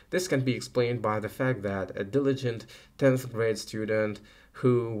 This can be explained by the fact that a diligent 10th grade student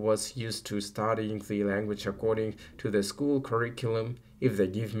who was used to studying the language according to the school curriculum, if they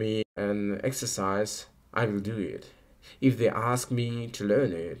give me an exercise, I will do it. If they ask me to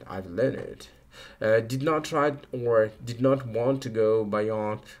learn it, I will learn it. Did not try or did not want to go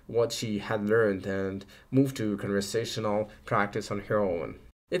beyond what she had learned and move to conversational practice on her own.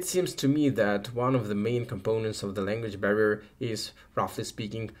 It seems to me that one of the main components of the language barrier is, roughly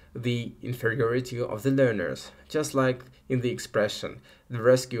speaking, the inferiority of the learners. Just like in the expression, the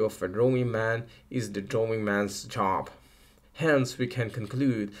rescue of a drowning man is the drowning man's job. Hence, we can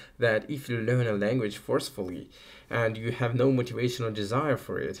conclude that if you learn a language forcefully and you have no motivation or desire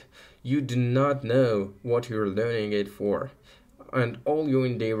for it, you do not know what you're learning it for, and all your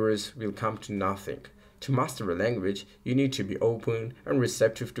endeavors will come to nothing. To master a language, you need to be open and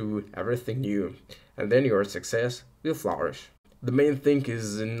receptive to everything new, and then your success will flourish. The main thing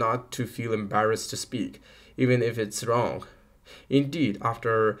is not to feel embarrassed to speak, even if it's wrong. Indeed,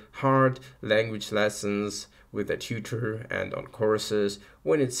 after hard language lessons with a tutor and on courses,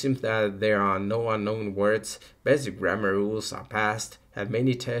 when it seems that there are no unknown words, basic grammar rules are passed, and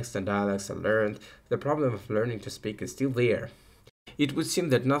many texts and dialects are learned, the problem of learning to speak is still there. It would seem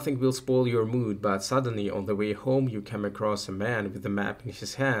that nothing will spoil your mood, but suddenly on the way home you come across a man with a map in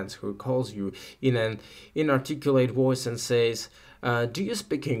his hands who calls you in an inarticulate voice and says, "Do you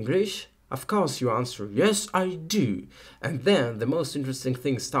speak English?" Of course you answer, "Yes, I do." And then the most interesting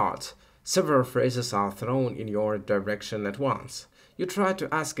thing starts. Several phrases are thrown in your direction at once. You try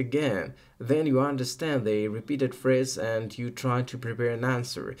to ask again, then you understand the repeated phrase and you try to prepare an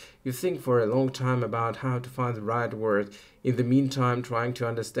answer. You think for a long time about how to find the right word, in the meantime trying to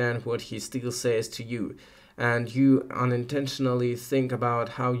understand what he still says to you. And you unintentionally think about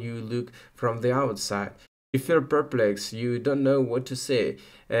how you look from the outside. You feel perplexed, you don't know what to say.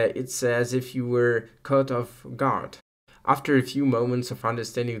 It's as if you were caught off guard. After a few moments of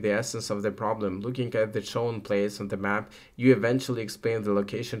understanding the essence of the problem, looking at the shown place on the map, you eventually explain the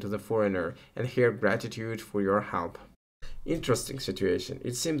location to the foreigner and hear gratitude for your help. Interesting situation.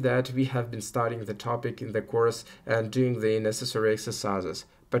 It seems that we have been studying the topic in the course and doing the necessary exercises.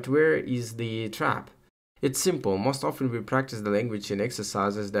 But where is the trap? It's simple. Most often we practice the language in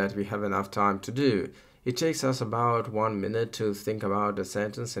exercises that we have enough time to do. It takes us about 1 minute to think about a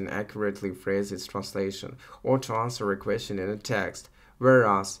sentence and accurately phrase its translation, or to answer a question in a text,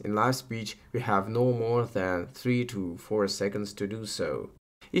 whereas in live speech we have no more than 3 to 4 seconds to do so.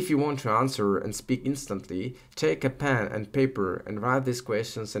 If you want to answer and speak instantly, take a pen and paper and write these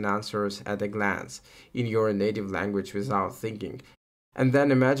questions and answers at a glance in your native language without thinking, and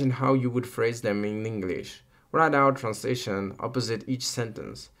then imagine how you would phrase them in English. Write out translation opposite each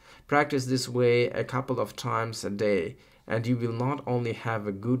sentence. Practice this way a couple of times a day, and you will not only have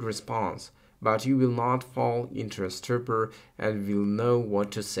a good response, but you will not fall into a stupor and will know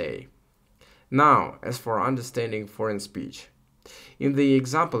what to say. Now, as for understanding foreign speech. In the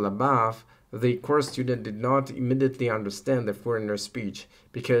example above, the course student did not immediately understand the foreigner's speech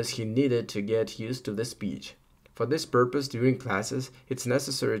because he needed to get used to the speech. For this purpose, during classes, it's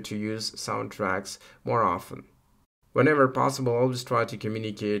necessary to use soundtracks more often. Whenever possible, always try to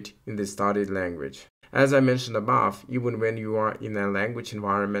communicate in the studied language. As I mentioned above, even when you are in a language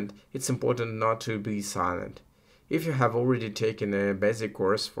environment, it's important not to be silent. If you have already taken a basic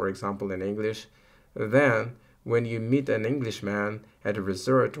course, for example in English, then when you meet an Englishman at a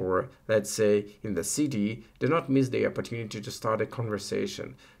resort or, let's say, in the city, do not miss the opportunity to start a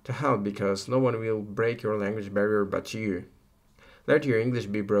conversation to help, because no one will break your language barrier but you. Let your English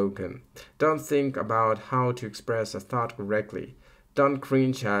be broken. Don't think about how to express a thought correctly. Don't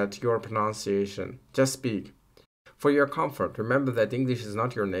cringe at your pronunciation. Just speak. For your comfort, remember that English is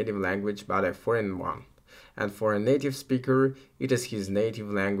not your native language but a foreign one. And for a native speaker, it is his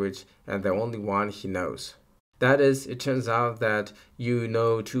native language and the only one he knows. That is, it turns out that you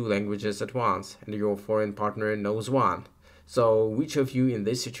know 2 languages at once and your foreign partner knows 1. So which of you in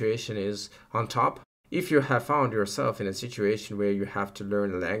this situation is on top? If you have found yourself in a situation where you have to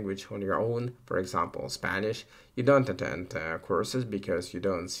learn a language on your own, for example Spanish, you don't attend courses because you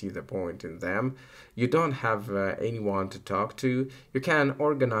don't see the point in them, you don't have anyone to talk to, you can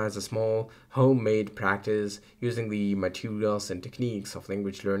organize a small homemade practice using the materials and techniques of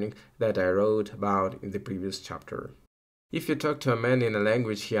language learning that I wrote about in the previous chapter. If you talk to a man in a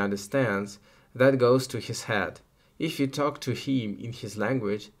language he understands, that goes to his head. If you talk to him in his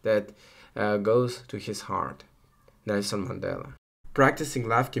language, that goes to his heart. Nelson Mandela. Practicing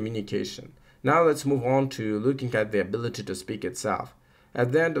live communication. Now let's move on to looking at the ability to speak itself.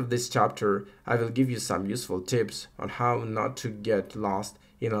 At the end of this chapter, I will give you some useful tips on how not to get lost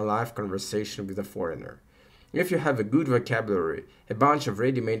in a live conversation with a foreigner. If you have a good vocabulary, a bunch of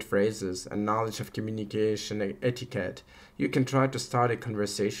ready-made phrases, and knowledge of communication etiquette, you can try to start a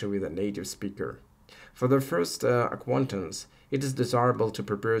conversation with a native speaker. For the first acquaintance, it is desirable to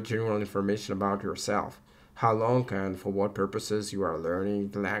prepare general information about yourself, how long and for what purposes you are learning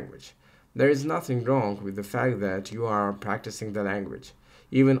the language. There is nothing wrong with the fact that you are practicing the language.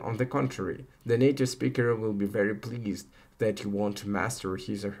 Even on the contrary, the native speaker will be very pleased that you want to master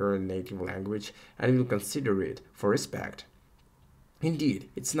his or her native language and will consider it for respect. Indeed,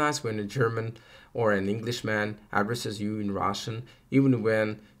 it's nice when a German or an Englishman addresses you in Russian, even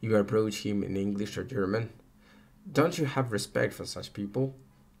when you approach him in English or German. Don't you have respect for such people?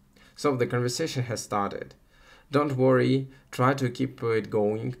 So the conversation has started. Don't worry, try to keep it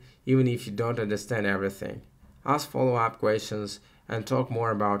going, even if you don't understand everything. Ask follow-up questions and talk more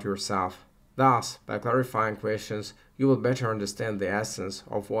about yourself. Thus, by clarifying questions, you will better understand the essence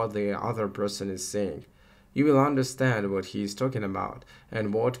of what the other person is saying. You will understand what he is talking about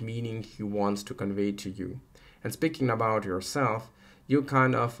and what meaning he wants to convey to you. And speaking about yourself, you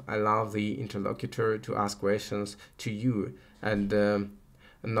kind of allow the interlocutor to ask questions to you and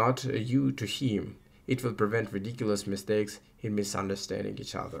not you to him. It will prevent ridiculous mistakes in misunderstanding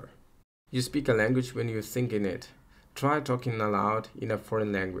each other. You speak a language when you think in it. Try talking aloud in a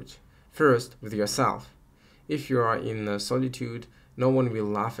foreign language. First, with yourself. If you are in solitude, no one will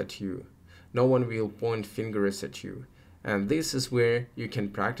laugh at you. No one will point fingers at you. And this is where you can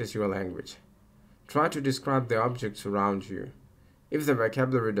practice your language. Try to describe the objects around you. If the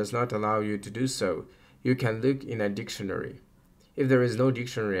vocabulary does not allow you to do so, you can look in a dictionary. If there is no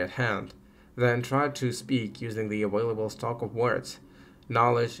dictionary at hand, then try to speak using the available stock of words,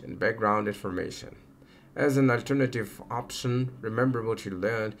 knowledge, and background information. As an alternative option, remember what you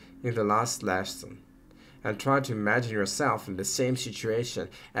learned in the last lesson, and try to imagine yourself in the same situation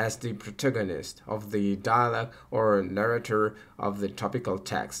as the protagonist of the dialogue or narrator of the topical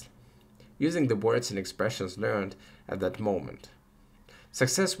text, using the words and expressions learned at that moment.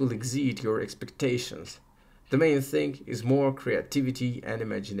 Success will exceed your expectations. The main thing is more creativity and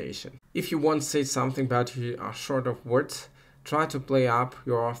imagination. If you want to say something but you are short of words, try to play up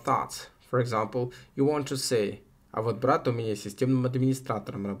your thoughts. For example, you want to say, а вот брат у меня системным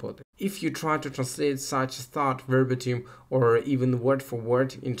администратором работает. If you try to translate such a thought verbatim or even word for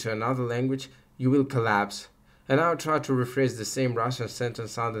word into another language, you will collapse. And now try to rephrase the same Russian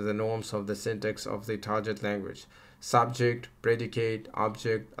sentence under the norms of the syntax of the target language: subject, predicate,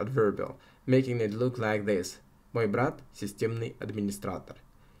 object, adverbial, making it look like this: Мой брат – системный администратор,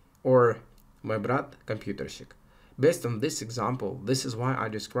 or Мой брат – компьютерщик. Based on this example, this is why I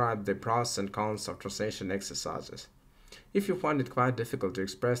described the pros and cons of translation exercises. If you find it quite difficult to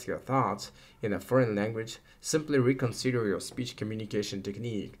express your thoughts in a foreign language, simply reconsider your speech communication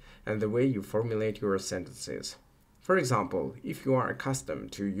technique and the way you formulate your sentences. For example, if you are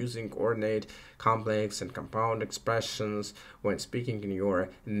accustomed to using ornate, complex, and compound expressions when speaking in your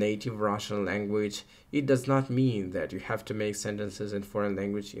native Russian language, it does not mean that you have to make sentences in foreign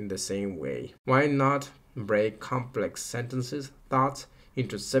language in the same way. Why not break complex sentences, thoughts,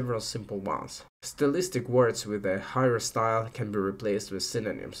 into several simple ones? Stylistic words with a higher style can be replaced with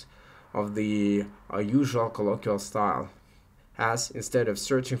synonyms of the usual colloquial style, as instead of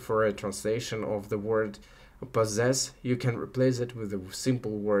searching for a translation of the word possess, you can replace it with the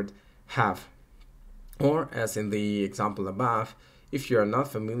simple word have. Or, as in the example above, if you are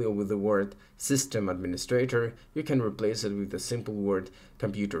not familiar with the word system administrator, you can replace it with the simple word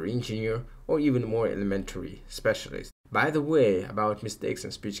computer engineer, or even more elementary, specialist. By the way, about mistakes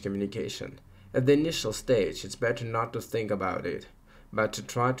in speech communication. At the initial stage, it's better not to think about it, but to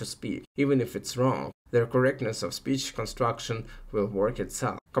try to speak. Even if it's wrong, the correctness of speech construction will work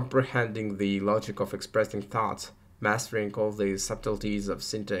itself. Comprehending the logic of expressing thoughts, mastering all the subtleties of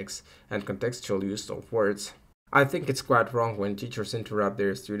syntax and contextual use of words. I think it's quite wrong when teachers interrupt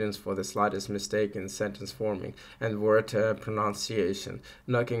their students for the slightest mistake in sentence forming and word pronunciation,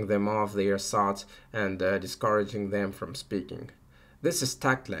 knocking them off their thoughts and discouraging them from speaking. This is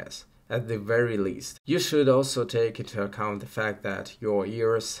tactless, at the very least. You should also take into account the fact that your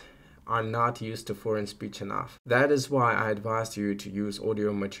ears are not used to foreign speech enough. That is why I advise you to use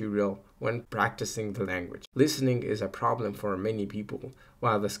audio material when practicing the language. Listening is a problem for many people,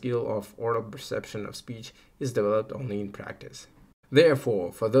 while the skill of oral perception of speech is developed only in practice.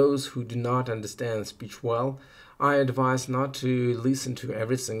 Therefore, for those who do not understand speech well, I advise not to listen to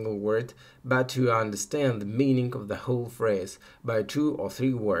every single word, but to understand the meaning of the whole phrase by 2 or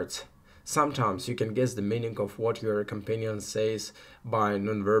 3 words. Sometimes you can guess the meaning of what your companion says by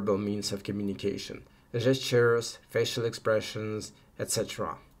nonverbal means of communication, gestures, facial expressions,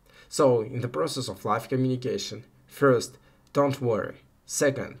 etc. So, in the process of live communication, first, don't worry.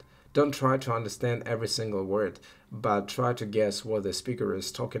 Second, don't try to understand every single word, but try to guess what the speaker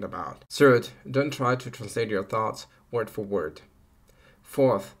is talking about. Third, don't try to translate your thoughts word for word.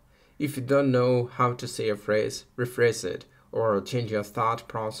 Fourth, if you don't know how to say a phrase, rephrase it, or change your thought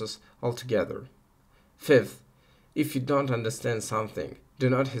process altogether. Fifth, if you don't understand something, do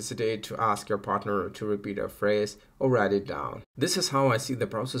not hesitate to ask your partner to repeat a phrase or write it down. This is how I see the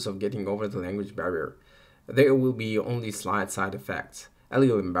process of getting over the language barrier. There will be only slight side effects: a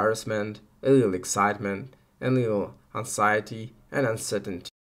little embarrassment, a little excitement, a little anxiety and uncertainty.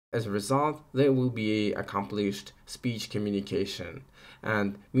 As a result, there will be accomplished speech communication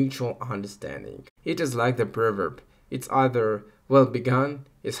and mutual understanding. It is like the proverb: it's either well begun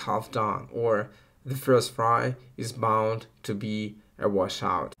is half done, or the first fry is bound to be a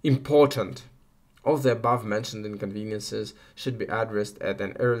washout. Important! All the above mentioned inconveniences should be addressed at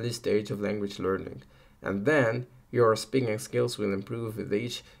an early stage of language learning, and then your speaking skills will improve with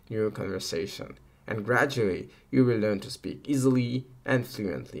each new conversation, and gradually you will learn to speak easily and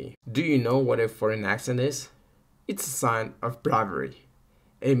fluently. Do you know what a foreign accent is? It's a sign of bravery.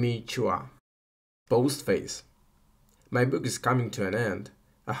 Amy Chua. Postface. My book is coming to an end.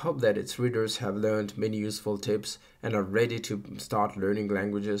 I hope that its readers have learned many useful tips and are ready to start learning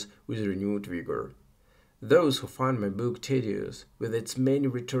languages with renewed vigor. Those who find my book tedious with its many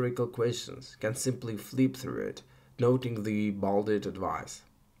rhetorical questions can simply flip through it, noting the bolded advice.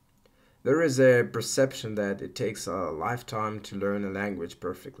 There is a perception that it takes a lifetime to learn a language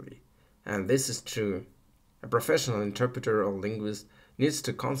perfectly, and this is true. A professional interpreter or linguist needs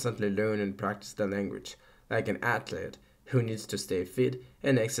to constantly learn and practice the language, like an athlete who needs to stay fit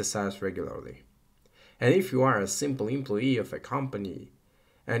and exercise regularly. And if you are a simple employee of a company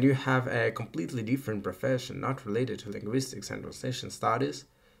and you have a completely different profession not related to linguistics and translation studies,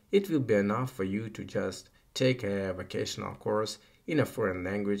 it will be enough for you to just take a vocational course in a foreign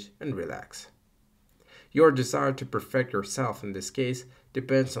language and relax. Your desire to perfect yourself in this case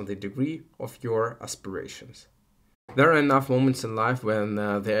depends on the degree of your aspirations. There are enough moments in life when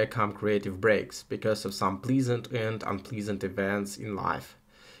there come creative breaks because of some pleasant and unpleasant events in life.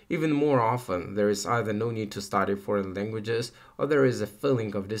 Even more often, there is either no need to study foreign languages or there is a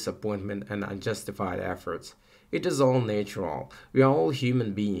feeling of disappointment and unjustified efforts. It is all natural. We are all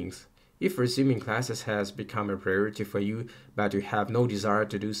human beings. If resuming classes has become a priority for you, but you have no desire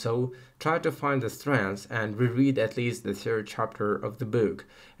to do so, try to find the strengths and reread at least the third chapter of the book,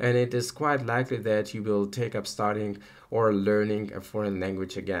 and it is quite likely that you will take up studying or learning a foreign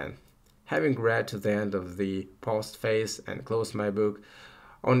language again. Having read to the end of the postface and closed my book,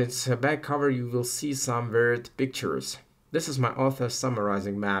 on its back cover you will see some weird pictures. This is my author's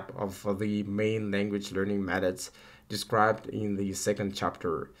summarizing map of the main language learning methods described in the second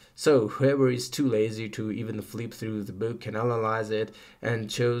chapter. So whoever is too lazy to even flip through the book can analyze it and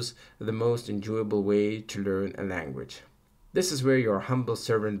choose the most enjoyable way to learn a language. This is where your humble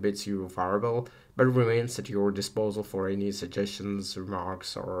servant bids you farewell, but remains at your disposal for any suggestions,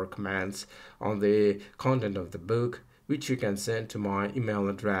 remarks, or comments on the content of the book, which you can send to my email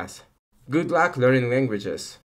address. Good luck learning languages!